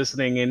there is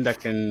listening in that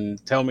can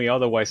tell me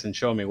otherwise and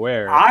show me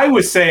where. I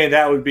was saying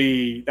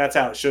that's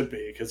how it should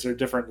be because they're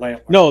different lamp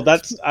markers. No,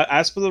 that's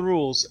as per the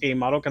rules. A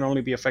model can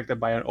only be affected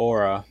by an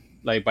aura,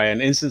 like by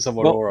an instance of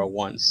an aura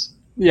once.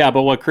 Yeah,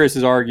 but what Chris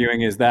is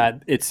arguing is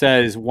that it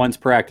says once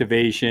per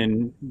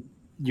activation,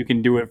 you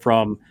can do it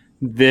from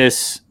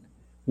this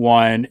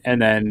one,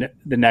 and then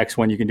the next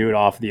one you can do it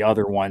off the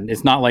other one.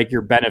 It's not like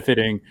you're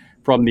benefiting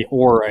from the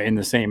aura in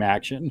the same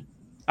action.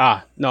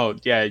 No,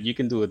 yeah, you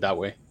can do it that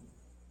way.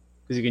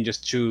 Because you can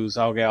just choose,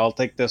 okay, I'll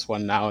take this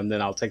one now, and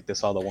then I'll take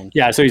this other one.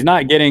 Yeah, so he's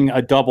not getting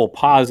a double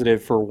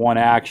positive for 1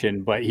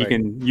 action, but he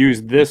can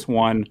use this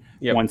one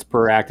once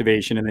per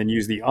activation and then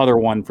use the other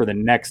one for the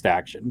next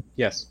action.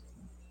 Yes.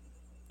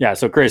 Yeah,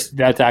 so Chris,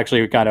 that's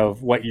actually kind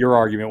of what your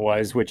argument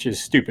was, which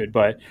is stupid,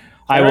 but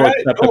I will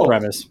accept the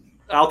premise.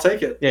 I'll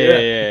take it.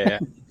 Yeah.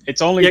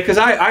 It's only... Yeah, because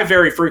I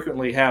very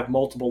frequently have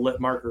multiple lit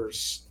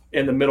markers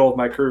in the middle of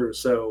my crew,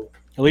 so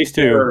At least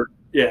two.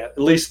 At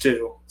least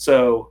two.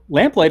 So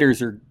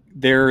Lamplighters are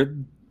there,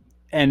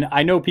 and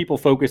I know people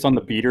focus on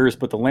the beaters,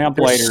 but the they're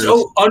Lamplighters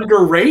so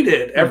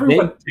underrated.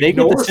 Everyone they get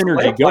the ignores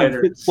synergy going.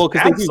 Lamplighters. Well,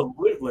 because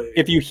Absolutely.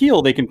 if you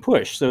heal, they can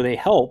push, so they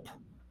help.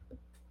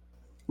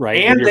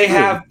 Right, And with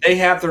your they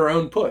have their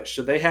own push.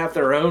 So they have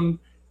their own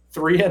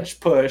 3-inch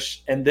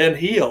push and then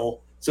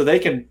heal. So they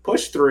can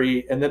push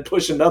 3 and then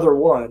push another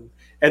 1.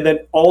 And then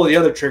all the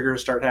other triggers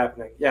start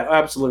happening. Yeah,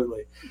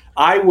 absolutely.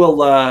 I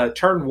will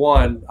turn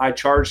 1. I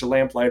charge the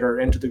Lamplighter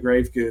into the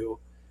Grave Goo,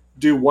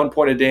 do 1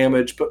 point of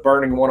damage, put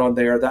Burning 1 on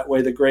there. That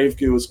way the Grave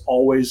Goo is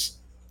always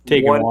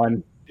taking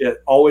one. Yeah,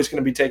 always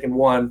going to be taking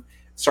 1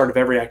 start of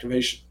every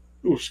activation.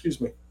 Ooh, excuse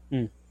me.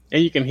 And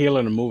you can heal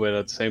and move it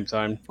at the same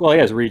time. Well, he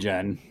has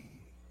regen.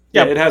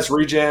 Yeah, it has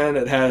regen.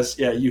 It has,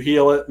 you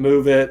heal it,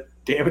 move it,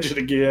 damage it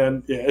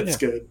again. Yeah, it's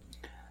good.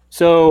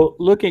 So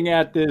looking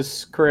at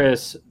this,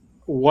 Chris,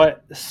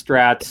 what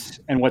strats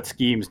and what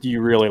schemes do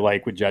you really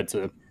like with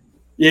Jedza?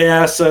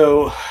 Yeah,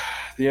 so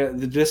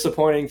the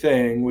disappointing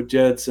thing with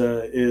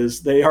Jedza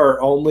is they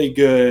are only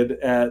good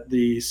at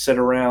the sit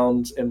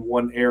arounds in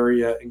one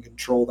area and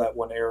control that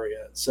one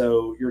area.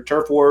 So your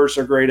Turf Wars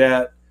are great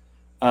at.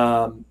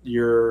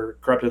 Your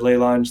Corrupted Ley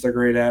Lines they're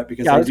great at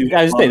because they do.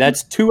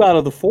 That's 2 out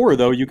of the 4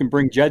 though. You can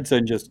bring Jedza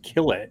and just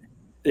kill it.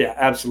 Yeah,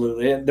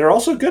 absolutely, and they're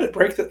also good at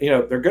break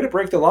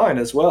the line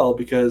as well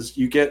because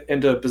you get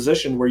into a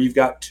position where you've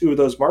got 2 of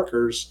those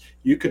markers.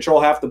 You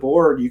control half the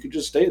board. You can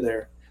just stay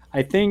there.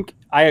 I think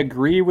I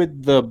agree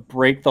with the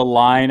break the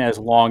line as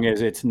long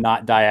as it's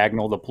not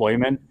diagonal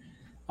deployment.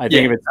 I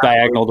think if it's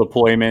diagonal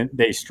deployment,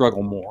 they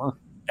struggle more.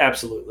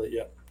 Absolutely,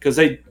 yeah. Because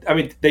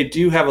they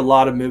do have a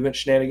lot of movement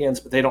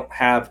shenanigans, but they don't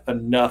have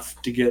enough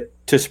to get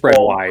to spread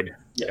wide.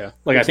 Yeah,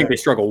 I think they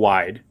struggle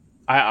wide.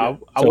 I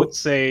would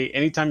say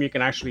anytime you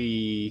can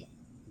actually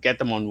get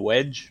them on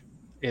wedge,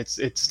 it's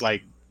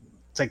like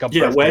a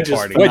birthday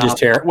party.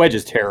 Wedge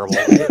is terrible.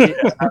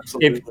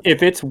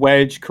 If it's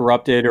wedge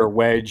corrupted or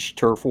wedge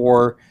turf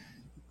war,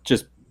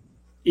 just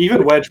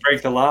even wedge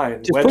break the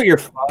line. Just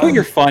put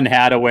your fun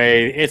hat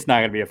away. It's not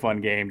going to be a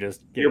fun game.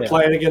 You're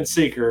playing against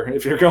Seeker.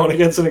 If you're going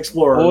against an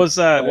Explorer, what was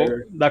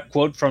that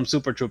quote from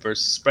Super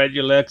Troopers? Spread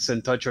your legs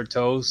and touch your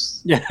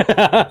toes. Yeah.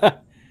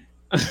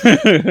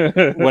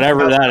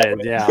 Whatever that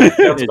is, yeah.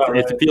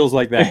 It feels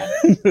like that.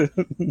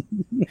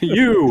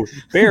 You,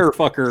 bear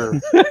fucker,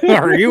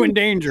 are you in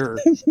danger?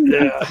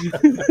 Yeah.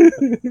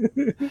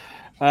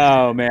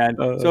 Oh, man.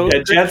 So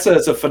Jedza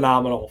is a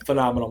phenomenal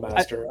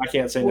master. I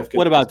can't say enough good.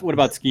 What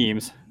about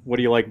schemes? What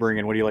do you like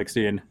bringing? What do you like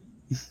seeing?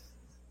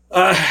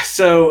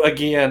 So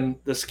again,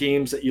 the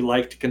schemes that you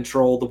like to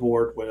control the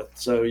board with.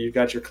 So you've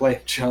got your claim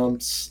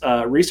jumps.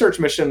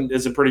 Research mission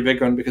is a pretty big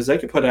one because they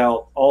can put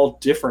out all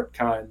different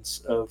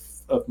kinds of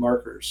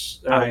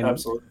markers.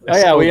 Absolutely. Oh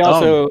yeah, we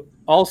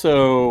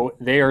also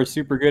they are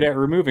super good at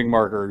removing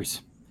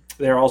markers.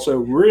 They're also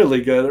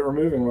really good at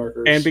removing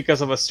markers. And because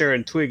of Aster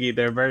and Twiggy,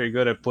 they're very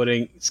good at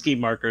putting scheme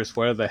markers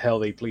where the hell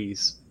they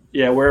please.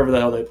 Yeah, wherever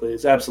the hell they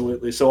please.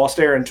 Absolutely. So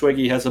Aster and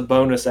Twiggy has a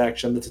bonus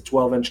action that's a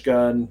 12-inch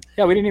gun.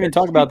 Yeah, we didn't even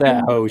talk about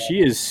that. Oh,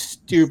 she is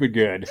stupid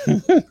good.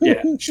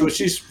 Yeah,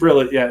 she's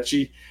really,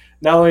 she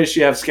not only does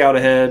she have scout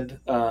ahead,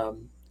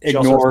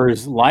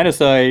 ignores line of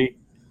sight,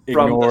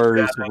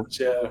 ignores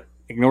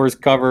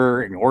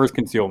cover, ignores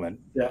concealment.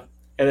 Yeah.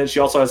 And then she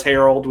also has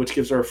Herald, which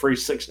gives her a free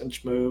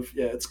 6-inch move.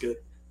 Yeah, it's good.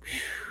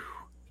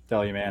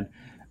 Tell you, man.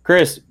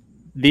 Chris,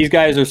 these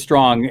guys are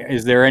strong.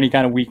 Is there any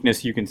kind of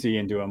weakness you can see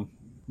into them?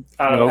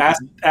 I don't know.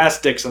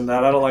 Ask Dixon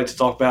that. I don't like to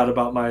talk bad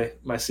about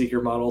my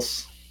Seeker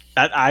models.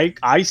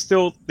 I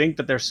still think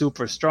that they're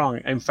super strong.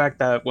 In fact,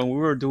 that when we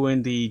were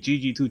doing the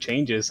GG2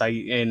 changes,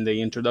 in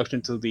the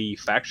introduction to the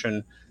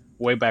faction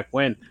way back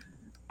when,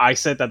 I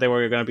said that they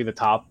were going to be the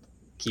top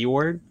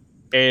keyword.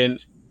 And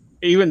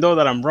even though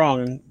that I'm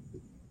wrong,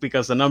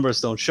 because the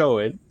numbers don't show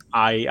it,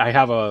 I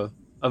have a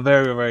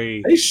very,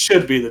 very... They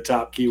should be the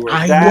top keyword.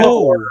 I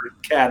know. Or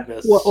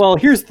Cadmus. Well,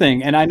 here's the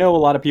thing, and I know a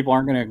lot of people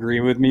aren't going to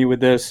agree with me with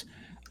this.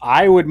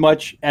 I would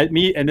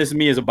and this is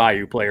me as a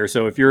Bayou player,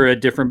 so if you're a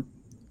different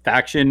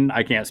faction,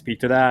 I can't speak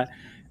to that.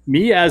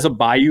 Me as a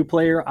Bayou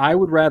player, I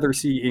would rather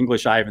see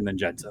English Ivan than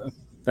Jedza.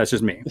 That's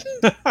just me.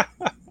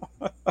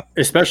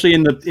 Especially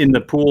in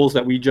the pools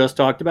that we just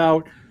talked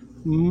about,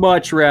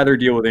 much rather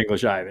deal with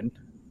English Ivan.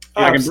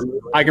 I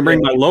can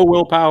bring my low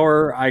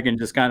willpower. I can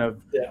just kind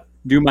of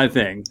do my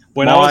thing.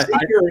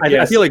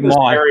 I feel like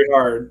Maw. Very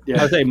hard.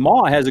 Yeah. I say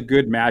Maw has a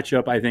good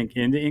matchup. I think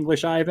in the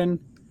English Ivan.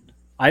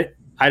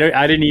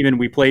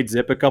 We played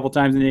Zip a couple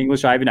times in the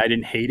English Ivan. I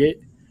didn't hate it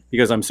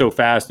because I'm so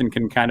fast and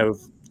can kind of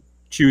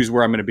choose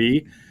where I'm going to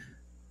be.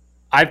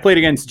 I've played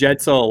against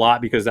Jedza a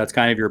lot because that's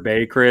kind of your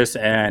bay, Chris,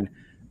 and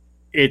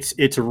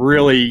it's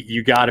really,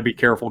 you got to be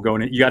careful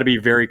going in. You got to be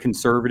very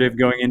conservative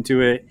going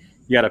into it.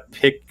 You got to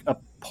pick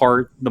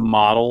apart the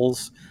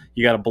models.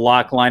 You got to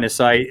block line of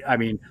sight. I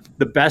mean,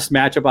 the best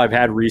matchup I've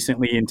had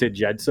recently into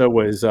Jedza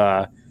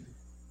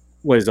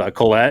was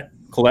Colette.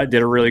 Colette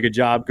did a really good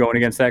job going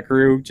against that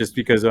crew just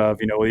because of,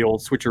 the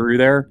old switcheroo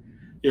there.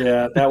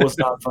 Yeah, that was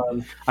not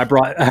fun. I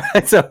brought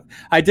so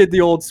I did the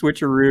old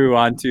switcheroo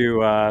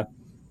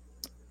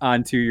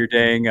onto your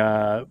dang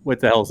what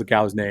the hell's the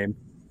cow's name?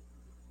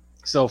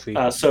 Sophie.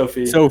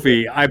 Sophie.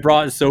 Sophie. I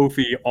brought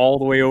Sophie all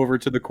the way over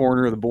to the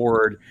corner of the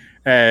board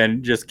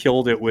and just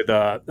killed it with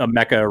a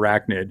mecha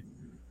arachnid.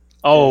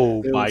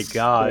 Oh It my was-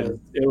 god.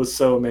 It was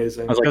so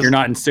amazing. I was like, "You're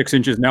not in 6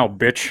 inches now,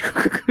 bitch."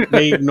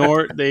 They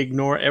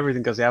ignore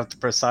everything because they have to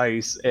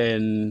precise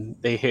and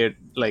they hit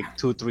like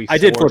 2, 3, I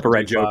did 4, flip a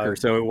red 3, Joker,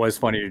 so it was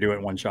funny to do it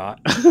in one shot.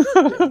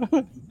 5.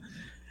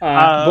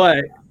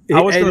 But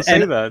I was going to and-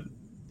 say and- that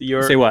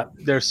say what?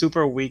 they're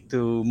super weak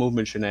to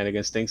movement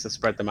shenanigans, things that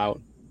spread them out.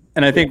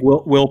 And I think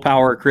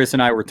willpower. Chris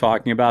and I were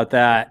talking about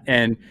that,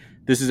 and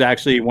this is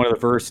actually one of the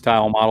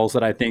versatile models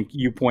that I think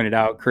you pointed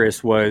out,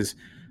 Chris, was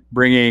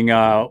bringing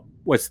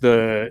what's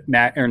the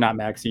or not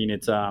Maxine?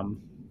 It's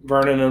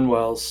Vernon and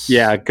Wells.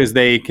 yeah, because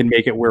they can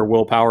make it where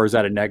willpower is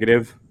at a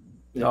negative.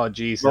 Yeah. Oh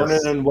Jesus.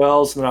 Vernon and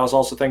Wells. And then I was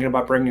also thinking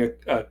about bringing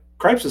a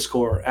Crisis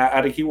Core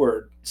at a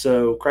keyword.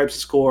 So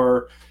Crisis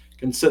Core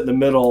can sit in the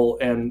middle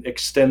and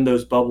extend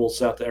those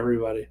bubbles out to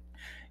everybody.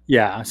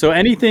 Yeah, so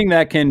anything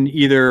that can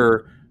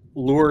either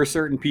lure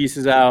certain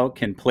pieces out,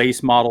 can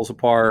place models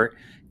apart,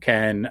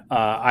 can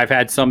I've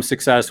had some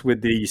success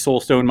with the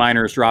Soulstone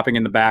Miners dropping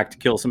in the back to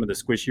kill some of the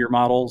squishier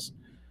models,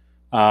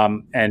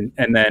 and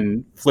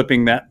then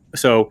flipping that.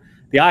 So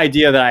the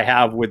idea that I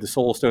have with the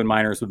Soulstone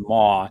Miners with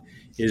Maw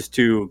is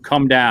to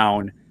come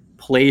down,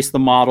 place the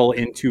model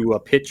into a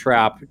pit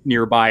trap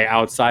nearby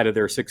outside of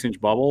their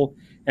 6-inch bubble,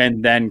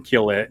 and then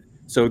kill it.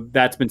 So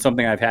that's been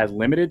something I've had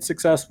limited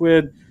success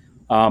with,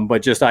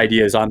 but just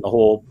ideas on the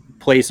whole,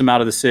 place them out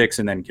of the 6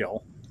 and then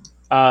kill.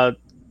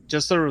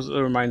 Just a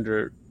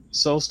reminder,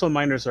 Soulstone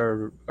Miners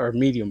are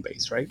medium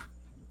base, right?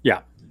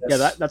 Yeah.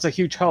 Yeah, that's a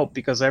huge help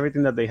because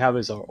everything that they have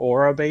is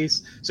aura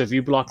base. So if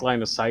you block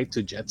line of sight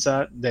to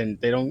Jetsa, then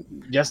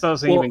Jetsa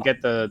doesn't even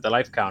get the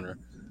life counter.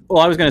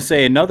 Well, I was going to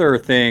say another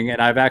thing,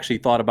 and I've actually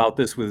thought about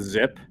this with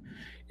Zip,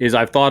 is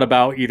I've thought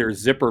about either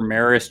Zip or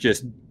Maris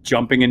just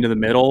jumping into the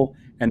middle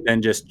and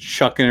then just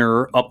chucking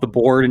her up the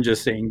board and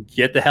just saying,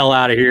 "Get the hell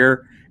out of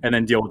here," and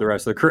then deal with the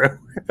rest of the crew.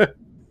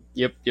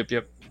 Yep.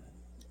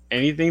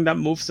 Anything that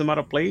moves them out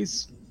of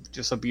place,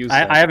 just abuse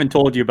I haven't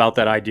told you about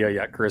that idea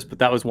yet, Chris, but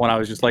that was one I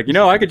was just like,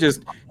 I could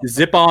just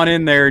zip on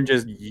in there and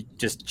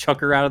just chuck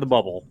her out of the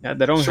bubble. Yeah,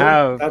 they don't Sure,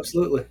 have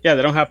absolutely. Yeah,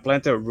 they don't have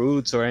plenty of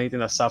roots or anything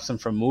that stops them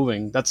from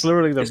moving. That's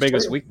literally their It's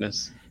biggest true.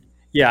 weakness.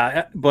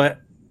 Yeah, but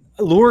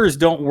lures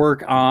don't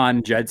work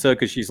on Jedsa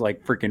because she's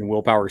like freaking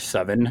willpower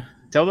 7.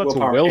 Tell that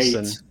Willpower to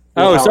Wilson. 8.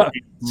 Oh, Willpower so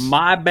 8.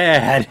 my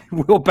bad.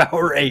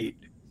 Willpower 8.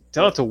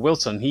 Tell it to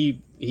Wilson.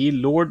 He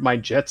lured my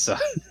Jetsa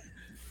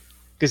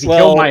because he Well,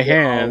 killed my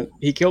hand.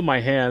 He killed my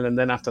hand, and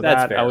then after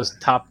That's that, I fair. was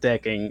top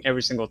decking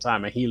every single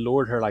time, and he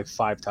lured her like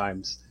 5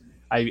 times.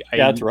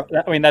 That's rough.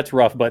 I mean, that's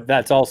rough, but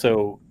that's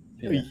also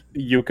Yeah.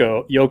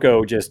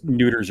 Yoko just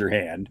neuters your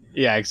hand.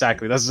 Yeah,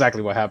 exactly. That's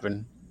exactly what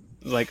happened.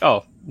 Like,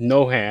 oh,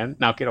 no hand.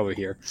 Now get over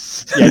here.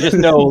 Yeah, just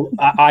know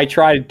I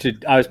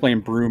was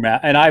playing Brewmaster,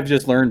 and I've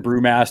just learned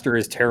Brewmaster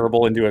is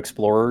terrible into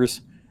Explorers.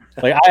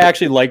 Like, I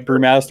actually like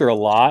Brewmaster a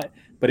lot,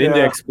 but into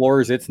Yeah.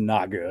 Explorers, it's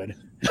not good.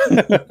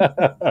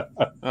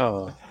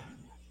 Oh,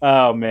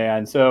 Oh,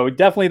 man. So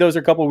definitely those are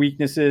a couple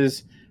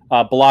weaknesses.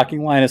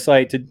 Blocking line of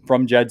sight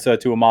from Jedsa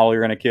to a model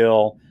you're going to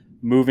kill.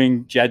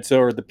 Moving Jedsa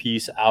or the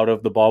piece out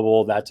of the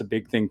bubble, that's a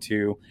big thing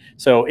too.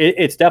 So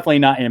it's definitely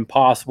not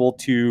impossible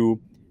to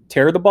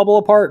tear the bubble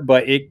apart,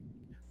 but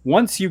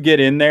once you get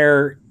in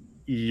there,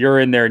 you're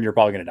in there and you're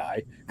probably going to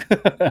die.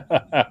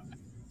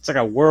 it's like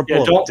a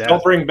whirlpool Yeah, of death.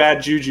 don't bring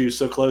bad juju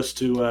so close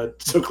to Yeah,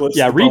 to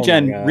the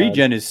regen God.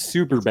 regen is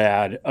super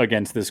bad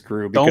against this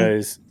crew Don't-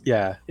 because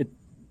Yeah, bubble.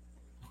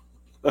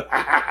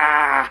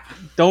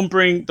 don't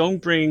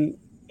bring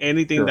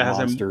anything You're a that has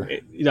monster.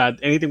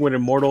 anything with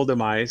immortal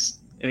demise,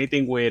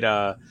 anything with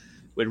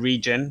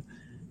regen,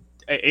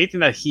 anything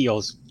that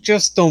heals.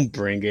 Just don't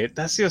bring it.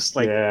 That's just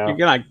like Yeah. you're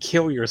gonna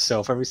kill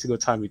yourself every single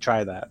time you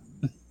try that.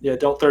 Yeah,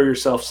 don't throw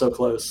yourself so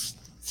close.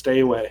 Stay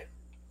away.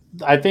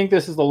 I think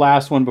this is the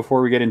last one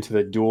before we get into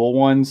the dual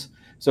ones.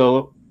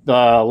 So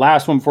the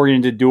last one before we get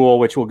into dual,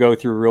 which we'll go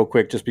through real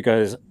quick just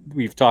because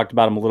we've talked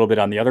about them a little bit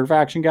on the other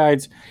faction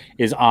guides,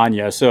 is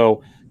Anya.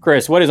 So,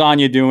 Chris, what is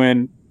Anya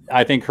doing?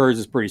 I think hers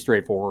is pretty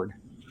straightforward.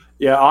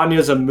 Yeah,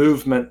 Anya's a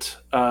movement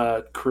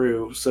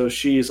crew, so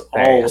she's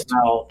Fast.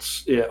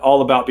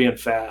 all about being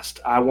fast.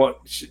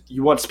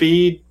 You want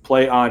speed,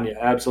 play Anya.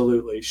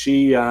 Absolutely,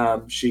 she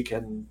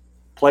can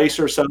place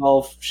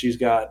herself. She's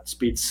got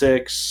speed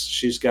 6.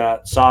 She's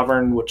got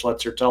Sovereign, which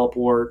lets her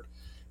teleport.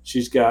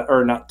 She's got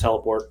not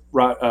teleport,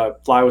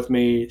 fly with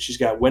me. She's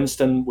got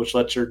Winston, which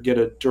lets her get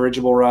a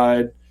dirigible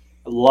ride.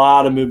 A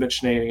lot of movement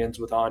shenanigans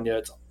with Anya.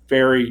 It's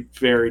very,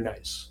 very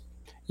nice.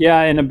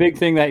 Yeah, and a big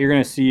thing that you're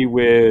going to see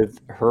with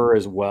her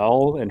as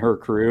well and her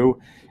crew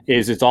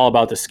is it's all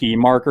about the scheme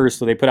markers.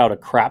 So they put out a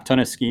crap ton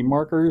of scheme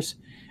markers.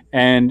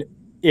 And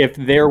if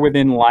they're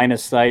within line of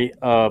sight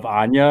of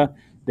Anya,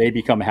 they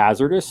become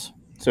hazardous.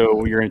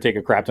 So you're going to take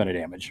a crap ton of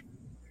damage.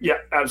 Yeah,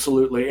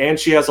 absolutely. And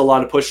she has a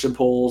lot of push and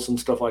pulls and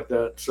stuff like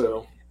that.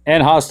 So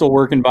And hostile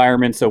work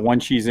environment. So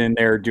once she's in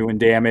there doing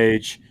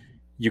damage,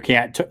 you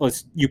can't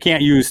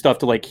use stuff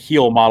to like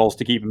heal models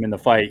to keep them in the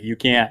fight. You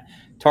can't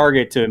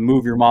target to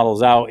move your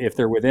models out if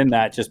they're within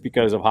that, just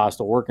because of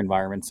hostile work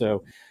environment.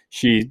 So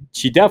she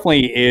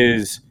definitely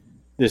is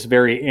this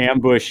very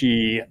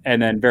ambushy,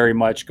 and then very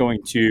much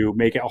going to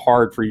make it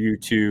hard for you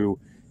to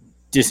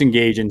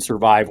disengage and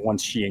survive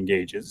once she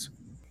engages.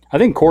 I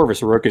think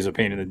Corvus Rook is a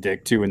pain in the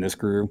dick too in this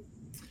crew.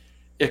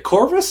 yeah,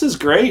 Corvus is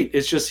great.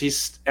 It's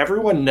just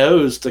everyone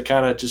knows to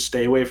kind of just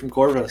stay away from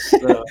Corvus.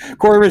 So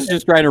Corvus is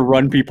just trying to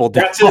run people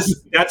down.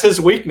 that's his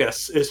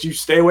weakness. Is you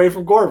stay away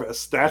from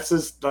Corvus. That's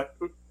his.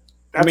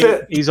 That's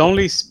it. He's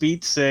only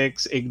speed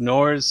 6,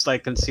 ignores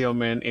like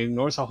concealment,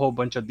 ignores a whole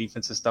bunch of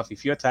defensive stuff.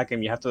 If you attack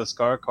him, you have to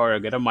discard a card or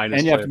get a minus.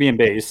 And you have to be in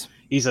base.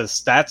 He's a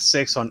stat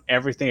 6 on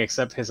everything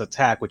except his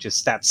attack, which is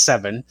stat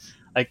 7.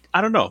 Like,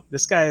 I don't know.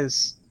 This guy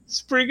is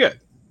pretty good.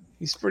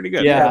 He's pretty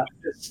good. Yeah.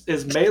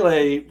 His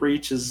melee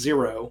reach is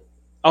 0.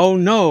 Oh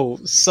no,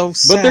 so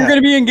sad. But they're going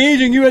to be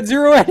engaging you at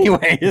 0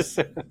 anyways.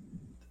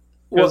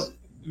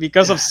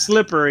 Because of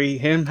Slippery,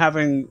 him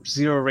having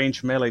 0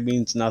 range melee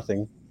means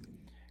nothing.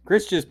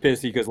 Chris just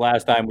pissy because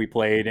last time we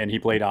played and he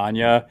played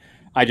Anya,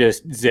 I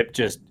just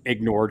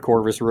ignored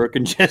Corvus Rook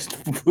and just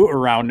flew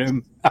around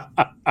him.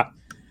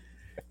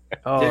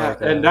 Oh, yeah,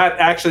 and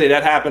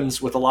that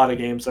happens with a lot of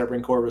games that I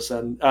bring Corvus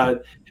in.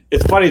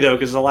 It's funny though,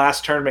 because the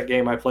last tournament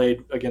game I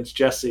played against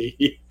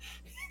Jesse,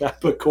 I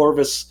put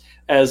Corvus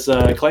as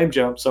a claim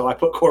jump, so I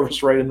put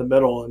Corvus right in the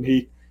middle, and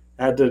he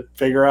had to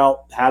figure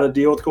out how to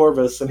deal with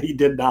Corvus, and he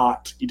did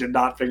not. He did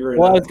not figure it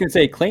out. Well, I was going to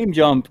say claim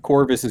jump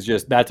Corvus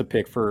is that's a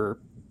pick for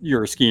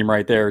your scheme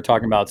right there,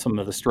 talking about some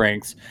of the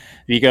strengths,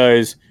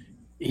 because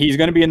he's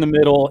going to be in the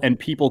middle and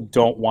people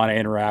don't want to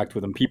interact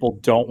with him. People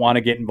don't want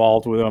to get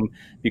involved with him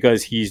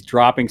because he's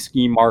dropping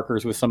scheme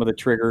markers with some of the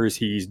triggers.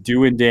 He's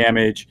doing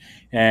damage,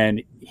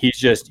 and he's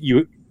just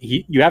you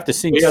have to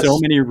sink so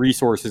many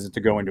resources to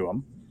go into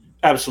him.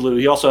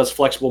 Absolutely. He also has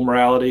flexible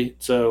morality,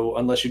 so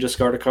unless you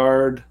discard a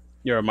card,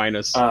 you're a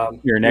minus.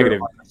 You're a negative.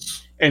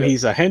 And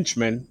he's a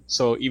henchman,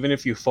 so even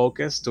if you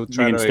focus to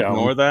try to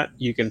ignore that,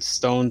 you can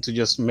stone to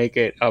just make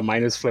it a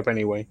minus flip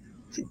anyway.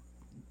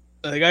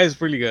 The guy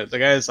is really good. The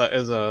guy is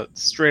a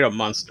straight up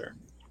monster.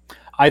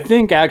 I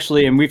think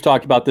actually, and we've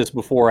talked about this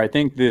before, I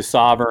think the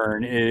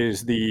Sovereign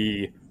is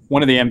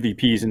one of the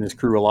MVPs in this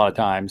crew a lot of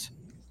times.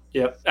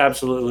 Yep,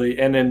 absolutely.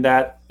 And in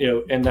that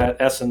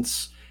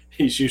essence,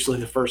 he's usually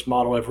the first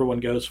model everyone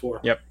goes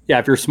for. Yep. Yeah,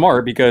 if you're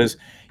smart, because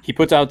he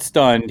puts out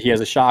stunned, he has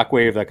a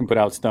shockwave that can put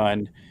out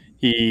stunned.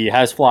 He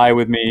has fly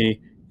with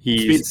me.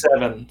 He's speed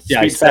 7.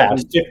 Yeah, speed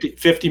 7,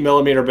 50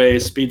 millimeter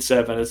base, speed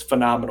 7 is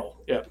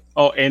phenomenal. Yeah.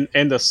 Oh,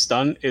 and the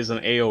stun is an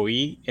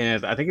AoE,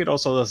 and I think it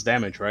also does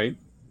damage, right?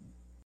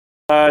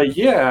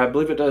 Yeah, I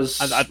believe it does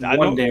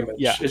one damage.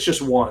 Yeah. It's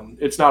just 1.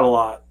 It's not a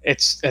lot.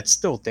 It's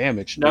still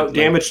damage. No,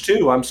 damage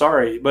 2, I'm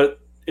sorry,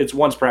 but it's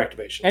once per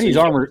activation. And he's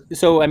armored.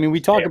 So, I mean,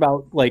 we talk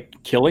about like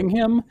killing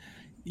him.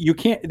 You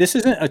can't. This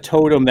isn't a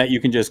totem that you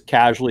can just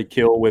casually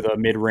kill with a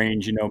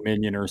mid-range,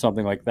 minion or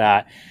something like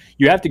that.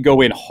 You have to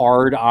go in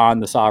hard on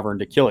the Sovereign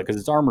to kill it because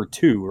it's armor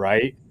 2,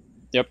 right?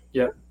 Yep.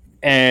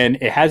 And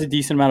it has a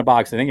decent amount of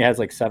boxes. I think it has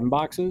like 7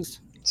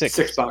 boxes.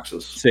 6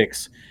 boxes.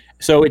 6.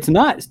 So it's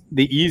not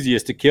the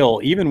easiest to kill,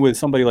 even with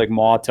somebody like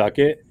Maw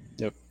Tucket.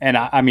 Yep. And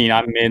I mean,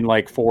 I'm in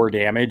like 4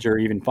 damage or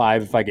even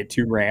 5 if I get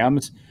 2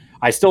 rams.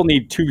 I still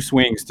need 2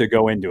 swings to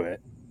go into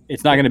it.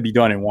 It's not going to be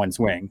done in 1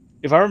 swing.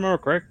 If I remember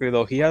correctly,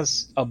 though, he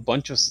has a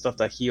bunch of stuff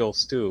that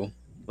heals too.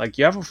 Like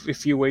you have a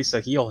few ways to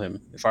heal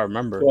him, if I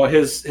remember. Well,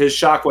 his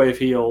shockwave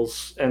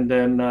heals, and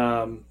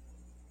then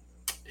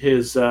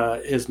his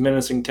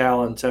menacing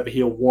talons have a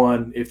heal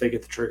 1 if they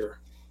get the trigger.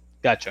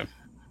 Gotcha.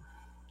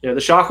 Yeah, the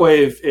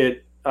shockwave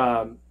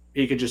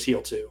he could just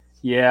heal 2.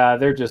 Yeah,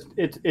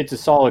 it's a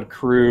solid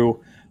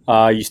crew.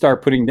 You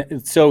start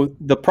so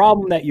the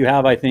problem that you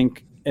have, I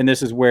think, and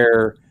this is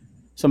where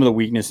some of the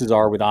weaknesses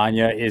are with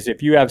Anya, is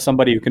if you have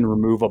somebody who can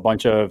remove a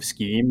bunch of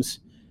schemes,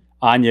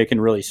 Anya can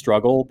really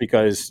struggle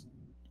because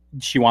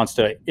she wants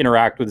to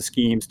interact with the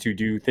schemes to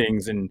do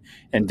things and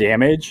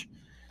damage.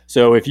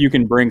 So if you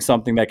can bring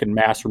something that can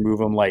mass remove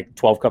them, like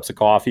 12 cups of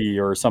coffee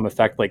or some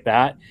effect like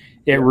that,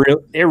 it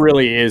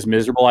really is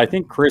miserable. I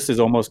think Chris has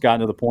almost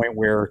gotten to the point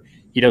where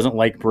he doesn't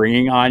like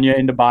bringing Anya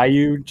into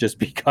Bayou just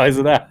because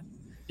of that.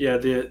 Yeah,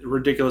 the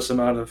ridiculous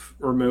amount of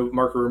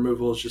marker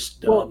removal is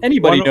just dumb. Well,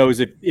 anybody knows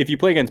if you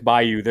play against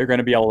Bayou, they're going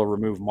to be able to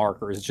remove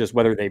markers. It's just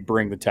whether they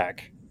bring the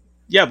tech.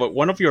 Yeah, but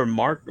one of your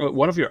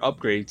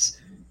upgrades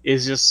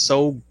is just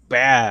so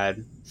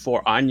bad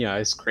for Anya.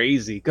 It's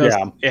crazy because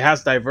it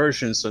has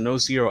diversion, so no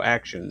 0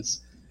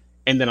 actions,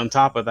 and then on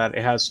top of that,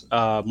 it has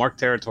marked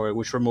territory,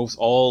 which removes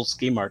all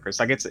scheme markers.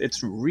 Like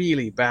it's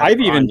really bad. I've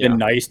even been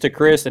nice to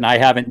Chris, and I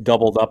haven't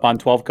doubled up on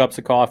 12 cups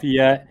of coffee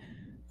yet.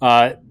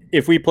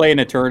 If we play in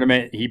a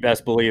tournament, he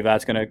best believe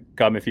that's going to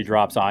come if he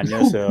drops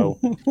Anya. So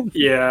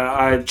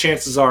yeah,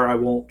 chances are I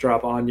won't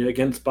drop Anya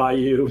against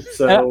Bayou.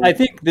 So I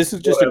think this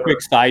is just a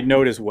quick side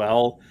note as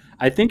well.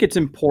 I think it's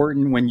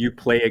important when you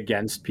play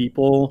against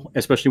people,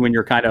 especially when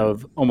you're kind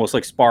of almost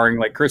like sparring,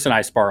 like Chris and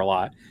I spar a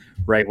lot,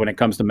 right, when it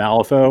comes to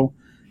Malifaux.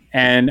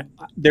 And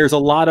there's a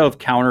lot of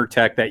counter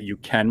tech that you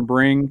can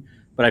bring.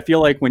 But I feel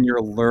like when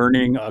you're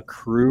learning a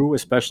crew,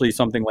 especially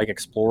something like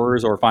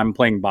Explorers, or if I'm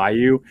playing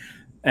Bayou,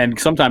 and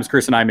sometimes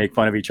Chris and I make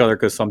fun of each other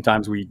because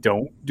sometimes we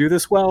don't do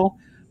this well.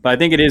 But I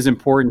think it is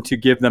important to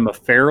give them a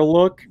fair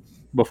look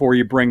before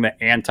you bring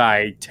the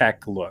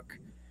anti-tech look.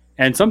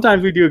 And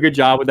sometimes we do a good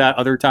job with that.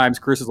 Other times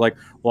Chris is like,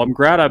 well, I'm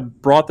glad I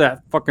brought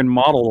that fucking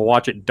model to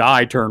watch it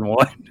die turn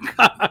 1.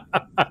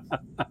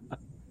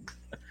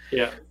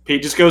 Yeah.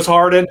 Pete just goes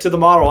hard into the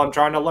model. I'm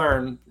trying to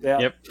learn. Yeah.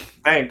 Yep.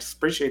 Thanks.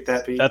 Appreciate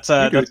that, Pete. That's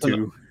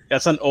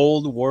an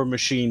old War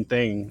Machine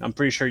thing. I'm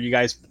pretty sure you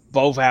guys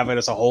both have it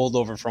as a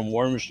holdover from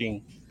War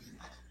Machine.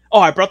 Oh,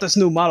 I brought this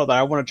new model that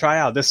I want to try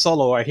out. This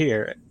solo right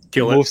here.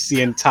 Moves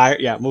the entire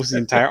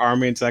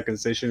army into that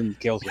position and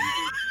kills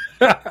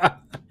him.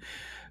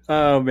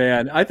 Oh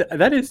man,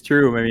 that is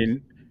true. I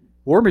mean,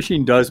 War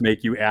Machine does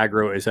make you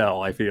aggro as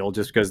hell, I feel,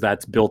 just because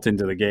that's built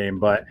into the game.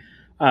 But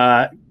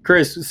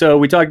Chris, so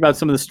we talked about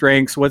some of the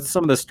strengths. What's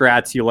some of the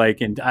strats you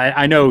like? And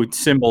I know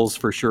Symbols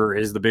for sure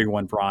is the big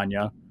one for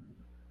Anya.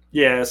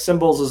 Yeah,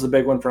 Symbols is the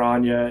big one for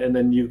Anya, and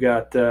then you've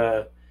got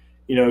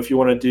if you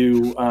want to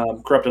do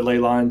Corrupted Ley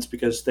Lines,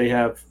 because they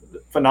have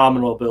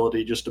phenomenal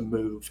ability just to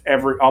move.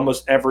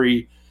 Almost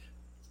every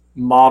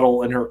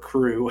model in her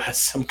crew has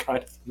some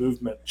kind of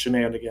movement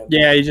shenanigans.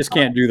 Yeah, you just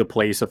can't do the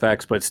place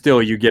effects, but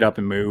still you get up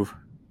and move.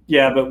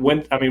 Yeah, but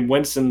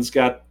Winston's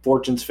got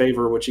Fortune's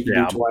Favor, which he can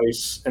do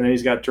twice, and then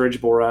he's got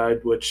Dirigible Ride,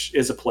 which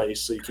is a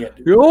place, so you can't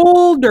do the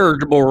old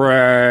Dirigible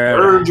Ride.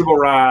 Dirigible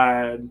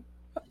Ride.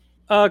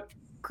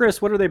 Chris,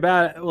 what are they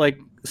bad? Like,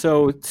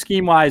 so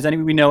scheme-wise,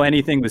 we know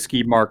anything with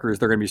scheme markers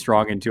they're going to be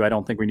strong into. I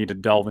don't think we need to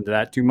delve into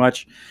that too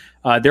much.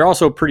 They're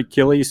also pretty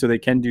killy, so they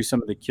can do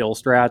some of the kill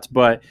strats,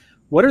 but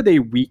what are they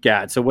weak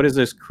at? So what is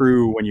this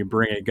crew, when you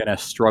bring it, going to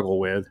struggle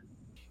with?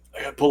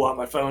 I got to pull out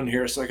my phone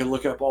here so I can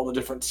look up all the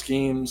different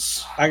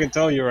schemes. I can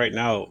tell you right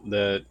now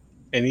that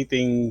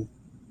anything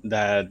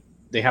that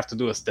they have to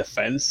do as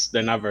defense,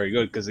 they're not very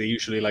good, because they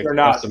usually like to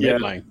cross the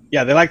midline.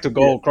 Yeah, they like to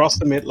go across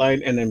the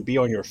midline and then be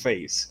on your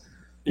face.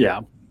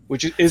 Yeah.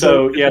 Which is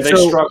they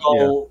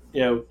struggle,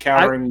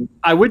 countering.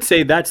 I would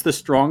say that's the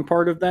strong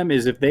part of them,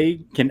 is if they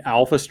can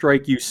alpha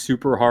strike you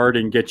super hard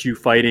and get you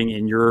fighting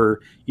in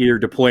your either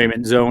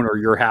deployment zone or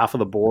your half of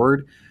the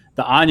board,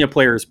 the Anya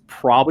player is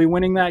probably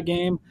winning that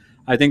game.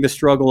 I think the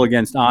struggle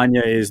against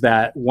Anya is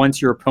that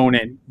once your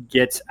opponent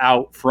gets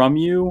out from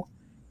you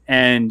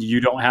and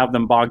you don't have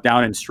them bogged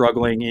down and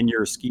struggling in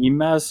your scheme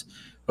mess,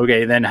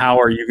 okay, then how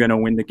are you going to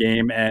win the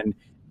game? And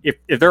if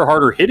they're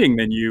harder hitting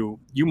than you,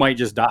 you might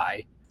just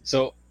die.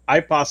 So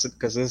I posit,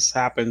 because this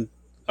happened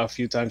a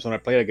few times when I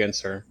played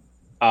against her.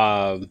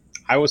 I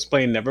was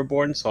playing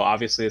Neverborn, so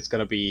obviously it's going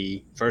to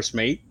be First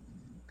Mate,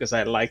 because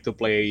I like to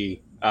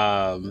play...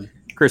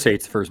 Chris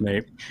hates First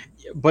Mate.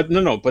 But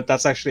but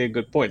that's actually a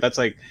good point. That's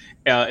like,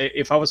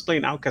 if I was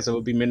playing Outcast, it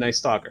would be Midnight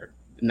Stalker.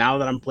 Now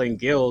that I'm playing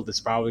Guild, it's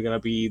probably going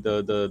to be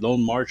the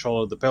Lone Marshal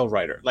or the Pale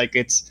Rider. Like,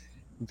 it's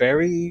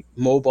very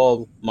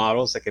mobile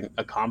models that can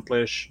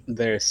accomplish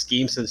their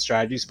schemes and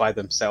strategies by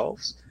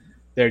themselves.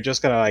 They're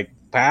just going to like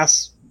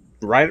pass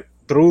right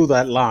through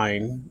that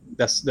line.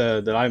 That's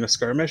the line of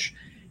skirmish.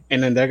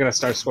 And then they're going to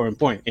start scoring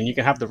point. And you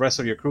can have the rest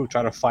of your crew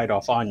try to fight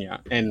off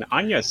Anya. And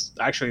Anya's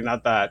actually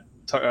not that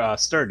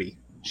sturdy.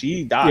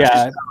 She dies.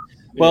 Yeah.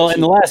 Well,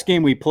 in the last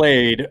game we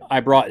played,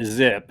 I brought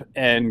Zip,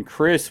 and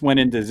Chris went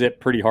into Zip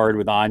pretty hard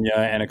with Anya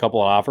and a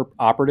couple of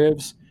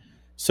operatives.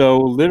 So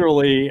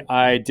literally,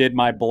 I did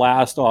my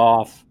blast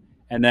off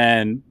and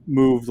then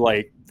moved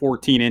like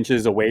 14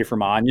 inches away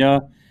from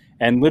Anya.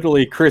 And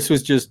literally, Chris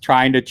was just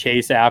trying to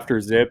chase after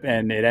Zip,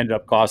 and it ended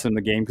up costing him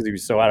the game because he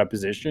was so out of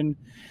position.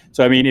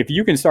 So, I mean, if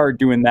you can start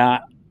doing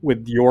that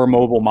with your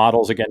mobile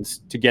models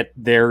to get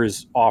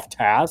theirs off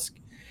task,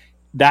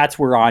 that's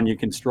where Anya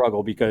can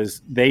struggle,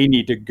 because they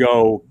need to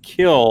go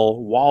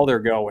kill while they're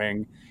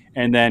going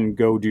and then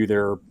go do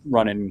their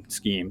running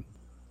scheme.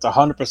 It's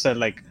 100%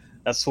 like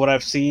that's what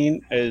I've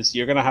seen is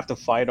you're going to have to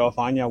fight off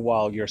Anya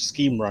while your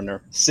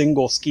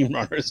single scheme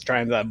runner is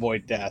trying to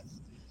avoid death.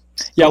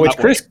 Yeah, which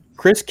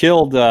Chris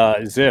killed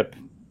Zip.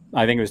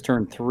 I think it was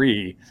turn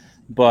 3.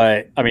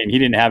 But, I mean, he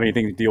didn't have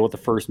anything to deal with the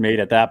First Mate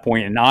at that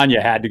point, and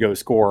Anya had to go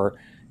score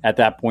at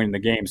that point in the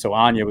game. So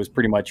Anya was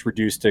pretty much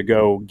reduced to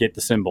go get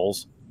the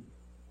symbols.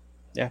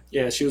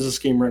 Yeah, she was a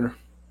scheme runner.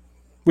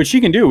 Which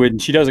she can do,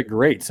 and she does it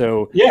great.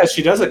 So yeah,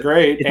 she does it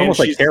great. It's almost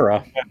like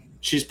Terra.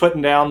 She's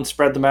putting down,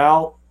 spread them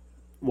out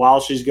while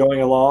she's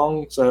going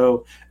along.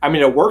 So, I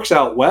mean, it works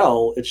out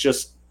well. It's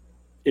just,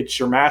 it's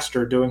your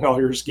master doing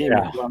all your scheming.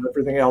 Yeah.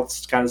 Everything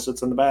else kind of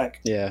sits in the back.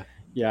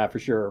 Yeah, for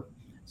sure.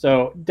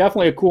 So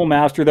definitely a cool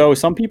master, though.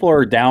 Some people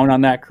are down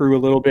on that crew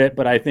a little bit,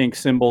 but I think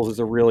Symbols is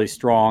a really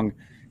strong.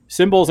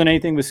 Symbols and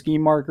anything with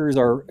scheme markers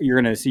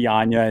you're going to see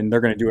Anya, and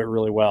they're going to do it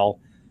really well.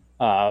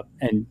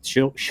 And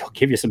she'll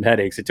give you some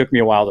headaches. It took me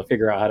a while to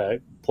figure out how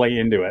to play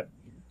into it.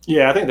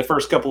 Yeah, I think the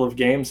first couple of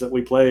games that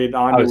we played,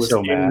 Anya was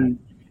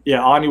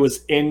Yeah, Ani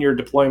was in your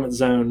deployment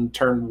zone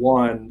turn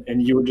 1,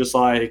 and you were just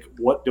like,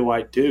 what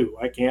do?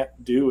 I can't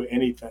do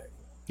anything.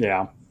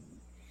 Yeah.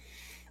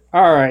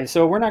 All right,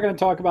 so we're not going to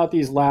talk about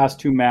these last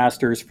 2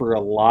 masters for a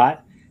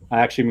lot. I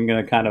actually am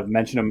going to kind of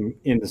mention them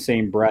in the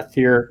same breath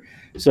here.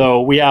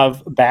 So we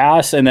have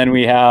Bass, and then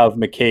we have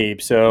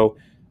McCabe. So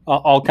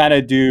I'll kind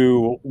of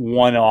do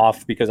one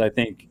off because I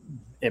think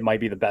it might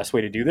be the best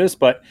way to do this.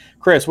 But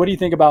Chris, what do you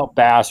think about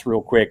Bass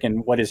real quick,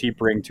 and what does he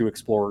bring to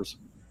Explorers?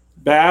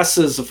 Bass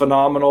is a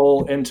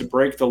phenomenal and to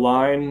break the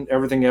line.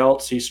 Everything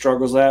else he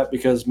struggles at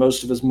because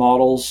most of his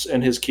models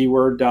and his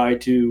keyword die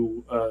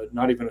to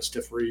not even a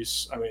stiff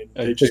Reese. I mean,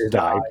 they just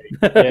die.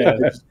 Yeah, they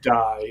just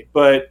die.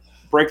 But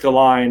break the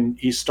line,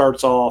 he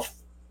starts off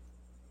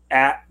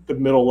at the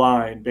middle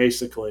line,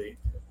 basically.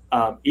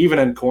 Even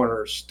in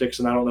corners,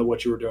 Dixon, I don't know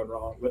what you were doing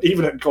wrong, but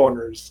even in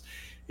corners,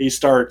 he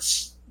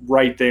starts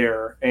right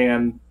there.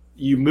 And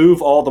you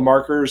move all the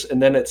markers,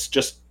 and then it's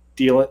just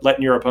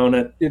letting your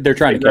opponent they're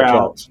trying to catch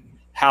up.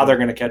 How they're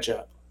going to catch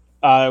up.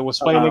 I was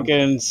playing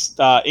against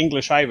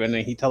English Ivan,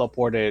 and he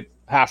teleported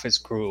half his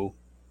crew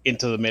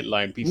into the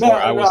midline before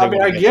I was able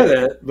to I get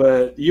it,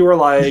 but you were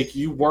like,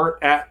 you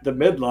weren't at the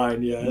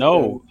midline yet.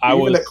 No,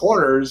 even at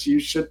corners, you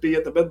should be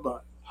at the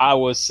midline. I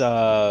was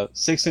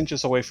 6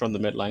 inches away from the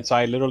midline, so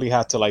I literally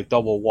had to like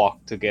double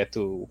walk to get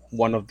to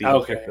one of the.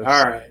 Okay, victors.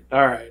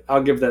 all right,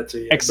 I'll give that to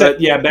you. Except,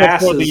 but, yeah,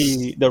 Bass for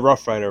is the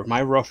Rough Rider.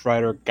 My Rough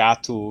Rider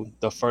got to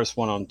the first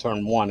one on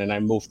turn 1, and I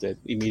moved it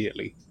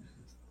immediately.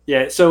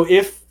 Yeah, so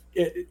if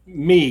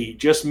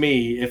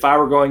I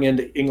were going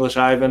into English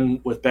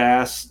Ivan with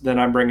Bass, then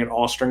I'm bringing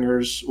all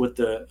stringers with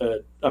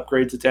the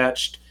upgrades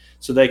attached,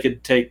 so they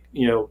could take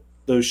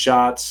those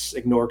shots,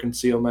 ignore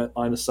concealment,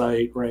 line of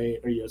sight, rain,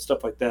 or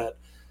stuff like that.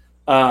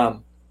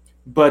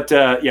 But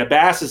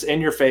Bass is in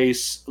your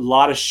face, a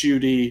lot of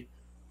shooty.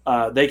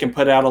 They can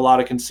put out a lot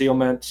of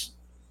concealment,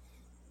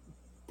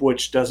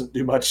 which doesn't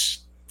do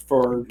much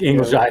for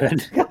English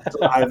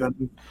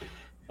Ivan.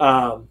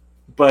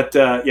 But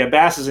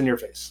Bass is in your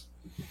face.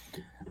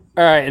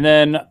 All right, and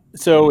then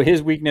so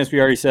his weakness we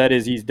already said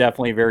is he's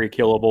definitely very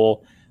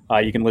killable.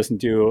 You can listen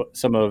to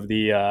some of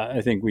the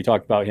I think we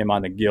talked about him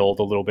on the guild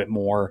a little bit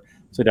more,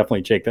 so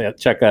definitely check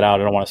that out.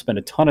 I don't want to spend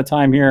a ton of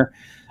time here.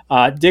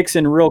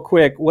 Dixon, real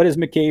quick, what does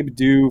McCabe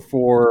do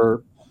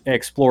for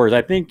Explorers?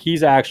 I think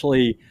he's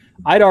actually,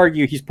 I'd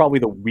argue he's probably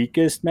the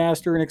weakest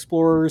master in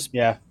Explorers.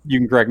 Yeah. You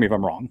can correct me if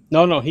I'm wrong.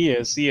 No, he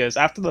is.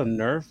 After the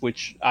nerf,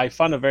 which I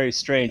found very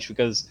strange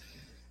because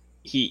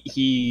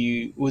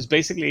he was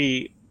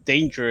basically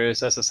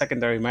dangerous as a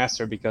secondary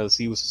master because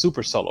he was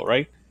super solo,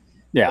 right?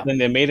 Yeah. And then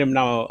they made him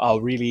now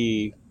a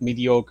really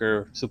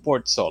mediocre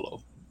support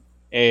solo.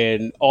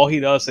 And all he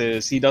does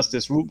is he does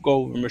this Rube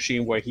Goldberg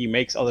machine where he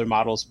makes other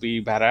models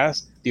be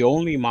badass. The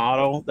only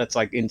model that's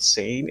like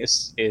insane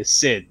is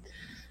Sid.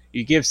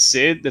 You give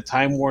Sid the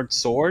Time Ward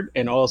sword,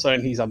 and all of a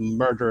sudden he's a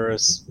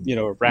murderous,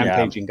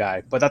 rampaging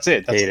guy. But that's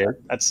it.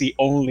 That's the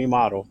only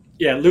model.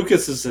 Yeah,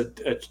 Lucas is a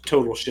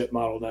total shit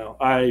model now.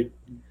 I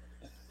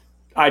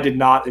did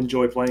not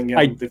enjoy playing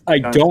him. I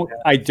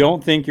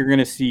don't think you're going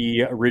to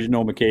see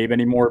original McCabe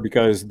anymore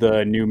because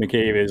the new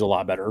McCabe is a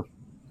lot better.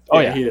 Oh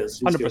yeah, he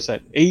is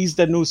 100%. He's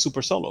the new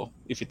super solo.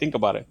 If you think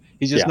about it,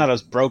 he's just not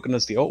as broken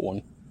as the old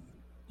one.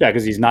 Yeah,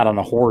 because he's not on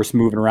a horse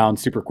moving around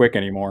super quick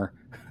anymore.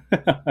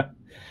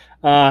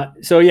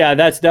 So yeah,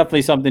 that's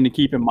definitely something to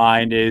keep in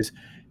mind. Is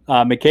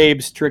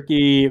McCabe's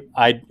tricky.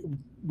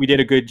 We did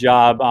a good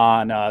job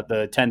on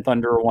the 10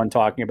 Thunder one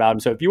talking about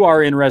him. So if you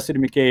are interested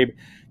in McCabe,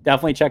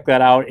 definitely check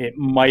that out. It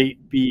might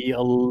be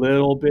a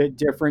little bit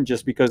different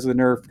just because of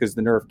the nerf, because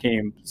the nerf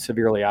came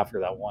severely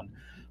after that one.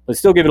 But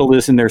still give it a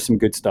listen. There's some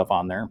good stuff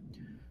on there.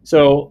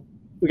 So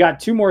we got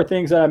 2 more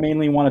things that I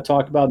mainly want to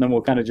talk about, and then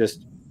we'll kind of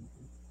just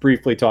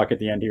briefly talk at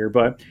the end here.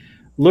 But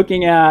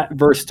looking at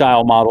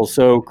versatile models.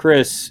 So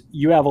Chris,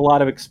 you have a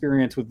lot of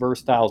experience with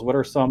versatiles. What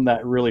are some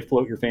that really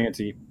float your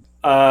fancy?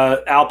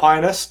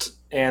 Alpinist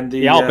and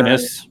the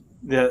Alpinist.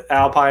 The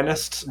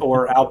Alpinist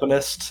or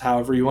Alpinist,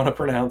 however you want to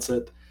pronounce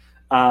it.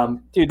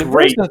 Dude, the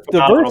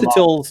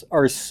versatiles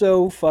are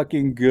so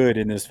fucking good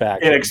in this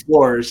faction. In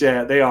Explorers,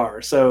 yeah, they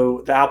are.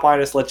 So the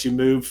Alpinist lets you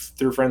move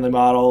through friendly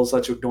models,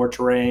 lets you ignore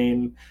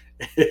terrain.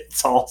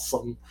 It's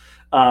awesome.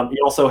 He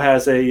also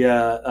has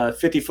a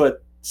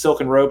 50-foot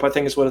silken rope, I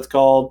think is what it's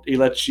called.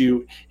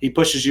 He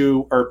pushes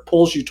you or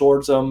pulls you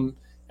towards him,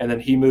 and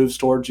then he moves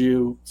towards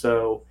you.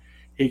 So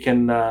he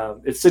can,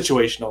 it's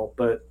situational,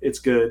 but it's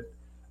good.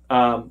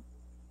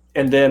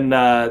 And then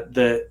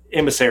the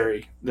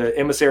Emissary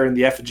and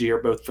the Effigy are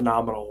both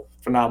phenomenal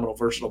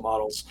versatile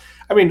models.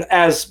 I mean,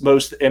 as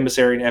most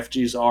Emissary and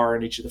Effigies are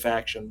in each of the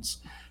factions.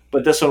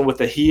 But this one with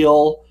the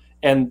heel,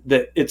 and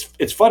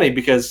it's funny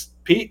because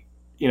Pete,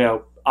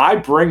 I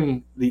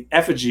bring the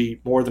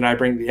Effigy more than I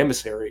bring the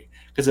Emissary,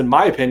 because in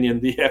my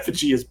opinion, the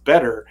Effigy is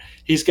better.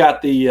 He's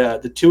got the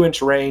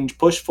 2-inch range,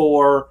 push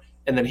 4,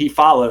 and then he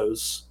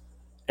follows,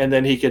 and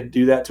then he could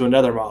do that to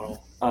another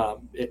model.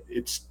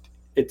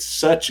 It's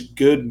such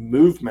good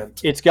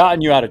movement. It's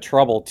gotten you out of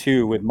trouble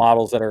too with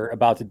models that are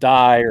about to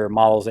die or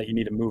models that you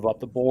need to move up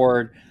the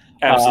board.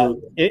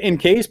 Absolutely. In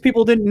case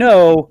people didn't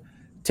know,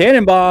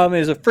 Tannenbaum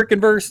is a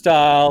freaking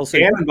versatile. So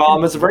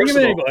Tannenbaum is a bring him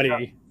versatile.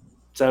 anybody.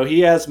 So he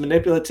has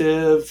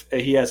manipulative.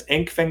 He has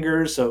ink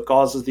fingers, so it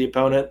causes the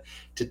opponent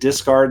to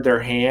discard their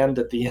hand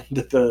at the end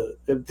of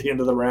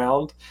the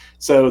round.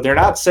 So they're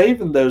not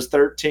saving those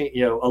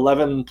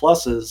 11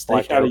 pluses. They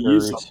Black got to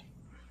use them. Jokers.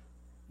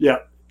 Yeah,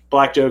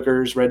 black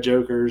jokers, red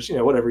jokers,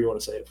 whatever you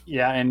want to save.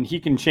 Yeah, and he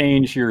can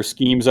change your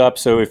schemes up.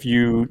 So if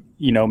you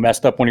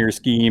messed up one of your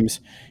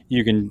schemes,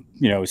 you can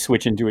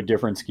switch into a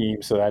different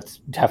scheme. So that's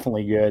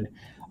definitely good.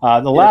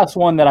 The last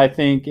one that I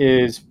think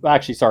is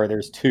actually, sorry,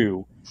 there's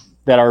two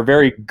that are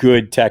very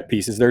good tech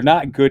pieces. They're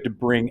not good to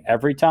bring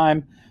every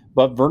time,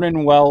 but Vernon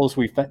and Wells,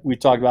 we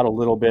talked about a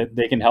little bit.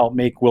 They can help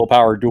make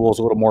willpower duels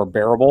a little more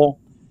bearable,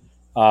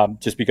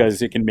 just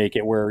because it can make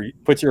it where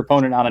it puts your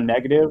opponent on a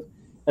negative.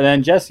 And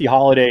then Jesse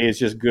Holiday is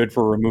just good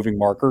for removing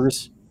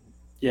markers.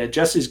 Yeah,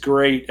 Jesse's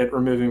great at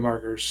removing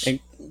markers. And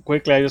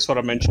quickly, I just want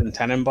to mention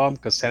Tannenbaum,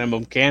 because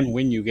Tannenbaum can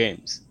win you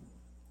games.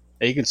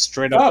 He can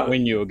straight up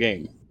win you a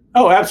game.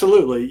 Oh,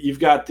 absolutely. You've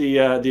got the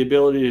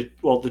ability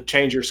to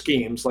change your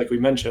schemes, like we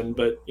mentioned.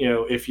 But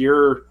if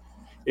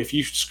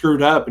you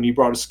screwed up and you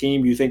brought a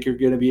scheme you think you're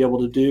going to be able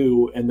to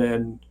do, and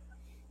then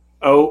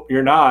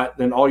you're not,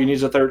 then all you need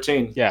is a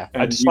 13. Yeah,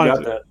 and I just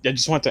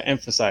want to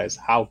emphasize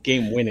how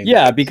game winning.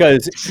 Yeah,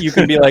 because you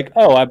can be like,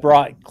 I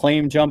brought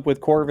claim jump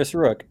with Corvus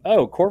Rook.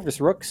 Oh,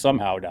 Corvus Rook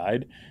somehow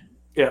died.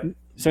 Yeah.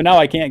 So now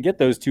I can't get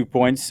those 2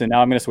 points, so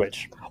now I'm going to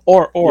switch.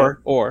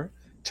 Or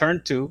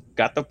turn 2,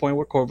 got the point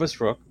with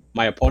Corvus Rook.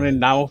 My opponent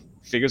now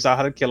figures out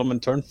how to kill him in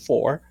turn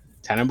 4.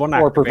 Tannenbaum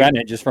activates. Or prevent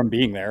it just from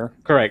being there.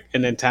 Correct.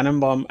 And then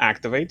Tannenbaum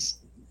activates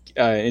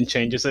and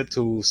changes it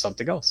to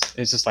something else.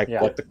 It's just like,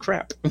 what the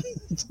crap?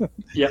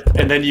 Yep.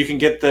 And then you can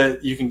get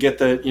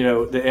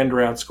the end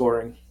round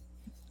scoring.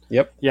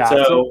 Yep. Yeah.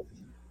 So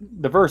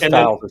the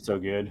versatility is so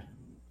good.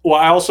 Well,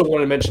 I also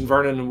want to mention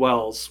Vernon and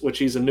Wells, which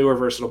he's a newer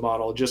versatile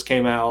model. Just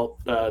came out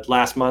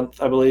last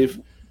month, I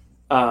believe.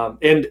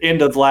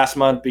 End of last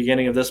month,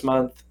 beginning of this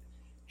month.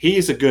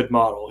 He's a good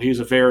model. He's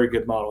a very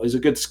good model. He's a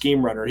good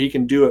scheme runner. He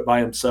can do it by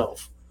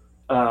himself.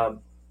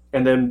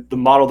 And then the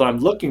model that I'm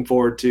looking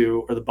forward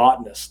to are the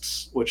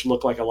botanists, which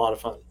look like a lot of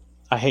fun.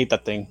 I hate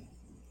that thing.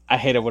 I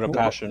hate it with a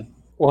passion.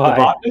 Why? The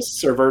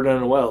botanists or Vernon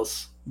and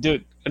Wells?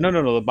 Dude, no,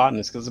 the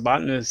botanist. Because the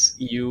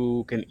botanist,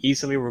 you can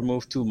easily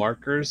remove 2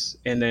 markers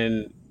and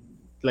then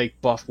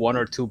buff 1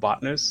 or 2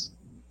 botanists.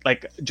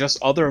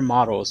 Just other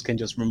models can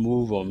just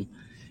remove them.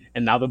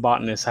 And now the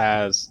botanist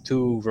has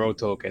 2 row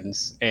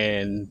tokens,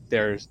 and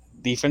there's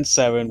defense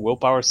 7,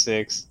 willpower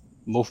 6,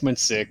 movement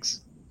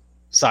 6,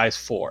 size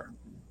 4.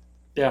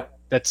 Yeah,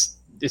 it's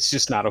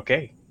just not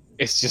okay.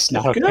 It's just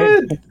not okay.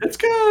 Good. It's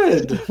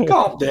good.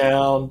 Calm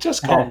down.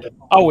 Just calm down.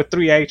 Oh, with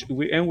 3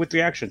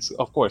 actions,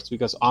 of course,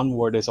 because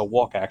onward is a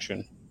walk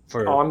action.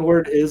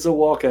 Onward is a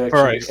walk action,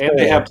 right, and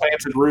they have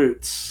planted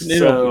roots.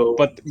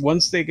 But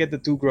once they get the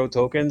 2 grow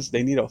tokens,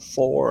 they need a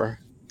 4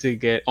 to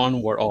get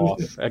onward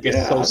off. I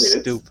guess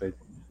stupid.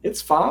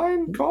 It's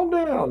fine. Calm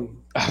down.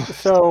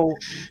 So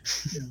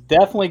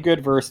definitely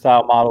good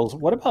versatile models.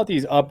 What about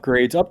these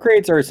upgrades?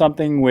 Upgrades are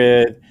something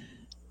with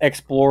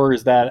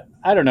explorers that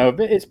I don't know.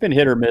 It's been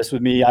hit or miss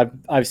with me.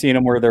 I've seen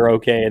them where they're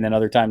okay, and then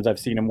other times I've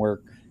seen them where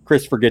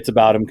Chris forgets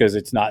about them because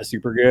it's not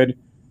super good.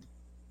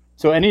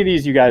 So any of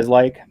these you guys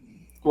like?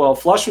 Well,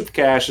 Flush with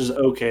Cash is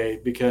okay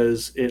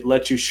because it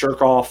lets you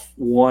shirk off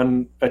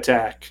 1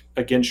 attack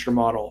against your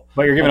model.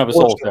 But you're giving up a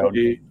soul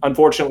stone.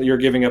 Unfortunately, you're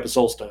giving up a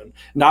soul stone.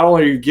 Not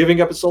only are you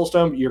giving up a soul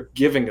stone, you're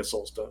giving a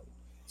soul stone.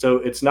 So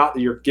it's not that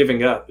you're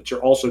giving up, but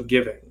you're also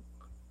giving.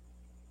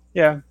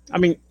 Yeah, I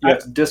mean, you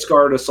have to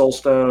discard a soul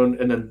stone,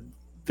 and then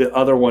the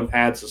other one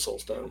adds a soul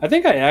stone. I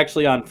think I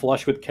actually, on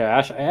Flush with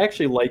Cash, I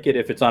actually like it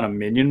if it's on a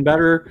minion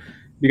better,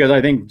 because I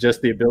think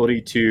just the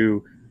ability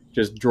to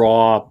just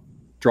draw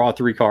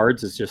 3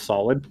 cards is just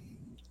solid.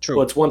 True.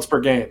 Well, it's once per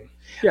game.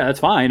 Yeah, that's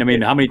fine. I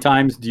mean, how many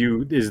times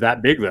is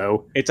that big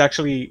though? It's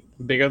actually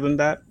bigger than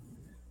that,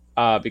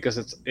 because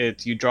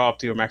it's you draw up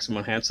to your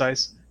maximum hand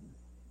size,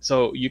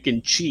 so you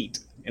can cheat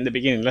in the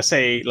beginning. Let's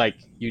say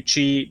you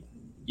cheat,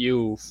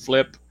 you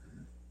flip,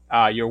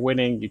 you're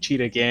winning, you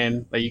cheat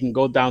again. You can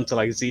go down to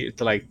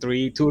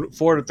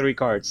 4 to 3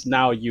 cards.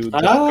 Now you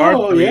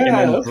discard 3 and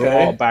then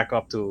draw back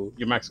up to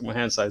your maximum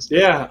hand size.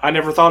 Yeah, I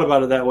never thought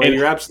about it that way.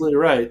 You're absolutely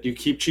right. You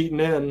keep cheating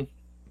in.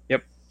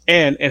 Yep,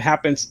 and it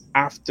happens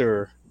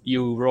after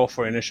you roll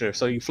for initiative.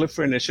 So you flip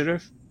for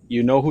initiative.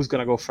 You know who's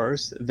gonna go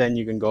first. Then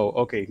you can go.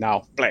 Okay,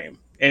 now blame.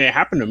 And it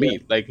happened to me.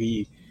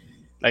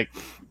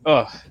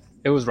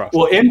 It was rough.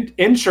 Well,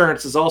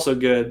 insurance is also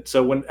good.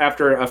 So when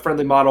after a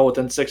friendly model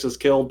within 6 is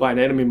killed by an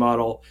enemy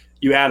model,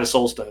 you add a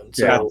soul stone.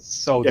 So, that's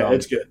so dumb.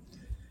 It's good.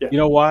 Yeah. You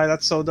know why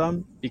that's so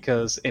dumb?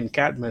 Because in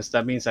Cadmus,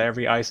 that means that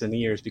every eyes and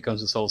ears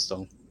becomes a soul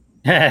stone.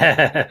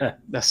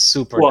 That's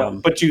super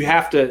dumb. But you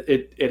have to.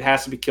 It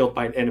has to be killed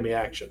by an enemy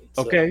action.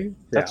 So. Okay,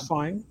 that's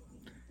fine.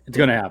 It's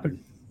going to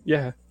happen.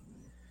 Yeah.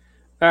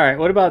 All right.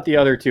 What about the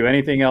other two?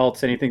 Anything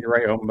else? Anything to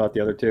write home about the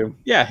other two?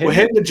 Yeah, Well,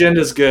 hidden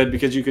agenda is good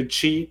because you could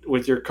cheat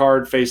with your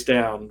card face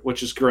down,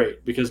 which is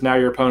great because now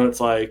your opponent's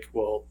like,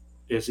 well,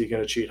 is he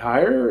going to cheat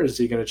higher? Is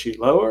he going to cheat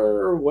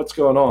lower? What's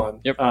going on?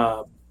 Yep.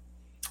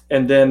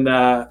 And then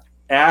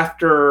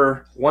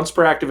once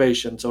per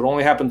activation, so it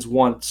only happens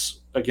once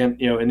again,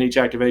 in each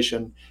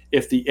activation.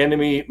 If the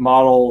enemy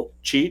model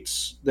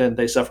cheats, then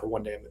they suffer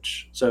 1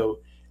 damage. So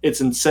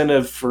it's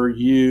incentive for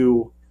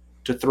you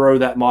to throw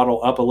that model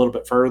up a little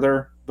bit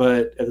further,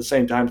 but at the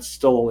same time, it's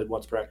still only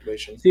once per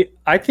activation. See,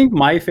 I think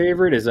my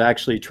favorite is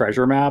actually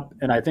Treasure Map,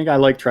 and I think I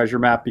like Treasure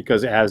Map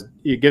because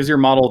it gives your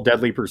model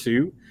Deadly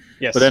Pursuit,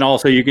 yes. but then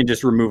also you can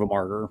just remove a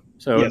marker.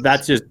 So Yes.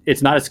 that's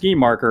it's not a scheme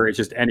marker; it's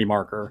just any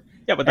marker.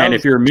 Yeah, but And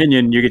if you're a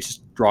minion, you get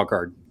just draw a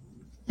card.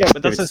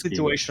 but that's a it's scheme.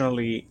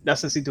 situationally.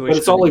 That's a situation. But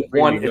it's only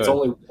really one. good. It's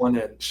only 1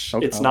 inch.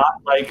 Okay. It's not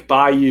like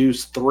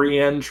Bayou's 3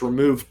 inch.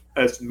 Remove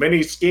as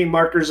many scheme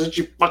markers as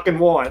you fucking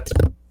want.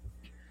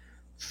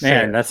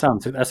 Man, that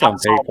sounds hateful.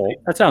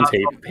 That sounds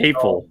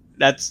hateful.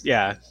 That's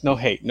no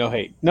hate.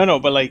 No,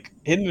 but like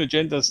hidden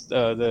agendas,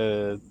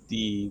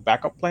 the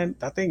backup plan,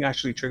 that thing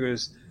actually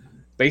triggers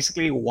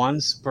basically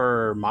once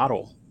per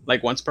model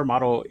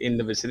in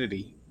the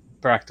vicinity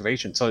per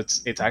activation. So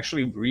it's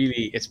actually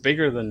it's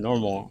bigger than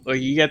normal.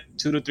 Like you get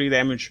 2 to 3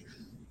 damage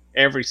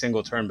every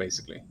single turn.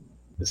 Basically,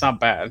 it's not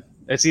bad.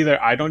 It's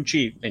either I don't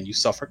cheat and you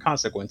suffer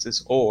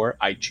consequences, or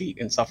I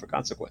cheat and suffer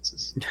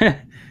consequences.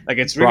 Like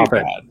it's really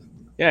Profit. bad.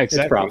 Yeah,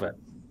 exactly. It's profit.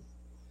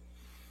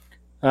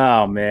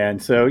 Oh man,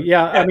 so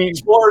I mean,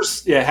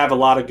 explorers, have a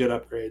lot of good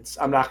upgrades.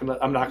 I'm not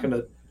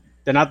gonna.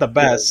 They're not the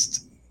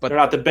best, but They're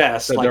not the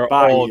best. so like they're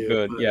Bayou, all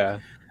good. but Yeah.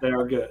 they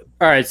are good.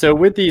 all right. So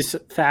with these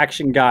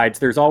faction guides,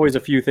 there's always a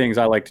few things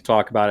I like to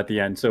talk about at the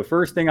end. So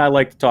first thing I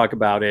like to talk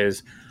about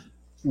is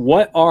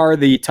what are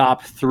the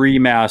top 3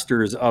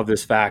 masters of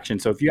this faction.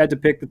 So if you had to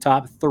pick the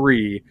top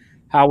 3,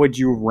 how would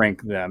you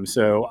rank them?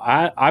 So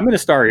I'm going to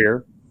start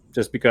here,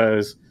 just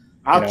because.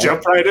 I'll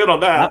jump right in on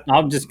that.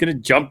 I'm just going to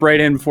jump right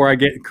in before I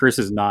get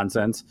Chris's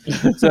nonsense.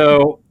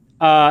 So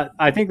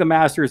I think the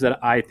masters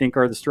that I think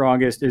are the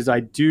strongest is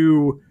I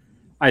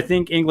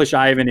think English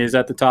Ivan is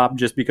at the top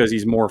just because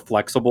he's more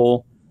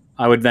flexible.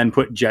 I would then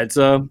put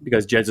Jedza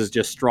because Jedza's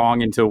just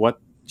strong into what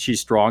she's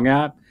strong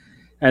at.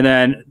 And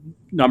then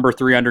number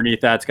 3 underneath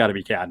that's got to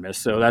be Cadmus.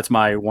 So that's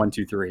my 1,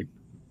 2, 3.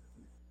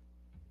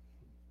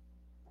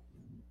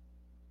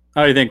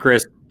 How do you think,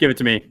 Chris? Give it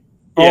to me.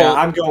 Yeah,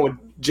 I'm going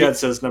with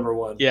Jedza's number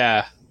 1.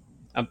 Yeah,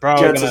 I'm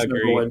probably Jedza's gonna number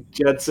agree. 1.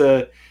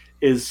 Jedza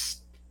is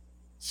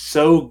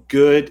so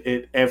good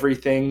at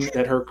everything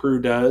that her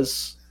crew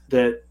does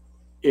that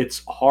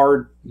it's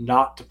hard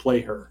not to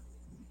play her.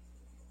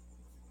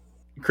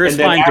 Chris And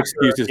then finds after-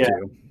 excuses yeah.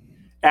 too.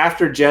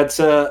 After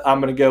Jedza, I'm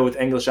going to go with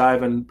English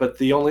Ivan.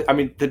 But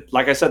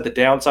like I said, the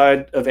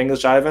downside of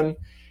English Ivan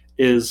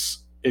is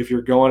if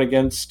you're going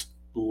against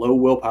low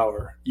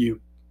willpower, you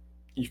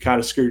kind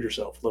of screwed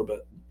yourself a little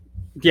bit.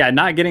 Yeah,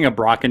 not getting a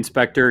Brock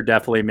Inspector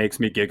definitely makes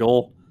me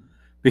giggle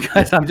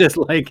because I'm just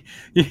like,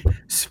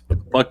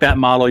 fuck that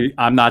model.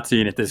 I'm not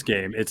seeing it this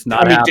game. It's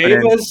not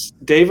happening.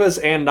 Devas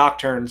and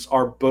Nocturnes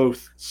are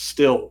both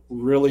still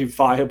really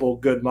viable,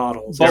 good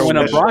models. But when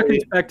a Especially- Brock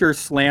Inspector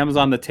slams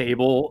on the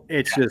table,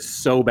 it's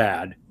just so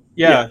bad.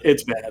 Yeah,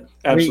 it's bad.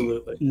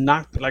 Absolutely.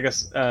 like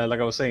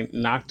I was saying,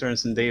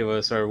 Nocturnes and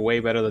Devas are way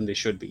better than they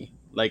should be.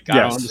 Like I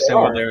Yes, don't understand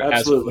why they're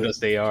absolutely. as good as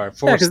they are.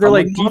 Yeah, because they're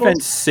like summon models,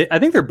 defense 6. I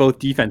think they're both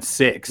defense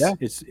 6. Yeah.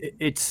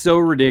 It's so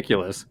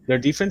ridiculous. They're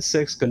defense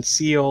 6,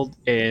 concealed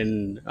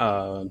in.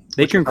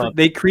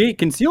 They create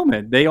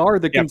concealment. They are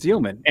the Yep.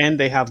 concealment. and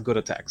they have good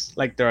attacks.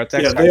 Like their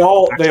attacks. Yeah,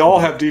 they all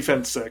have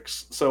defense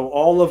 6. So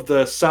all of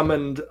the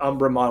summoned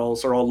Umbra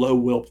models are all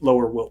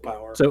lower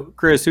willpower. So,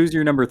 Chris, who's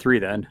your number 3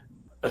 then?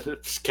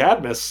 It's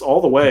Cadmus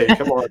all the way.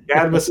 Come on,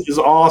 Cadmus is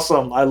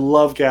awesome. I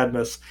love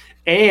Cadmus.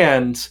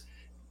 And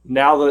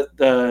now that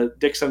the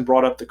Dixon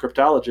brought up the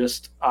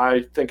Cryptologist,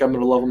 I think I'm going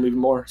to love him even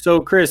more.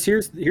 So, Chris,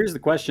 here's the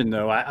question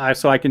though.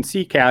 I can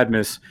see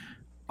Cadmus.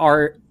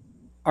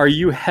 Are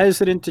you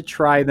hesitant to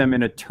try them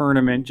in a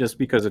tournament just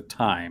because of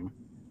time?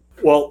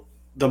 Well,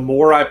 the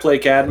more I play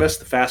Cadmus,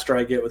 the faster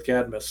I get with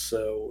Cadmus.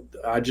 So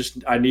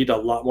I need a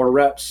lot more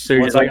reps. So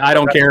you're Once just like, I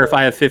don't reps care it. if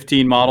I have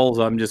 15 models.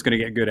 I'm just going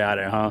to get good at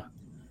it, huh?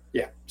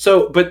 Yeah.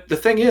 So, but the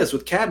thing is,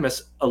 with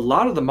Cadmus, a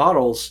lot of the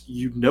models,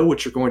 you know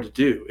what you're going to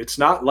do. It's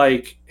not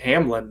like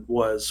Hamlin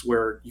was,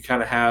 where you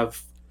kind of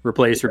have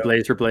Replace.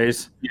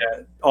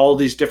 all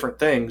these different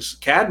things.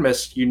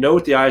 Cadmus, you know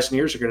what the eyes and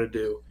ears are going to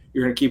do.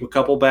 You're going to keep a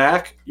couple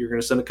back. You're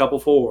going to send a couple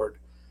forward.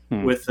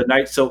 With the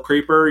Night Silk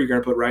Creeper, you're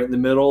going to put right in the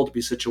middle to be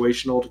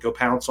situational, to go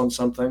pounce on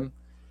something.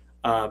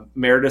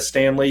 Meredith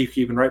Stanley, you're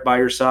keeping right by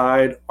your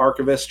side.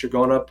 Archivist, you're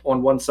going up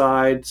on one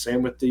side.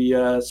 Same with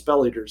the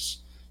Spell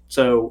Eaters.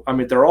 So, I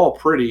mean, they're all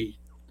pretty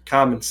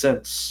common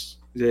sense.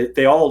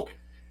 They all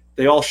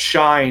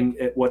shine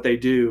at what they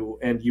do,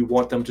 and you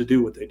want them to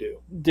do what they do.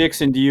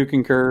 Dixon, do you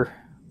concur?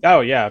 Oh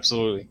yeah,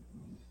 absolutely.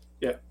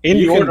 Yeah, In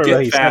you the can order get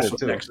that he said fast it,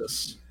 with too.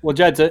 Nexus. Well,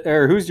 Jedza,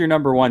 or who's your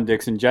number one,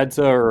 Dixon?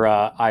 Jedza or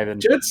Ivan?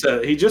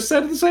 Jedza. He just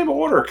said in the same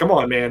order. Come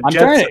on, man. I'm Jedza.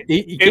 trying to.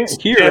 You can't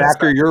It's hear Jedza.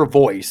 after your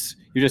voice.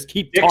 You just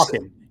keep Dixon.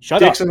 talking. Shut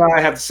Dixon up. and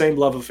I have the same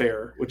love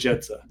affair with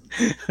Jedza.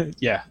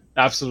 Yeah,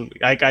 absolutely.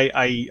 Like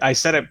I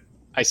said it.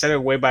 I said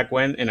it way back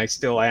when, and I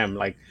still am.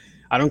 Like,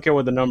 I don't care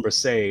what the numbers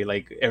say.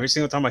 Like, every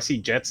single time I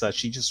see Jetsa,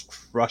 she just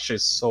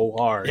crushes so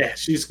hard. Yeah,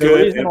 she's The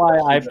good. reason why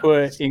I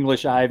put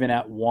English Ivan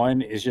at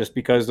 1 is just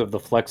because of the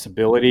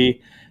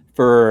flexibility.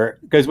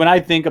 Because when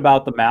I think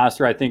about the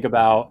master, I think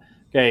about,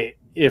 okay,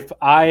 if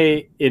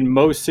in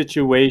most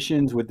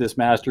situations would this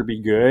master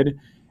be good?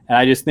 And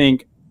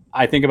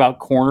I think about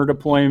corner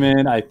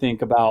deployment. I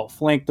think about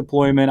flank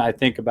deployment. I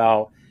think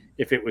about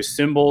if it was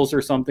symbols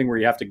or something where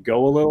you have to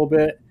go a little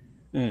bit.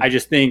 I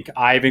just think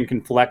Ivan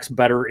can flex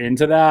better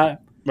into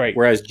that. Right.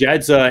 Whereas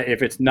Jedza,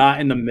 if it's not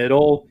in the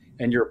middle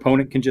and your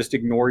opponent can just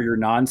ignore your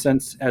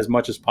nonsense as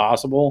much as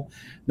possible,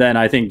 then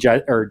I think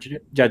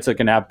Jedza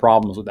can have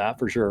problems with that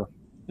for sure.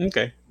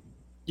 Okay.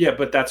 Yeah,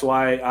 but that's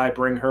why I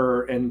bring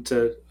her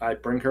into. I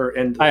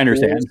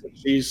understand.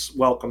 She's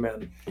welcome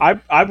in.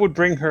 I would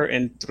bring her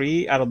in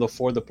 3 out of the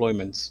 4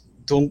 deployments.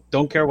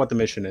 Don't care what the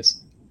mission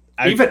is.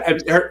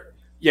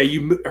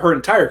 Her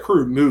entire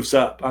crew moves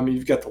up. I mean,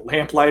 you've got the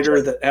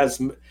lamplighter that has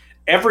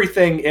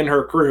everything in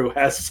her crew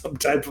has some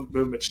type of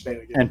movement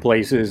shenanigans and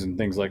places and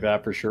things like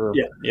that for sure.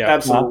 Yeah.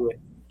 Absolutely.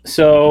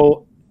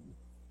 So,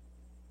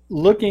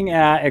 looking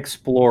at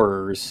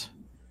explorers,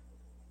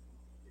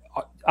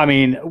 I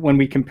mean, when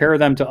we compare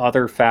them to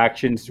other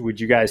factions, would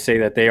you guys say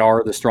that they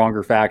are the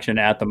stronger faction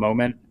at the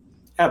moment?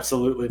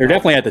 Absolutely. They're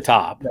definitely at the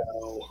top.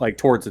 No. Like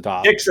towards the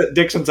top.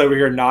 Dixon's over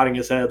here nodding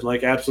his head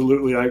like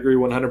absolutely. I agree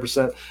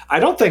 100%. I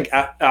don't think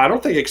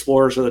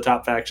explorers are the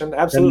top faction.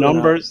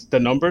 Absolutely. The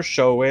numbers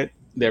show it.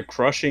 They're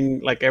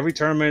crushing like every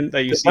tournament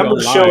that you see. The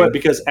numbers online. show it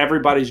because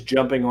everybody's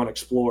jumping on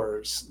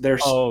explorers.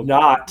 There's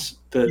not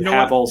the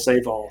have all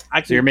save all.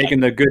 So you're making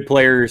the good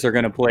players are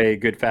going to play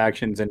good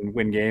factions and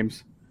win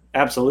games.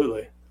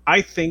 Absolutely.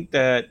 I think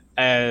that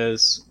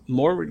as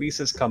more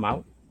releases come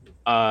out,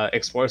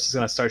 Explorers is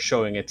going to start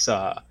showing its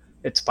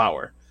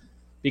power,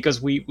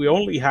 because we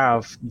only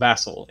have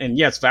Vassal, and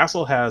yes,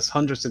 Vassal has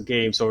hundreds of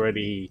games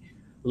already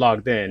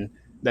logged in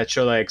that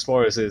show that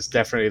Explorers is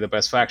definitely the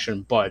best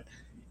faction. But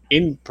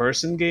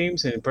in-person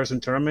games and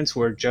in-person tournaments,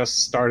 we're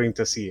just starting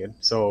to see it.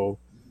 So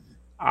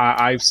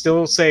I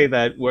still say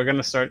that we're going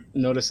to start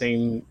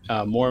noticing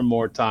more and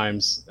more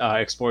times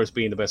Explorers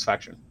being the best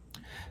faction.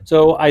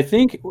 So I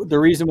think the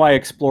reason why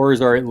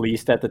Explorers are at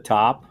least at the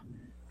top.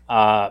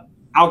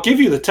 I'll give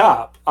you the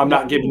top. I'm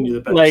not giving you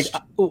the best. Like,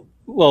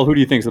 well, who do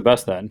you think's the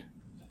best then?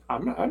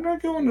 I'm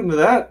not going into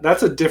that.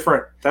 That's a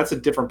different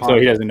podcast. So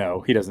he doesn't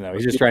know.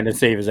 He's just trying to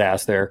save his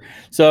ass there.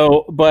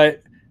 So,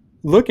 but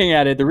looking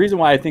at it, the reason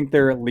why I think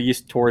they're at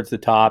least towards the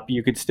top,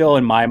 you could still,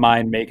 in my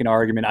mind, make an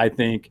argument. I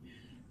think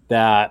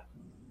that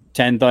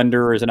 10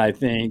 Thunders and I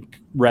think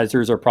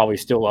Rezzers are probably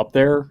still up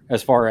there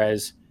as far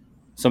as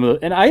some of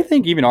the, and I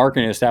think even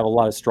Arcanists have a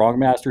lot of strong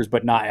masters,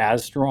 but not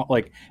as strong,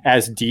 like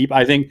as deep.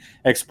 I think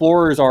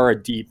Explorers are a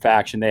deep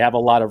faction. They have a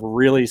lot of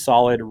really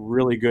solid,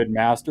 really good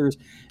masters.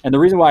 And the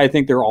reason why I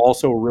think they're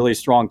also really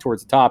strong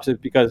towards the tops is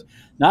because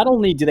not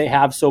only do they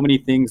have so many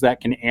things that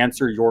can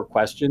answer your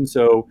question,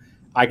 so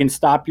I can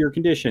stop your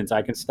conditions,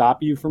 I can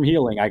stop you from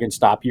healing, I can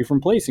stop you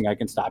from placing, I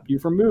can stop you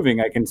from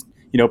moving, I can,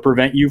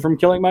 prevent you from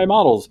killing my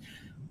models.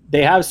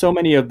 They have so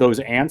many of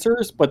those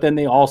answers, but then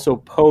they also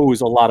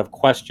pose a lot of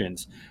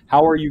questions.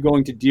 How are you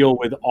going to deal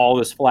with all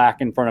this flak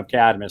in front of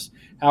Cadmus?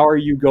 How are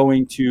you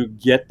going to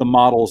get the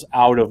models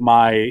out of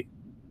my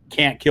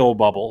can't kill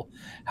bubble?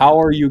 How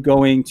are you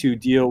going to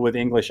deal with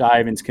English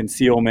Ivan's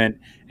concealment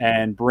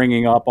and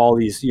bringing up all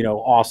these,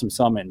 awesome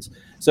summons?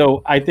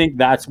 So I think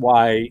that's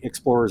why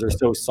Explorers are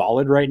so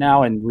solid right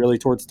now and really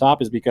towards the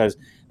top, is because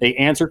they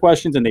answer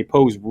questions and they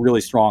pose really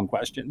strong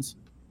questions.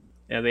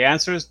 Yeah, the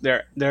answers,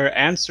 their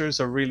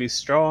answers are really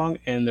strong,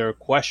 and their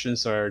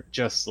questions are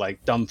just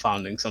like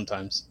dumbfounding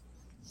sometimes.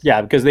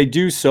 Yeah, because they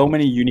do so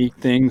many unique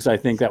things, I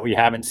think, that we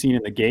haven't seen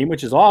in the game,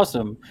 which is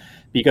awesome,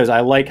 because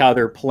I like how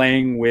they're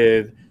playing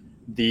with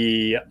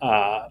the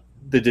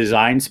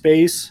design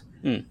space.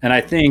 And I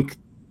think,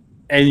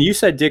 and you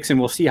said, Dixon,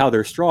 we'll see how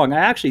they're strong. I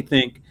actually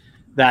think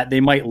that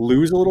they might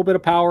lose a little bit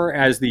of power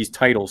as these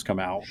titles come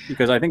out,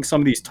 because I think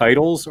some of these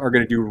titles are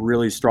going to do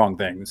really strong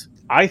things.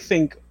 I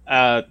think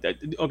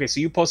okay,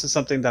 so you posted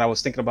something that I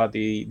was thinking about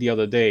the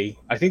other day.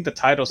 I think the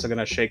titles are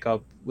gonna shake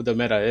up what the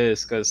meta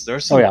is, because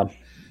there's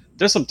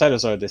some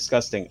titles that are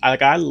disgusting.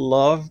 I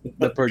love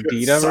the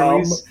Perdita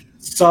release.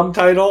 Some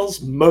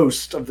titles,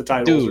 most of the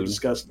titles are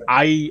disgusting.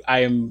 I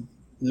am.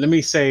 Let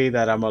me say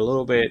that I'm a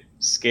little bit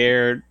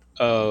scared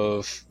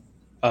of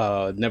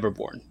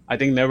Neverborn. I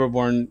think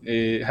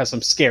Neverborn has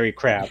some scary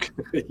crap.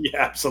 Yeah,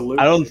 absolutely.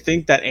 I don't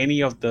think that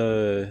any of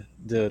the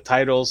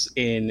titles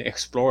in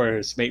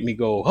Explorers make me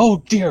go,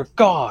 oh dear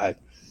God.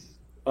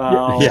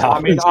 Yeah,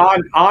 I mean,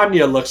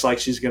 Anya looks like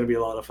she's going to be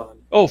a lot of fun.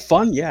 Oh,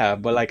 fun, yeah,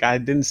 but like I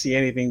didn't see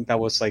anything that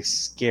was like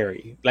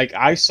scary. Like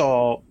I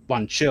saw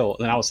Von Chill,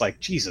 and I was like,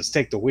 Jesus,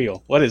 take the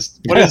wheel. What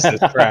is this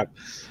crap?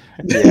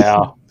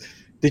 Yeah.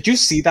 Did you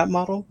see that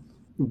model?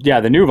 Yeah,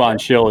 the new Von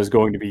Schill is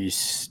going to be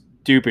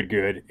stupid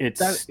good. It's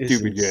That is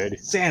stupid good.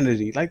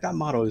 insanity. Like that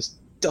model is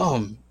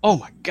dumb. Oh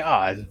my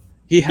god.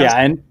 He has Yeah,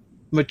 and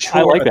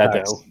mature I like that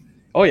attacks. though.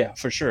 Oh yeah,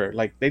 for sure.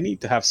 Like they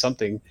need to have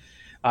something.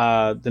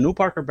 The new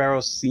Parker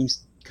Barrel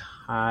seems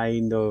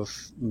kind of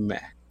meh.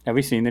 Have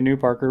we seen the new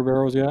Parker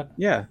barrels yet?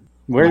 Yeah.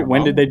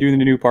 When did they do the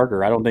new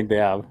Parker? I don't think they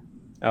have.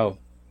 Oh,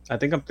 I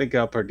think I'm thinking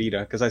of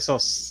Perdita because I saw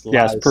slides.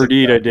 Yes,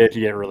 Perdita did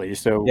get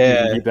released, so we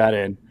Yeah. can keep that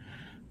in.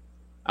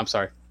 I'm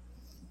sorry.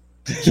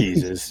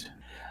 Jesus.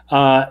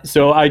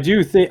 So I do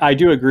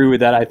agree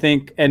with that. I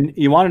think, and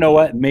you want to know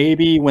what?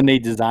 Maybe when they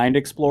designed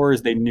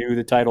Explorers, they knew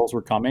the titles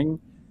were coming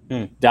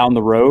down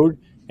the road,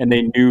 and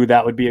they knew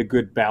that would be a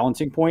good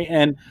balancing point.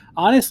 And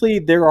honestly,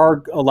 there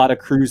are a lot of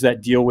crews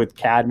that deal with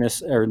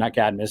Cadmus, or not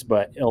Cadmus,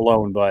 but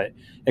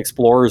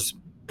Explorers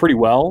pretty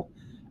well.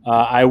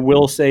 I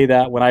will say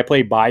that when I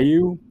play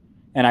Bayou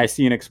and I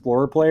see an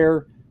Explorer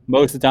player,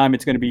 most of the time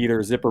it's going to be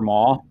either Zip or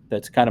Maw.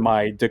 That's kind of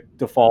my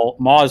default.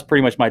 Maw is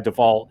pretty much my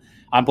default.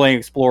 I'm playing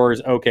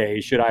Explorers. Okay,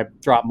 should I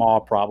drop Maw?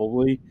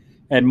 Probably.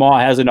 And Maw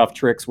has enough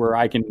tricks where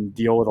I can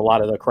deal with a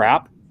lot of the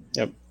crap.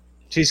 Yep.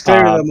 She's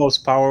clearly the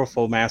most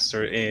powerful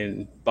master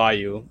in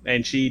Bayou,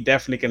 and she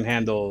definitely can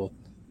handle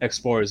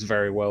Explorers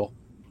very well.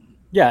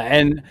 Yeah,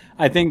 and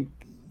I think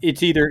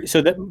it's either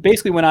so that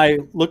basically when I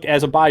look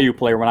as a Bayou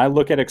player, when I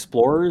look at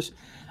Explorers,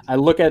 I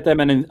look at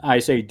them and I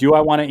say, do I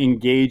want to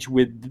engage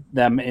with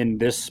them in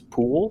this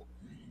pool?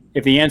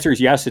 If the answer is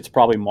yes, it's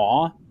probably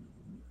Maw.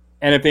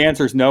 And if the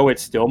answer is no, it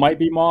still might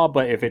be Maw.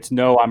 But if it's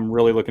no, I'm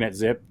really looking at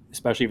Zip,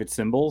 especially if it's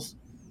symbols.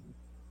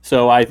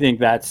 So I think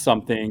that's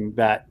something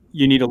that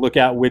you need to look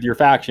at with your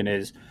faction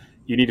is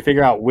you need to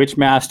figure out which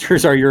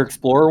masters are your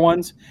Explorer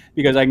ones,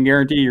 because I can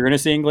guarantee you're going to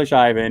see English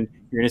Ivan,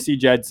 you're going to see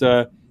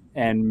Jedsa,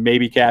 and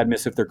maybe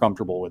Cadmus if they're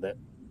comfortable with it.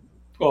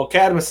 Well,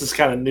 Cadmus is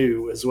kind of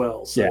new as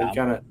well. So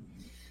Yeah.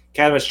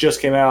 Cadmus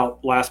just came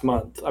out last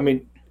month. I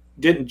mean,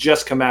 didn't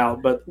just come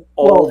out, but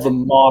all the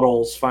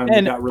models finally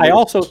And got released. I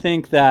also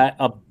think that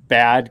a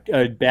bad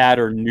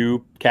or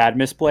new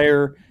Cadmus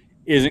player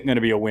isn't going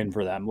to be a win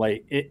for them.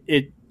 Like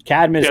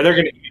Cadmus. Yeah, they're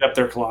going to eat up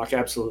their clock.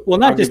 Absolutely. Well,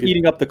 not just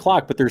eating up the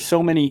clock, but there's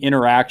so many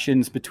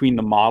interactions between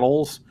the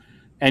models.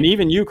 And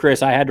even you,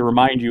 Chris, I had to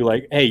remind you,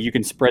 like, hey, you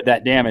can spread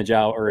that damage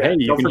out, or hey,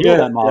 you can heal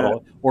that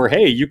model, or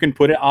hey, you can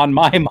put it on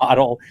my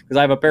model because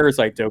I have a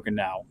parasite token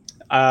now.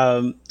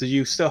 Do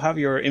you still have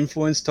your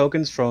influence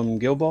tokens from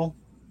Guild Ball?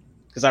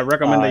 Because I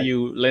recommend that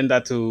you lend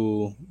that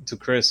to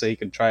Chris so he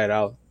can try it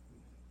out.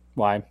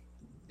 Why?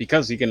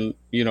 Because he can,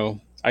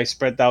 I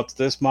spread out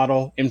this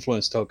model,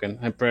 influence token.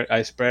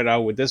 I spread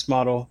out with this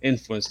model,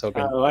 influence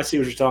token. Oh, I see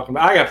what you're talking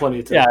about. I got plenty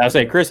of tokens. Yeah, I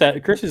say Chris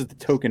is the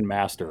token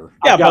master.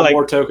 I've got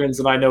more tokens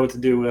than I know what to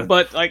do with.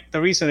 But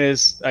the reason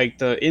is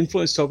the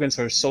influence tokens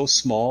are so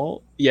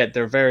small, yet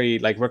they're very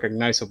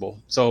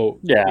recognizable. So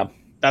yeah,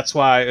 that's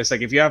why it's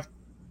if you have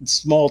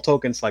small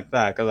tokens like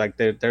that, because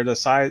they're the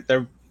size,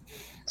 they're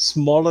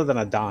smaller than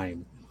a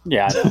dime.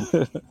 Yeah, I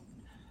know.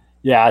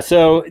 Yeah,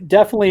 so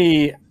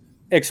definitely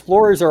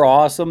Explorers are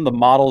awesome. The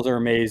models are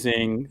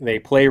amazing. They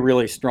play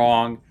really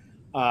strong.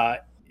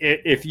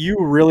 If you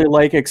really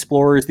like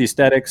Explorers, the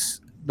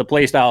aesthetics, the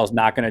play style is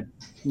not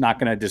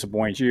gonna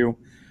disappoint you.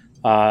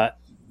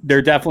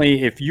 They're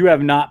definitely, if you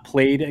have not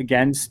played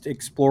against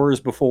Explorers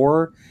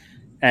before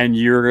and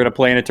you're gonna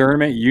play in a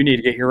tournament, you need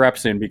to get your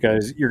reps in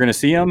because you're gonna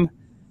see them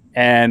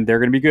and they're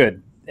gonna be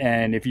good.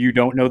 And if you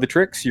don't know the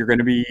tricks, you're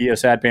gonna be a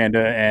sad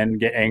panda and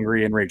get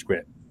angry and rage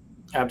quit.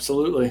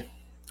 Absolutely,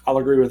 I'll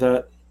agree with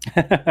that.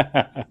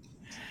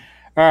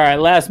 All right,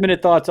 last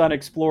minute thoughts on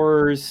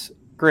Explorers.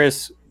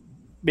 Chris,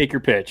 make your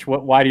pitch.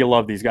 Why do you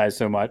love these guys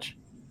so much?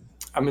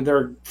 I mean,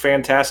 they're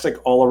fantastic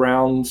all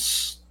around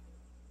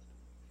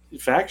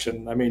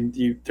faction. I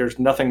mean, there's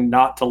nothing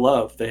not to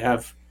love. They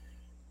have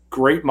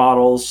great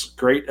models,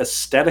 great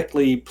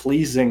aesthetically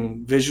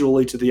pleasing,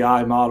 visually to the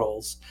eye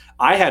models.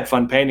 I had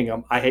fun painting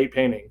them. I hate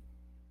painting.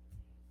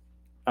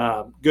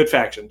 Good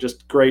faction,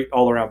 just great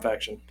all around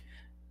faction.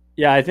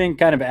 Yeah, I think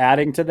kind of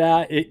adding to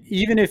that,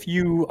 even if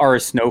you are a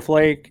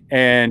snowflake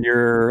and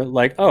you're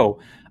like, oh,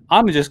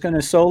 I'm just going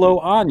to solo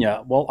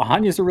Anya. Well,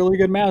 Anya's a really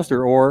good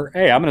master. Or,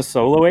 hey, I'm going to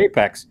solo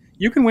Apex.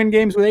 You can win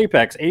games with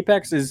Apex.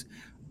 Apex is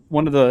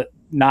one of the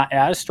not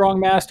as strong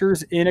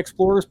masters in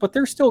Explorers, but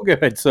they're still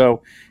good.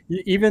 So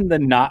even the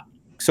not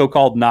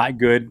so-called not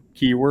good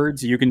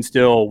keywords, you can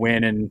still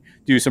win and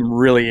do some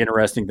really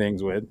interesting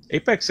things with.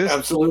 Apex is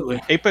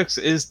absolutely. Apex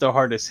is the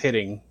hardest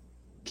hitting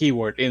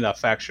keyword in that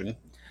faction.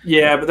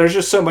 Yeah, but there's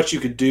just so much you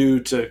could do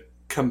to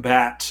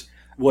combat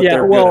what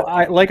they're good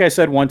at. Like I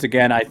said, once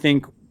again, I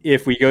think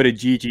if we go to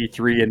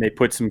GG3 and they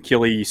put some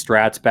killy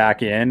strats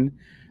back in,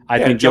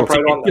 I think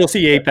you'll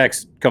see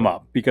Apex come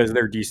up because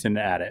they're decent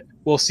at it.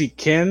 We'll see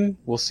Kin,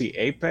 we'll see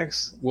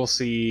Apex, we'll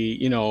see,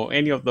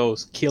 any of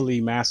those killy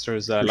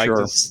masters that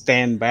to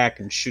stand back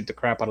and shoot the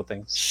crap out of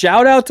things.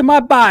 Shout out to my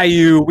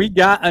Bayou. We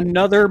got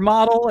another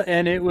model,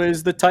 and it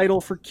was the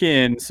title for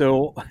Kin.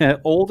 So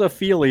old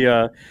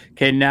Ophelia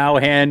can now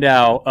hand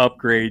out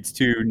upgrades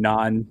to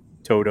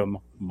non-totem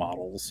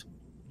models.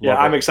 Yeah,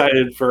 Love I'm it.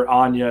 excited for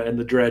Anya and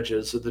the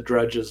Dredges,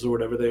 or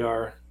whatever they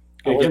are.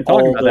 I Get wasn't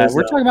talking all about that. those,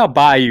 We're talking about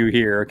Bayou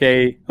here,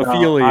 okay?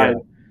 Ophelia.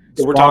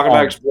 we're talking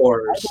about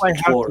Spawn.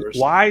 explorers.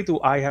 Why do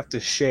I have to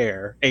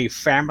share a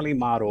family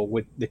model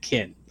with the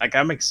kin? Like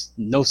that makes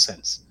no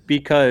sense.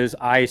 Because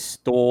I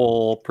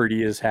stole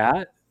Perdia's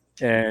hat,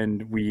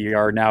 and we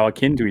are now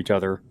akin to each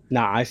other.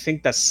 Nah, I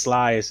think that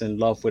Sly is in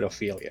love with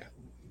Ophelia.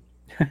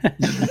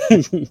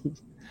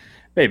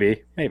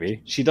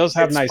 Maybe. She does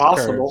have It's nice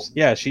possible. curves.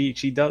 Yeah, she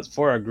does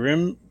for a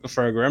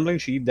gremlin.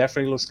 She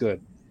definitely looks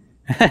good.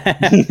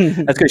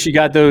 That's because she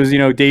got those,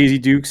 Daisy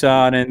Dukes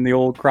on and the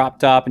old crop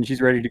top, and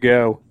she's ready to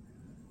go.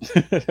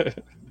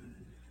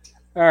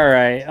 All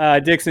right,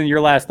 Dixon,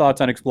 your last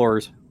thoughts on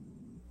Explorers?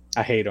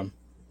 I hate them.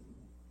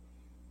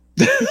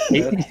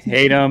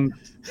 Hate them.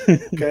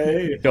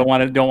 Okay. Don't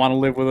want to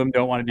live with them.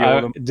 Don't want to deal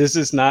with them. This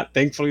is not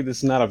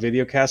a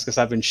video cast because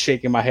I've been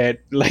shaking my head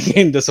like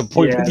in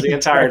disappointment. Yeah, the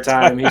entire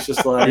time he's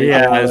just like,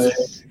 Yeah,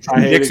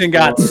 I hate Dixon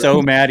got Explorers.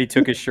 so mad he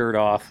took his shirt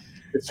off.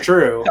 It's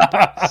true.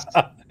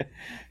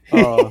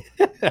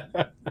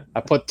 I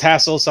put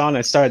tassels on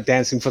and started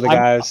dancing for the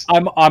guys.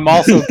 I'm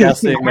also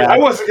guessing I that.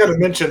 wasn't going to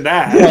mention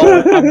that.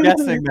 Well, I'm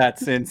guessing that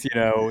since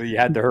you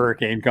had the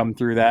hurricane come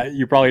through, that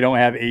you probably don't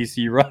have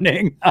AC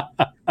running.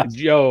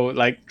 Yo,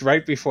 like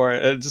right before,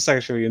 this is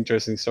actually an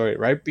interesting story.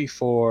 Right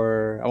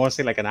before, I want to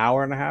say like an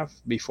hour and a half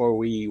before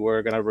we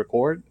were gonna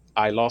record,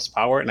 I lost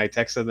power and I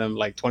texted them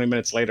like 20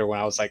 minutes later when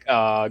I was like,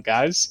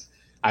 guys,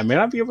 I may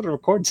not be able to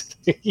record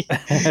today.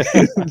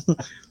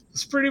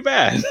 It's pretty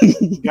bad.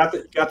 got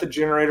the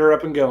generator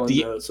up and going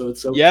though, so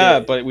it's okay. Yeah,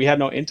 but we had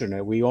no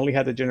internet. We only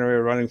had the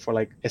generator running for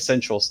like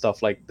essential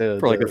stuff like the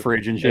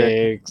fridge and shit.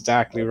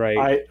 Exactly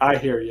right. I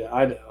hear you.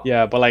 I know.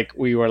 Yeah, but like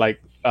we were like,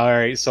 all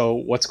right, so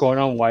what's going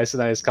on? Why is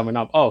it coming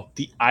up? Oh,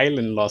 the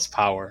island lost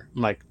power.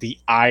 I'm like, the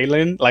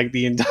island? Like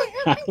the entire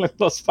island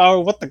lost power?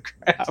 What the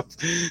crap?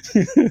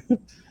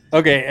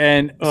 Okay,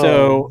 and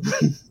so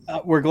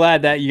we're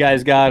glad that you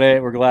guys got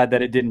it. We're glad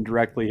that it didn't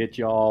directly hit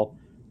y'all.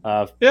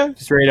 Yeah.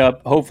 Straight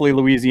up. Hopefully,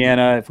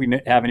 Louisiana, if we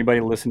have anybody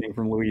listening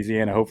from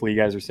Louisiana, hopefully you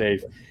guys are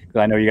safe, because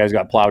I know you guys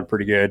got plowed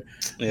pretty good.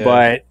 Yeah.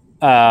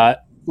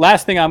 But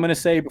last thing I'm going to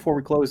say before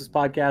we close this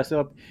podcast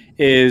up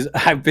is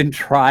I've been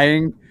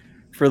trying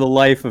for the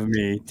life of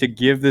me to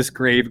give this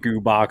Grave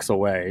Goo box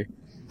away.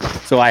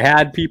 So I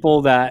had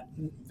people that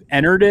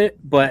entered it,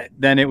 but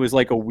then it was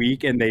like a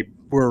week and they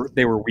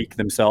were weak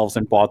themselves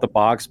and bought the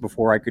box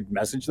before I could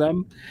message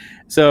them.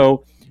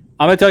 So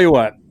I'm going to tell you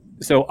what.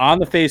 So on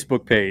the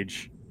Facebook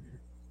page,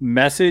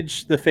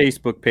 message the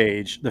Facebook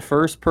page. The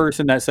first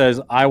person that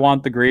says, I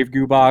want the Grave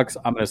Goo box,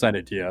 I'm going to send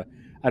it to you.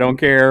 I don't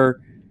care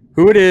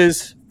who it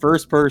is.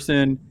 First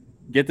person,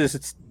 get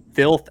this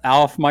filth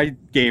off my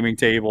gaming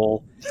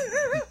table.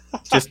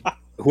 Just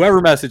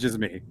whoever messages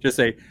me, just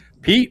say,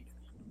 Pete,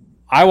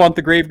 I want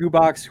the Grave Goo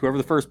box. Whoever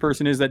the first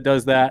person is that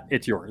does that,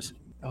 it's yours.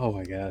 Oh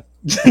my God.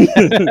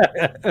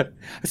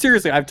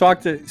 Seriously, I've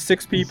talked to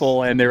 6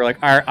 people and they were like,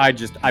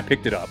 I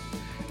picked it up.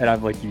 And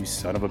I'm like, you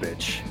son of a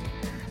bitch.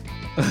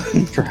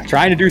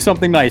 Trying to do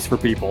something nice for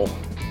people.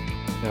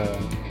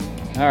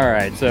 All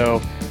right. So,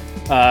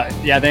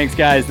 thanks,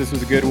 guys. This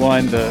was a good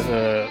one.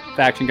 The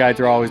faction guides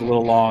are always a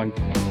little long.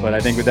 But I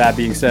think with that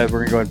being said, we're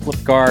going to go ahead and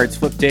flip cards,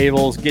 flip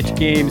tables, get your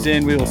games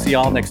in. We will see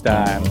y'all next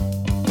time.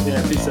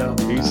 Yeah, peace out.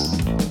 Peace.